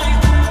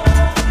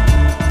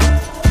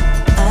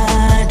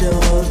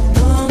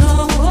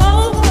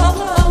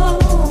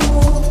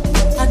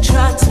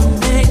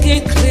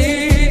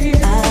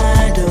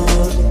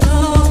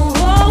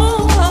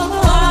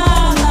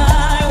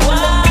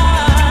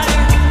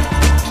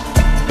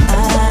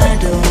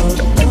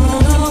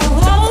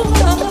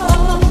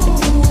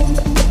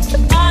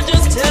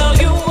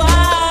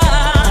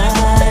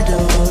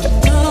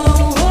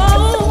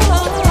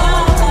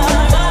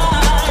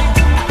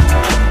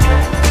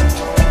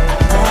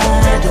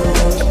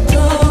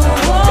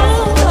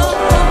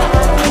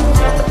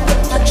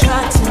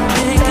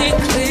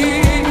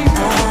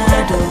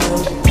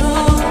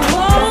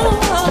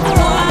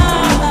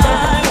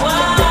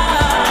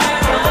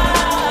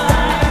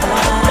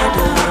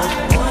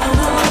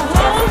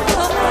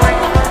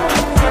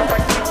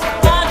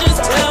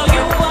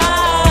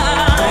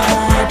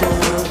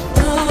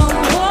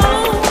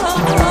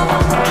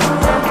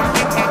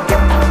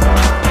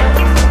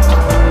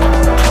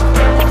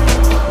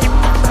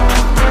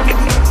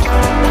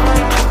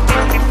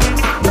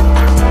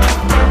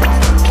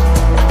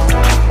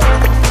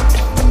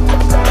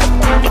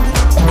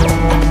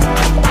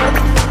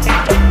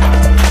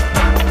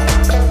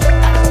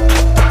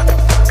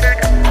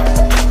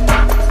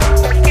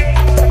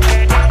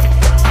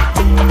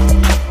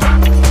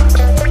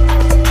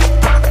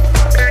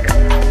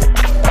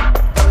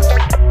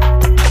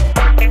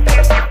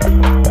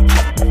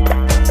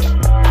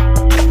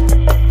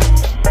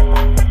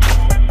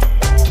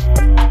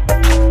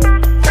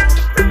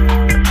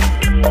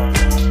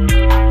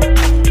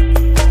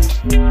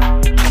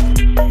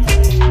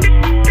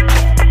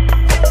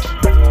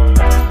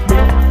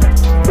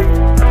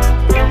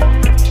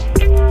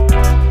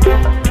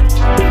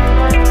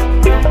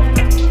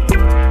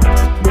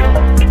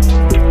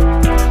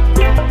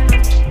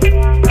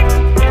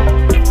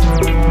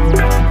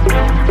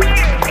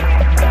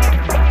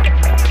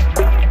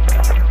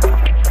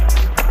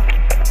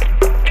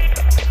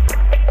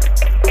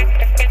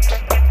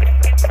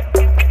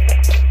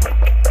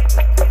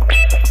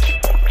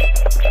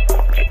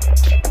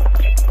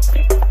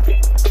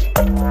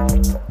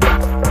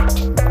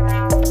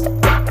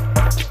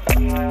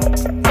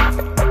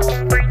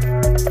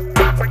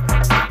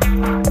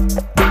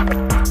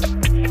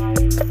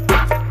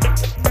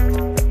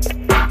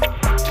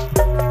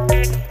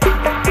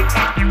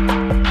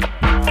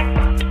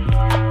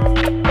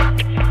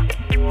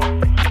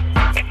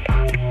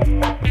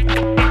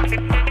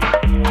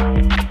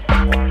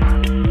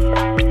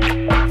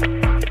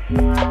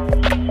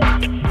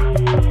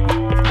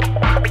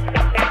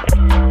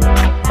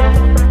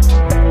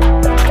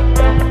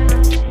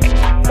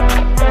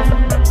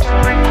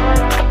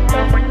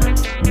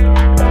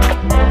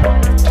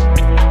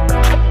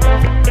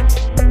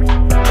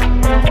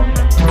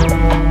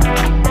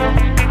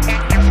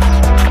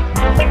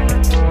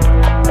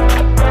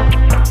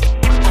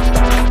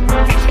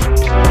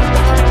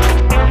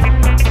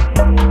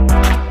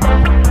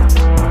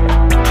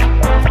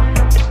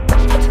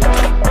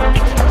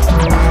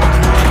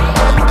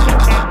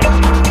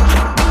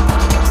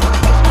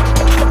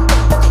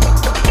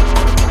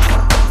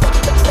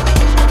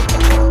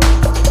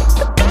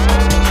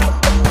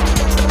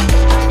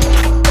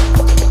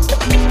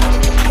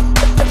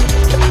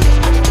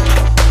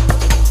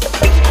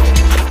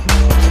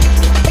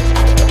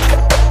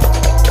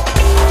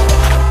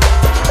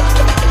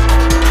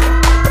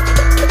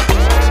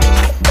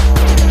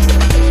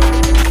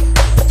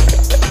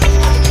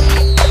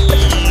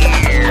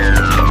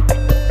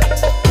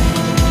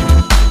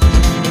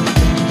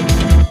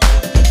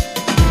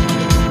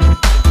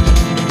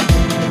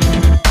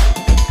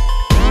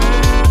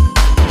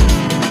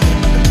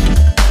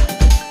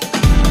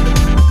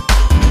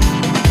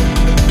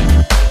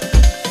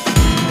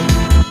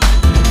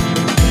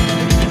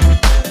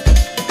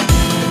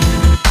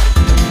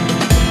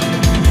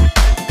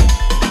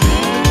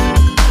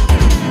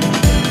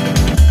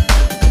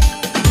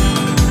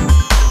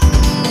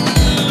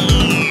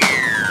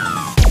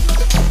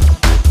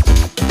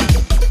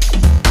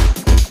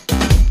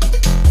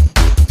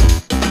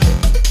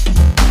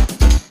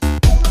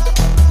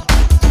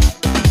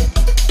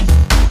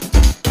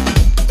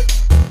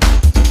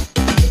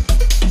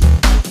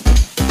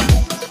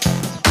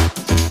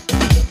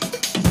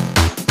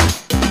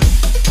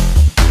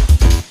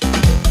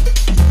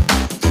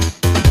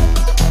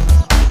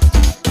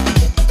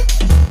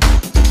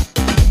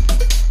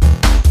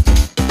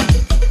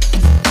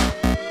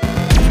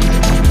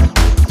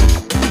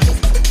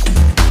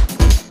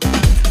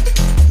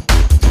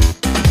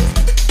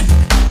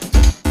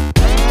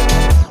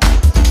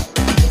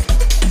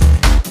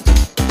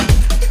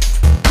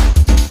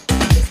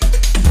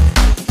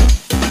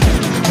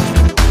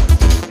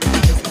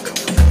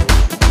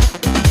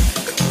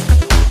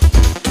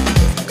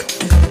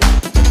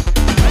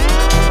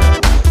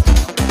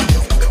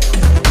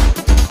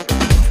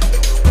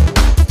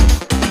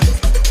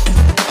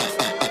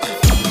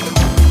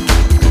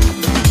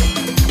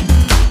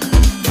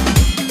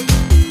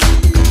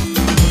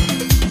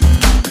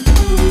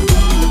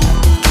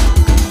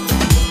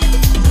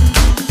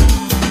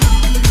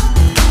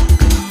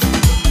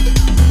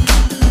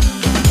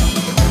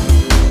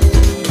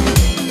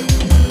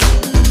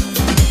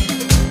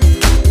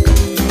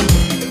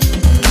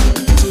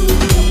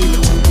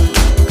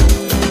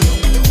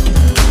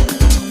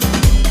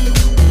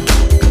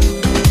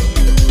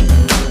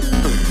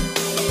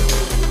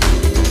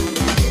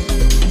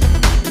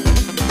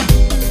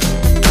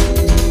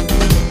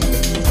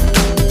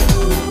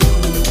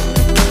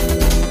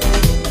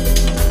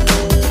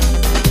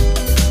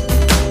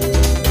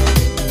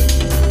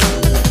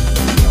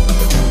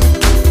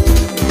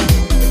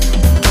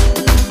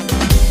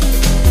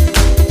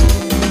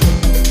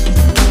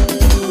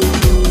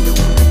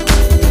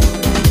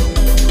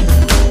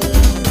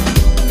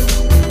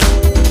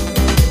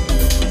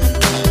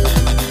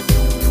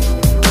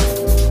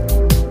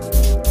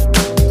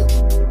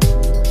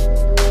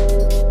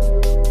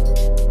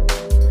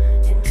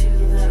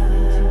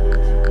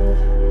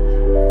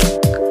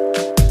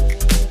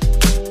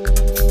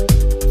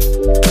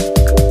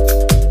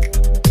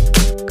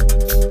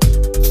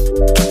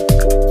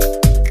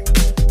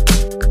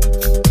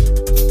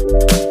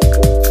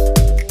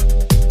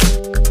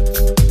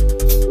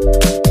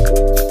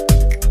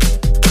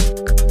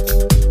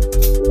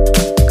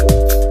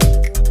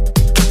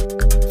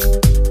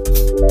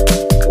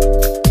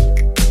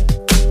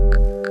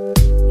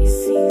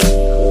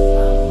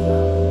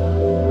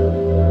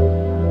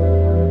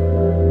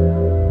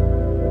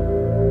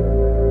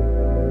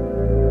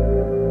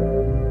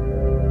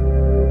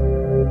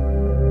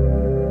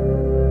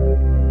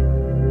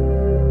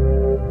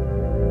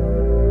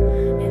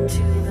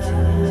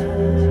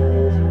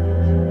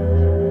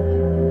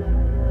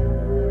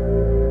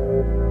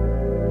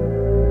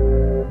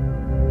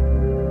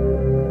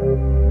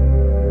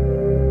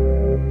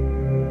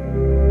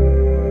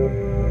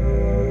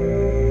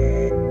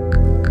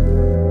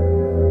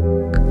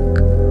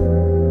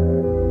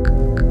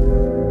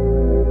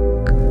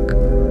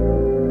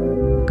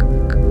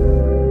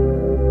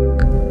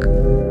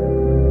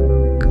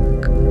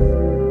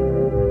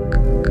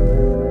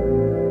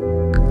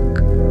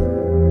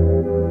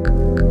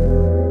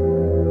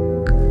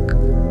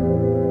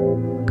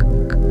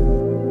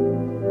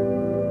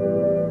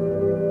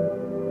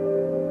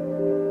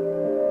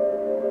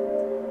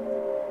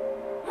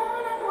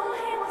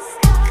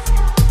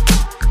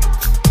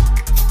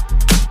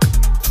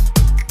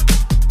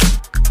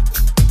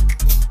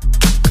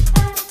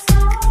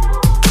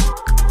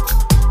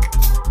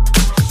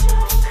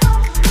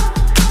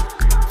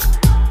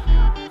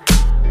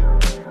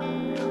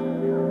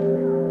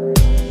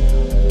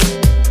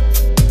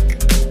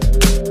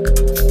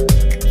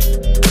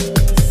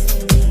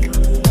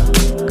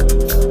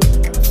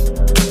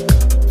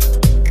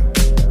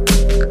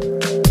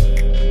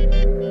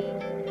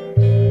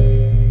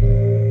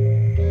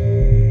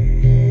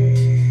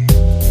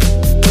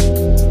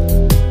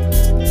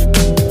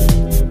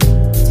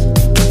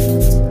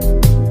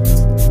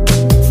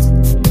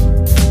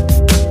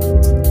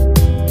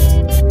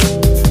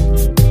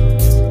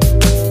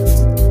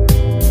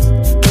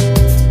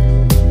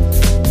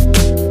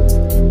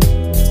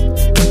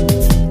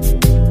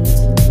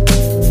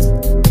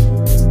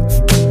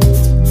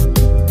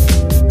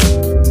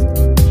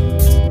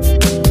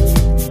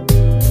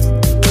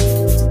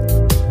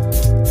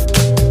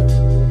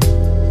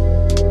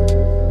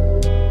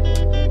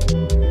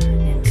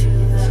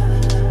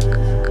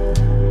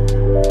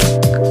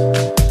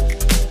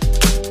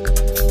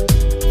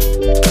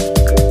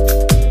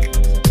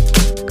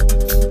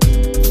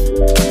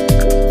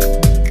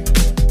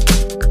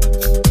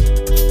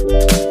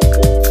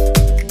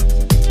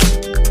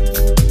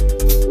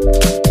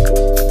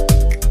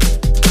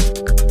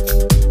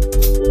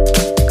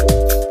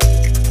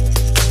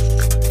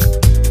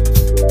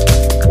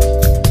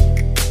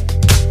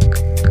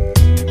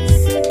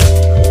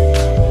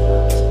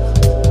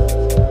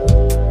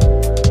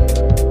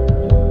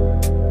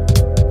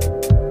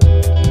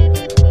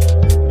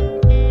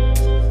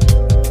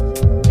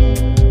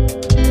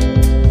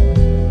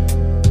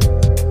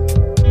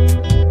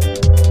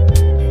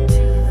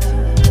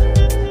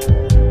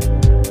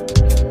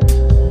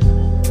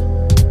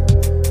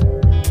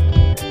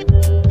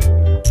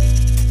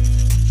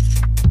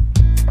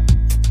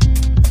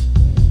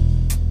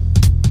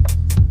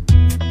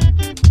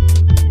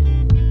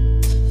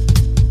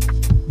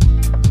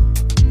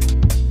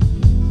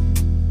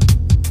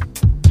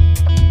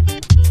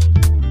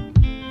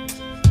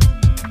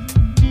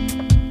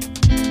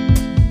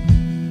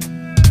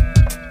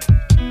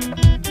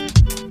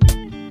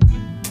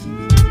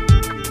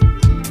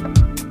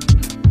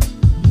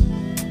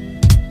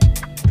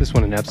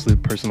 an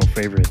absolute personal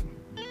favorite.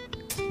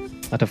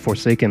 Out of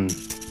Forsaken,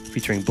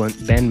 featuring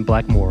Ben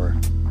Blackmore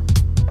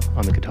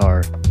on the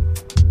guitar.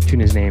 The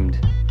tune is named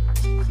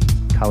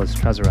Kalas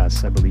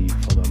Trazaras, I believe,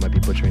 although I might be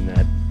butchering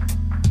that.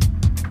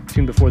 The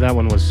tune before that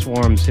one was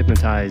Swarm's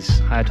Hypnotize,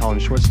 Hayatol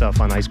and Short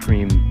Stuff on Ice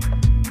Cream,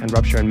 and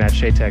Rupture and Matt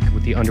Shatek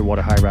with the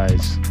Underwater High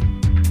Rise.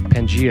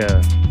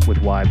 Pangea with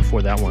Y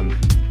before that one.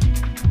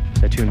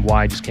 That tune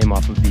Y just came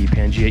off of the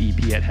Pangea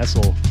EP at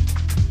Hessel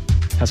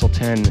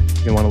 10, you're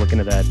going to want to look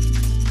into that.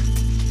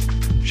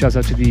 Shouts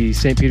out to the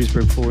St.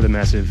 Petersburg, Florida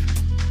Massive.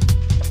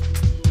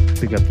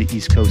 Big up the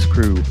East Coast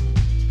crew.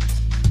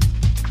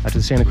 Out to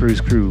the Santa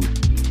Cruz crew.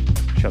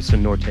 Shouts to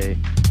Norte.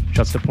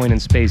 Shouts to Point in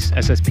Space.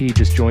 SSP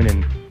just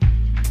joining.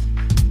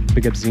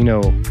 Big up Zeno,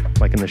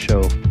 liking the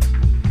show.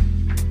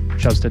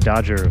 Shouts to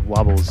Dodger,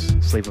 Wobbles,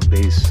 Slave of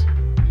Bass.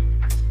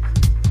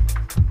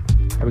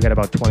 We got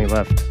about 20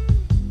 left.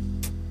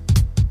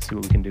 Let's see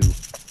what we can do.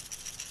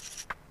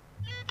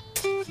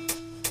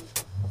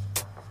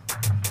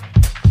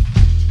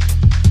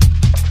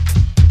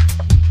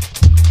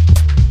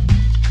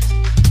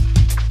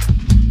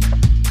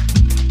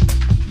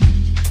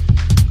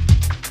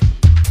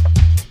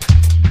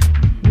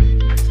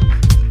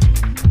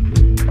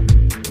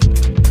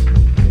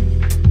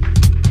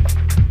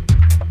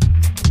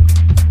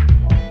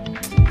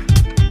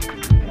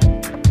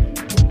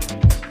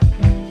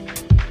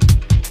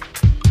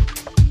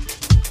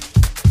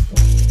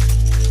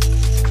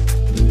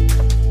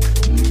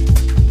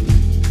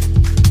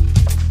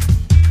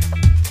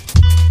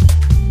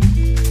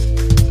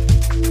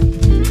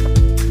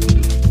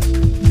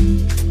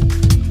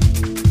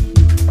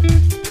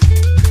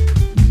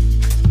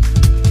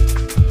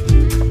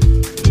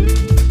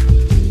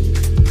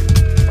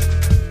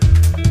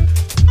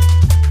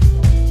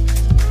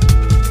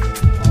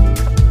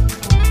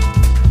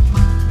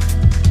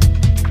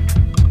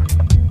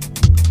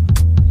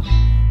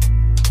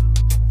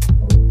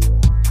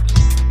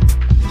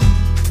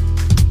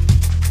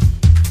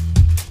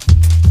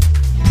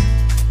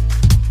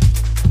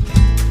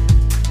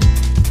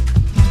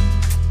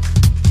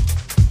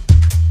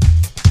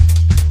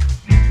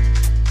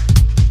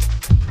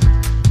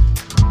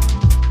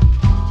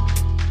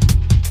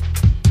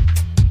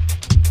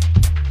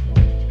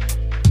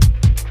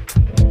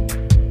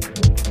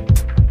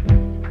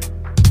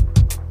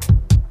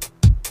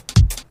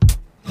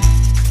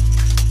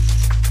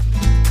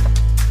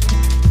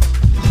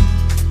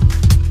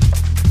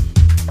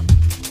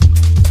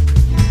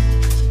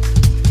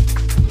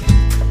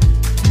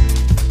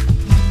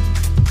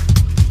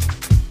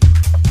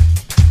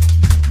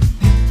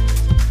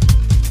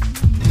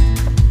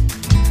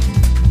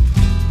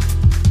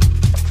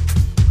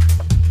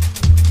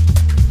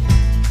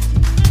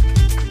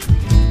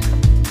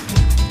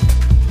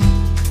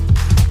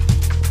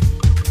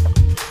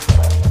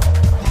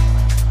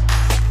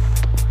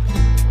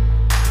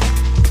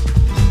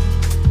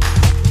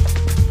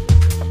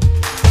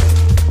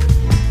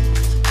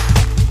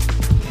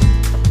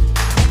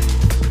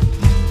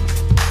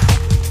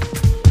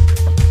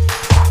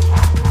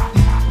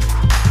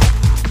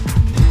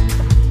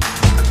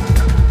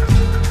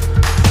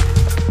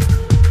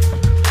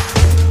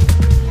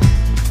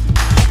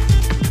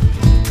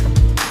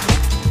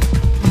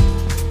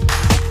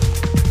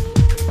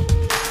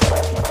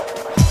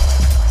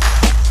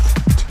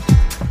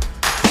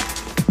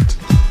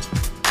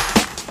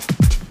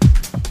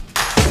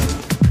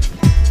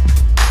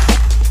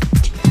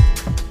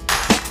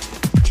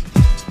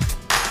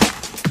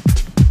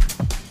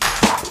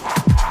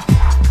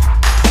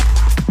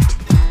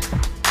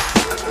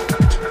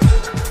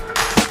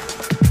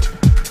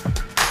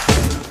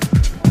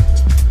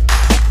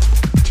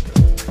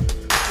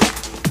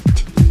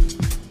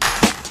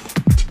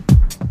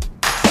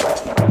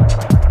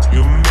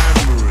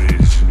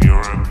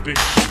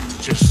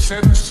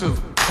 sense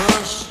of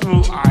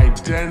personal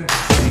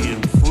identity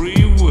and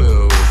free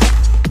will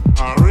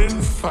are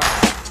in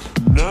fact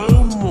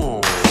no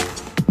more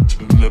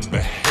than the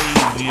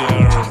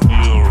behavior of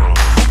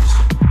neurons.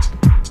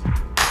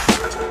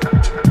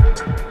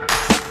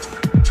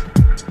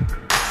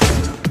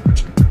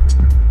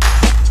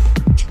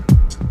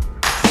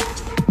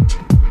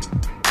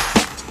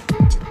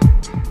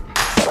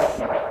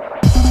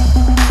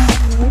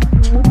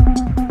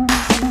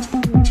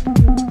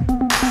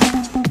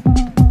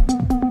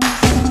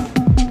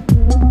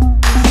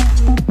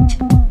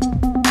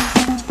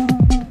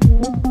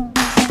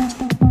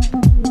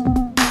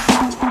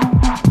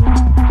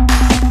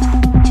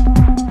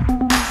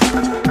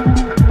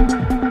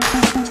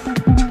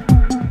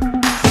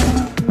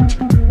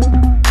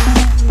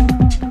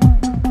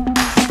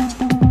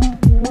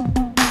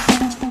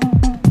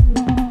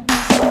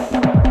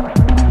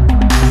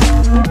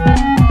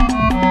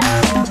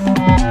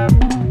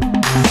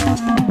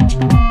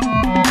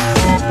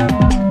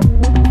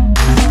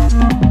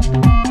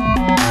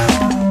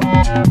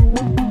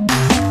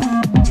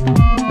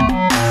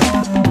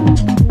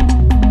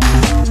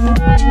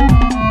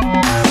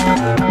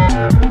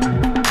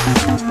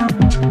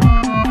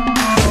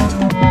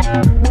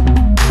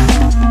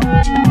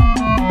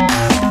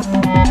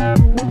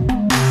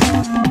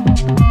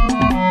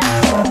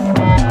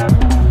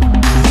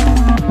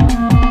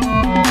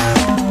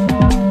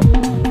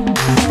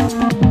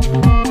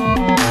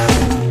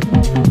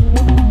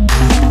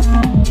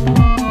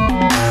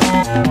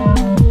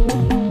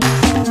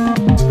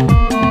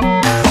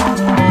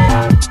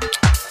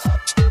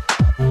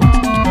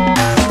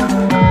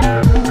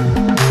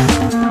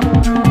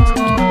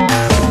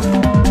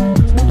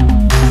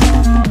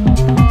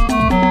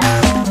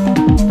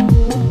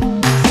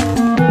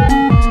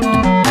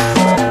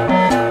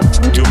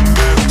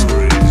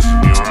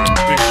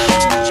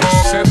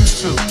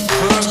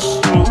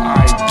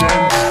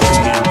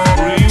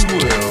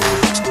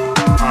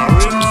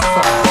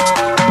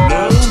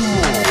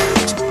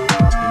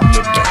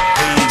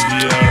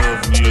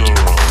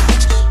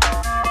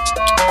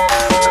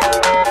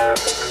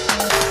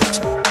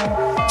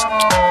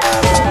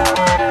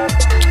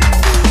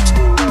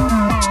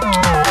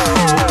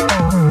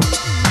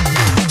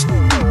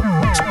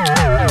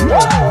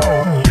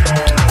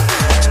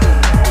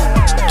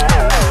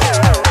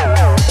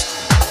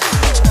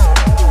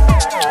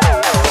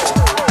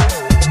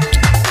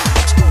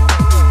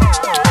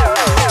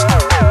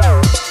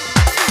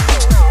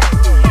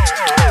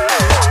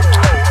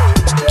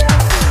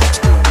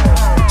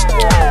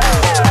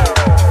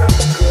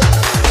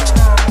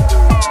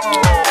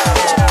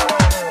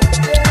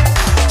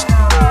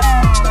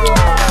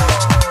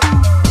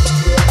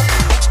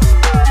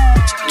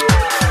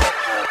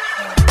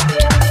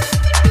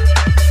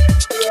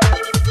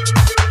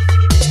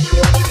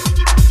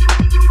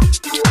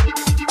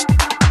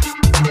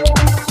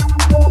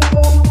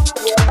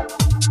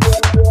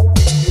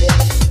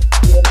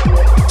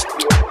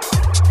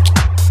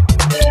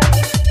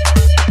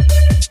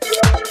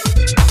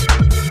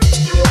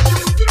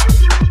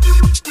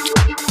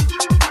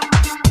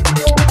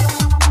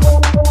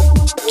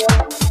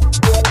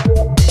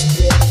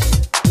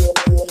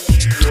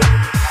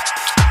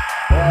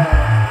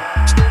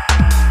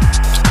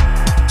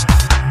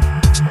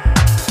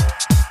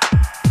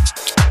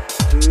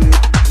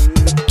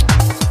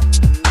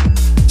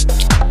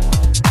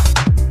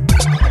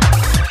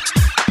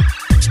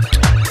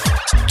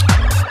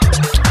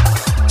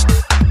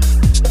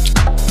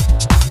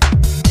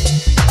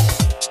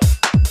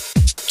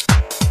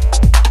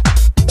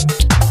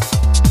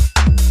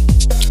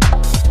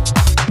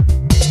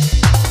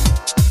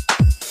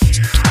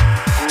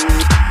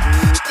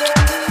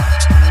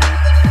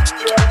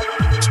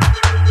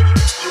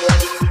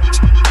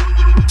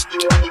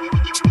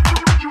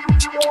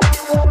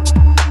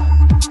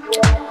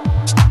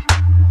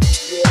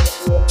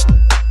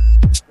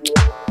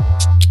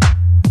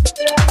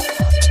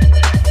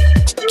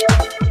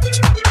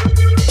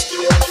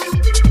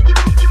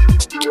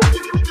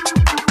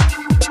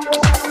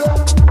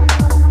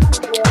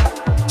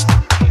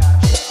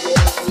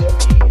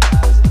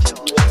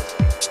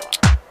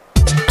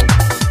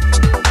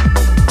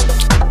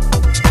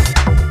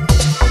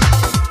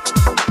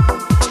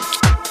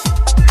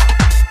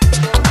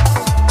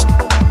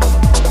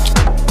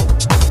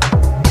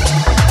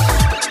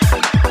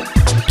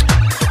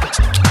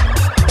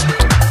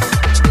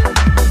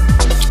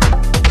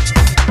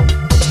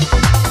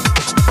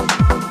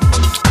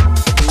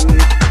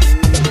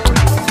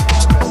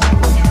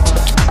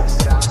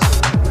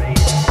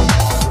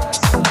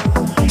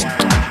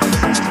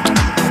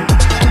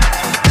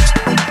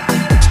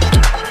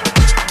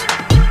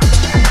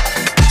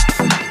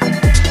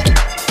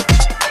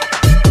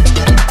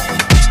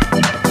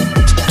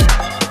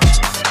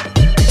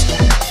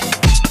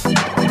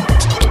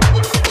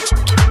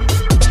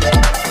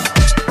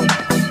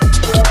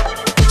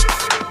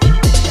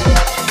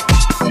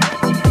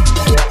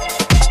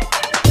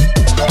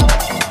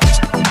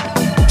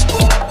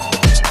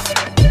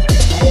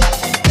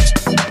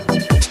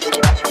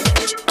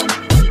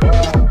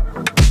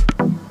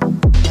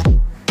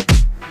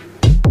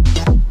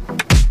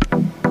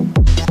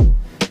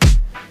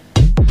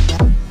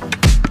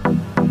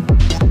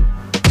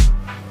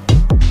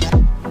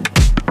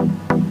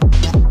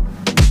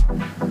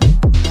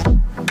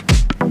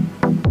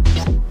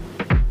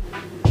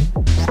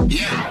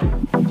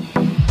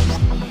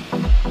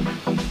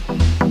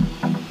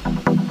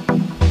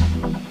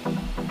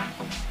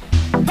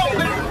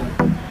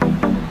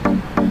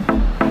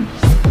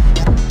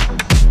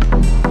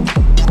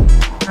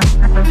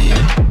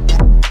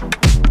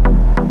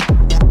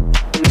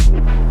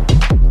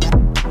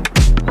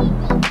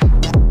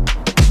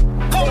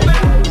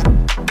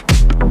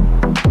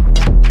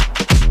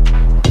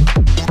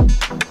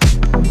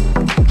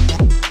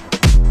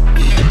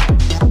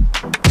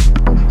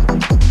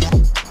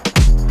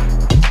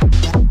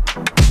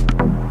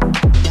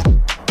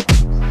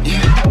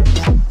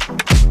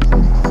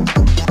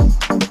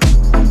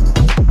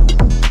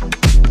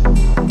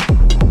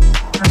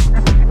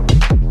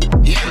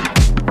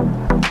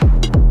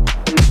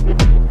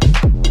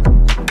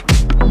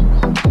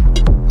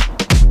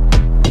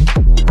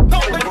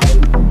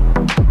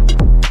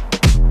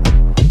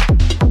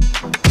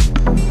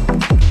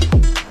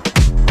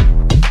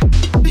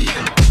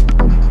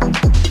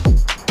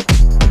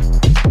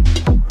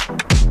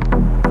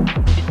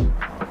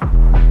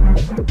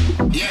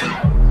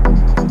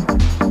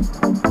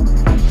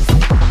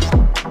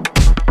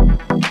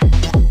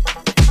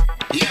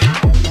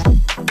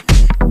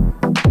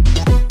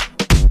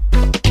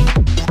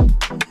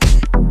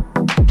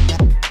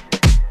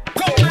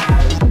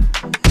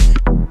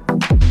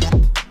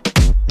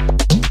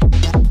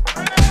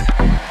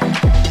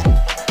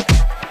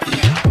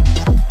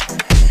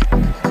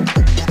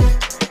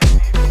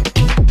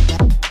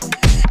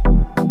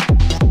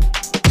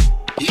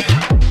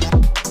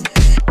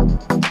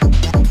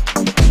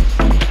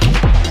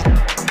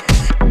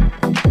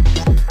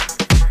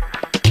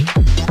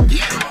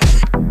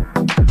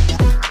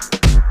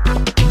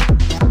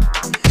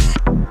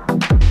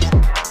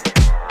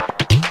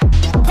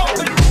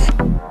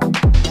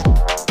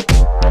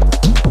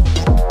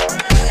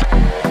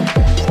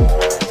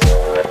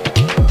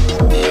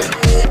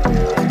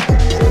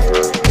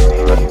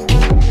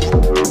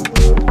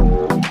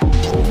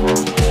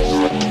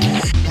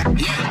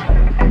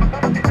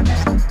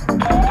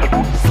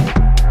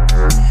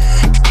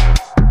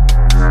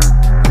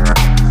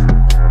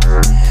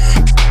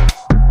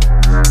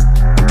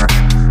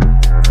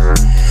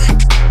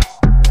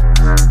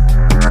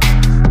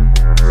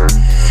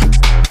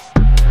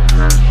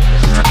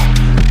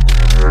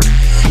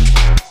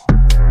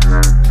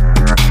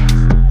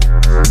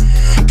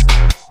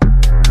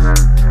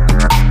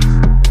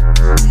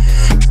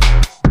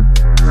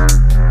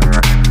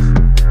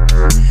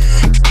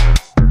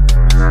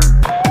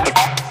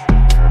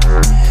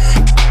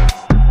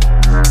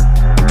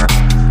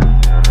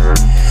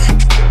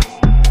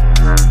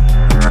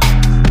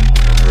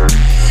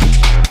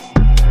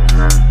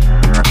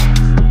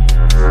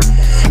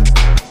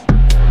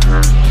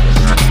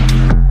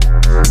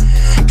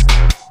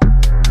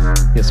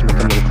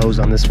 close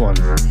on this one.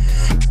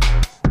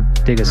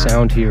 Dig a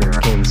Sound here,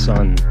 Kane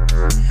Sun,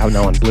 out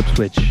now on Blip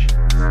Switch.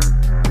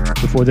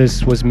 Before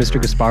this was Mr.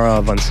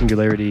 Gasparov on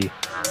Singularity,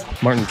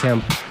 Martin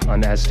Kemp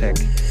on Aztec,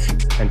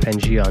 and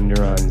Pangea on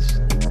Neurons.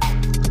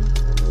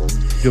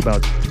 Do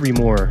about 3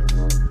 more,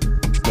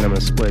 then I'm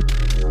gonna split.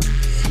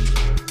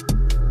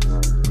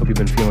 Hope you've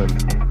been feeling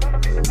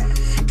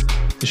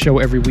the show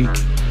every week.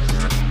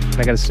 And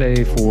I gotta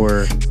say,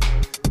 for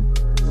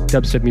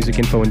dubstep music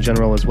info in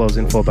general, as well as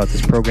info about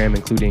this program,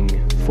 including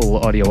full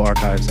audio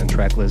archives and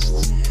track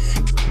lists,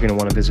 you're gonna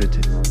want to visit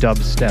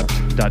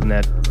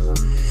dubstep.net.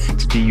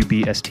 It's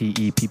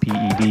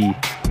DUBSTEPPED.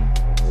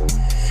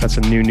 Got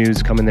some new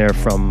news coming there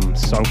from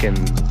Sunken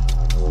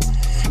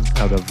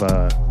out of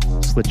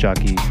Slit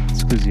Jockey,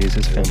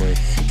 Exclusiasis family.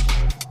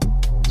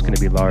 It's gonna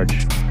be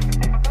large.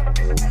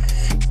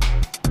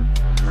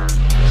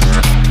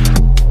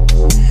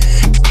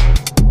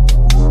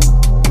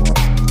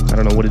 I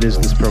don't know what it is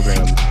this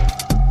program.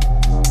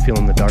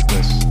 Feeling the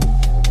darkness.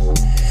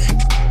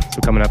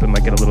 So coming up it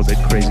might get a little bit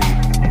crazy.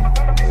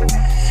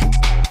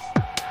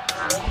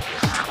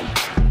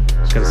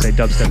 Just gotta say,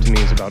 dubstep to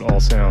me is about all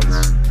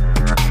sounds.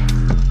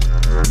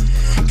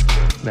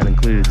 That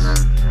includes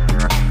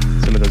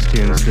some of those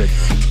tunes that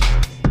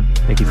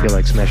make you feel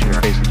like smashing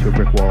your face into a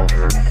brick wall.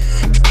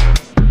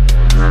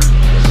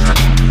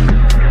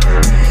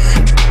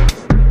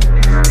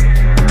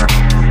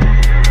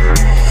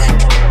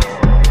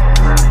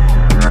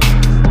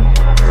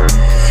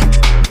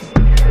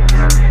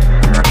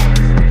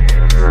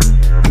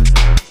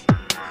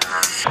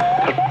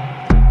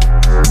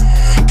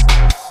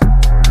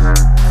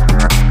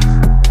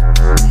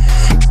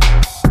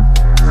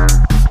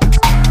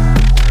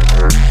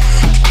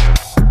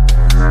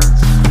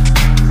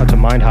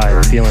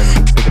 Feeling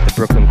big at the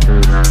Brooklyn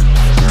crew.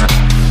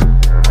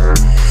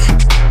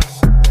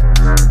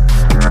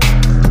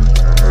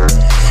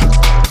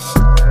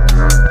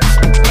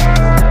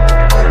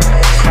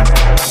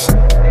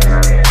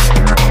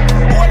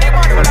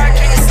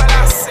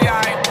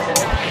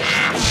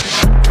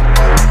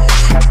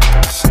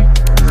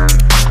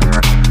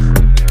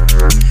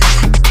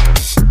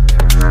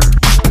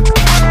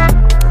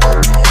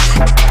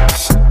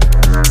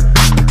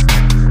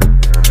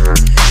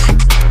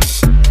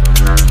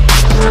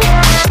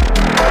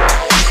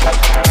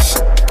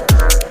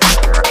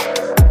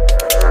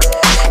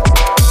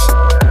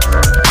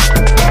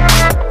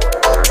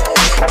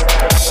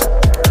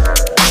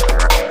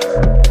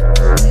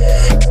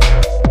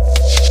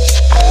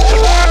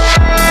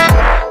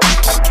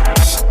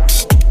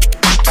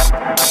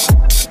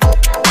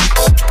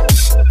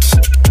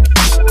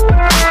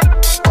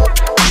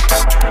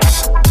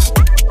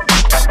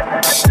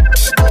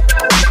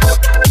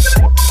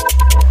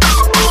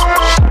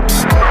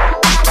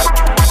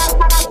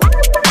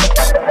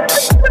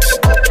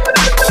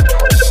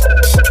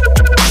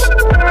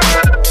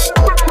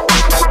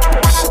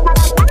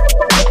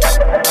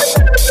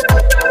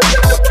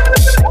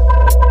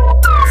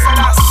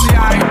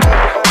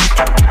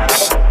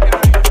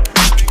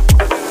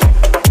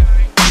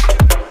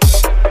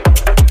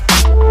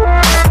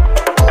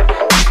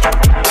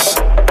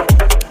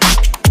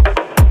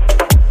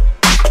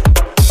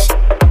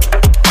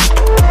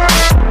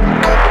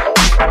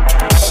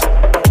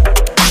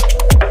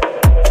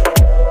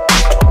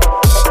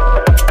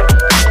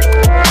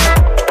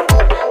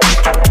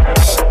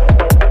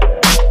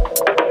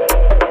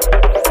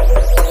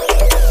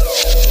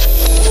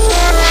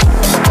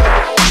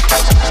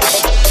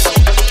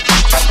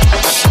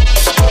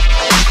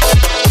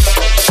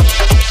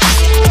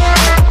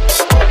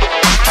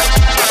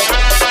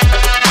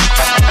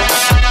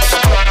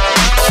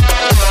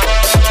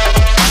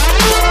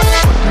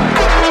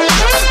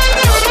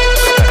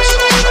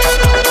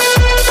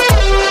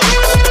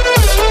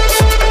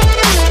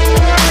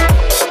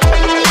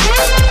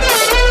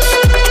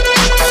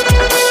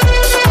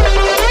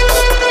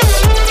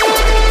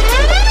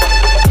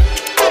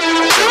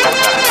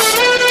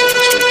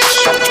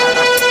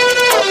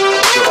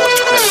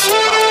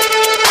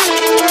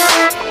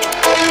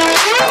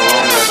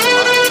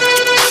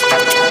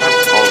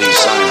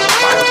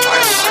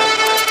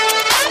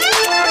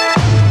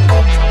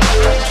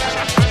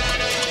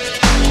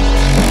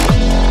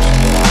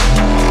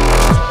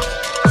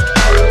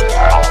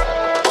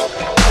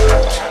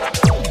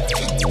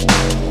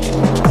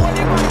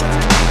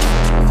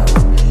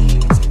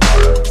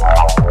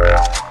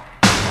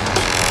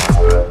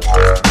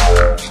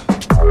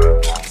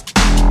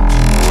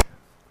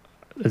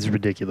 It's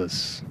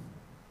ridiculous.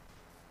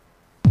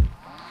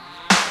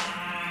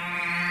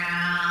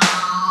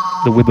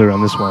 The Wibbler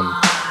on this one.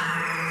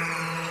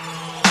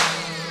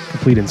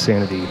 Complete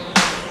insanity.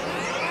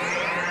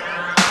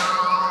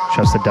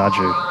 Shouts to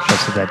Dodger.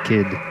 Shouts to that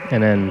kid.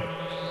 And then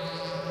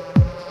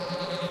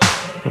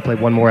we'll play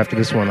one more after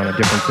this one on a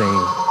different thing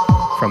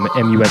from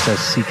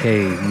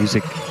MUSSCK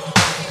Music.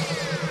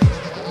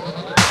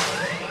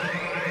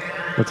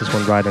 Let this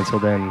one ride until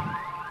then.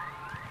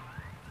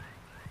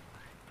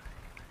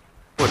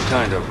 What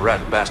kind of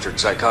rat bastard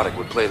psychotic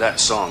would play that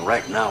song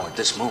right now at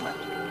this moment?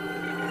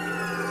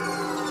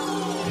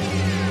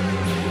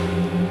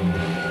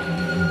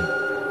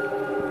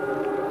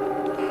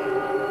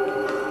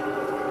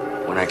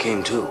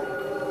 came to.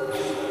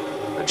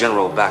 The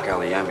general back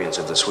alley ambience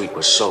of the suite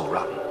was so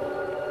rotten,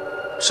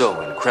 so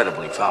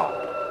incredibly foul.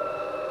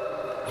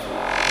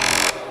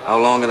 How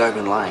long had I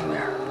been lying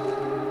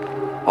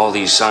there? All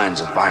these signs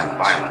of violence.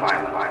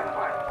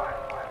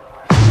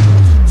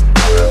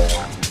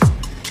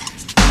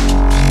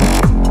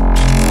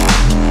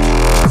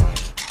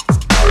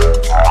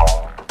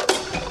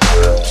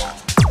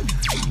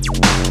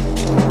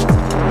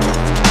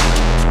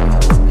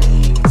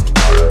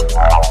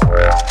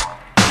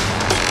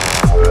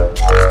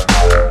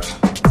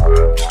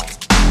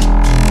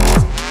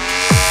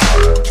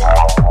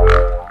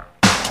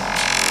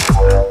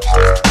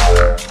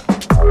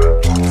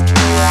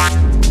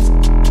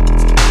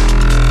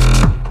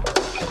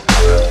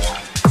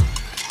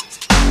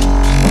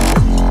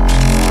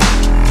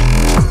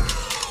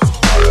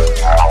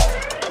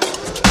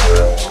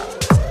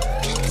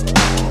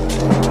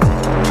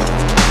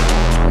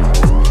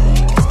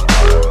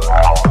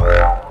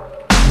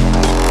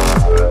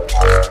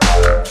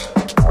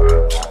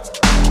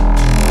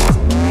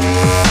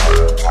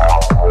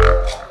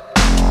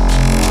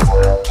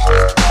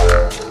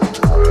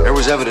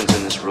 Evidence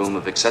in this room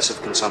of excessive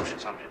consumption.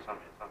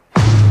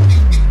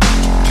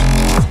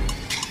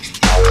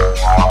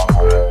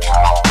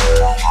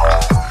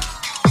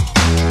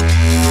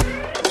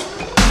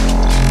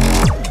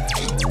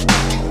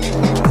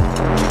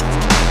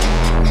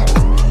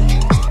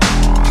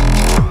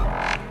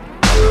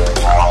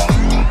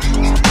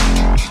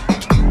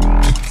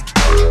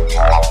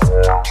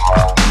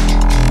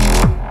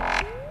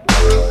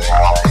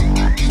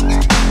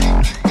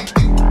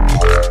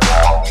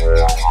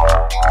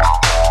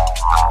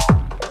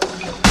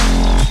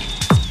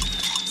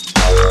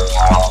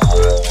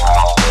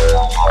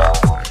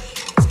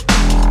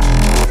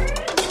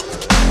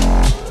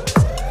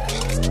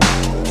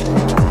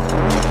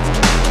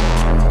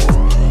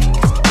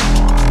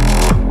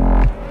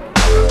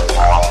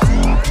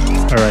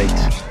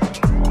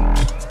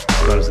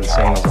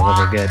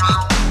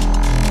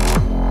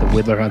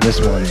 On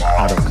this one,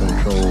 out of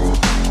control,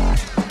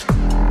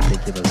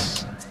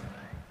 ridiculous.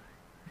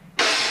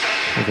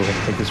 We'll go ahead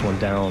and take this one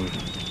down.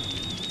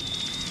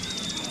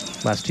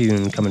 Last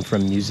tune coming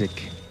from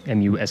Music,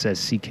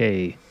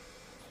 M-U-S-S-C-K.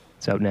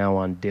 It's out now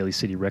on Daly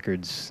City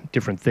Records.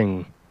 Different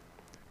Thing.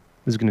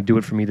 This is going to do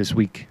it for me this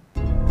week.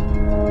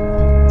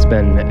 It's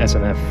been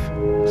SNF,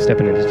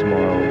 Steppin' Into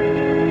Tomorrow.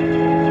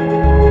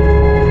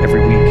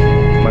 Every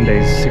week,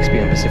 Mondays, 6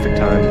 p.m. Pacific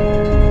Time.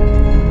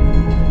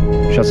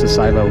 Shouts to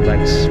Silo,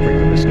 Lex,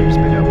 regular listeners,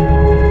 big up.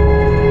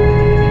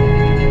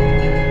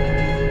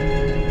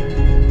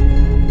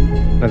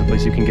 Another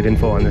place you can get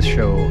info on this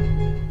show,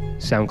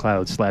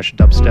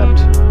 SoundCloud/Dubstep.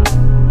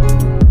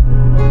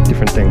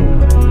 Different Thing.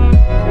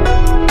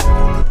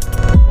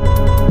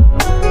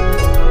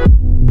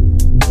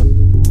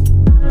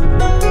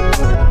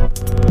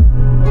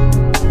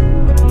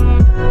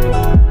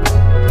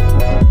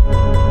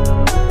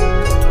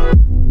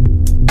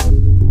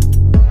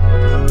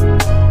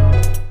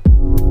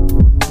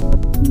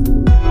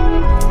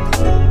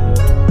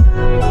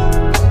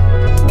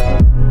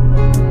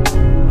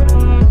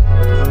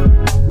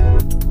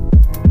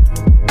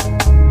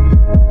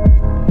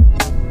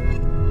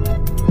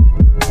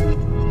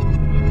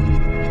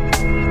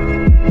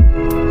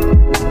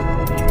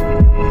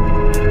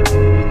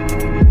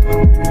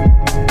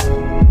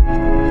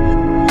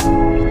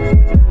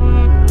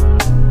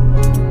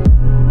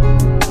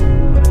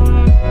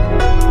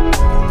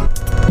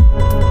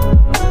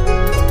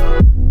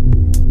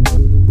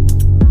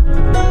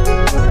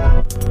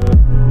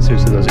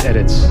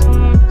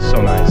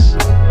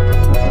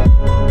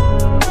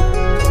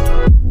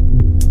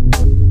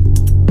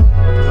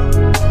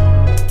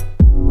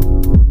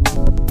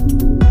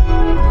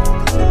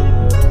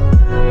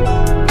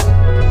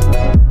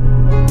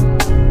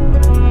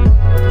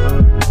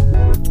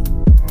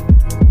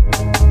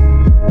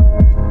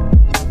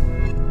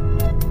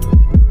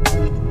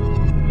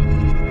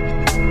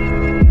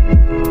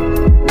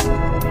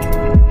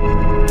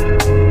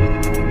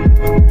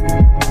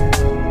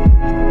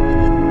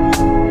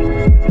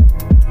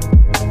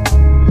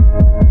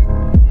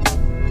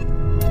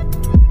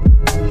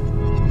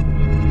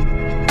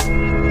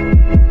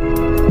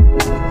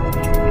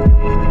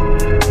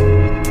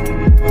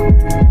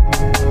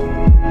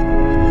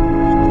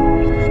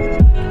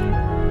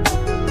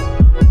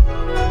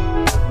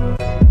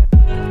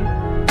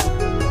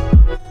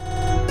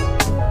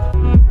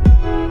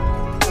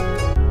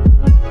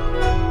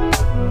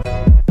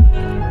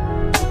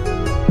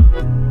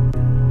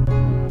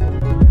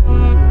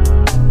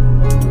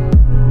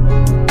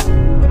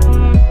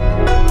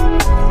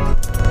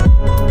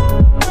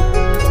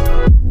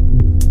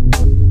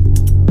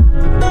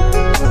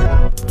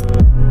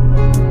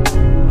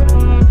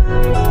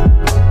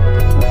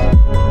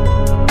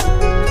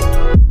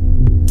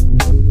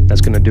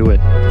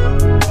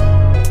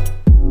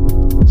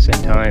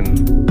 Same time,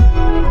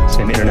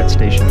 same internet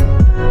station.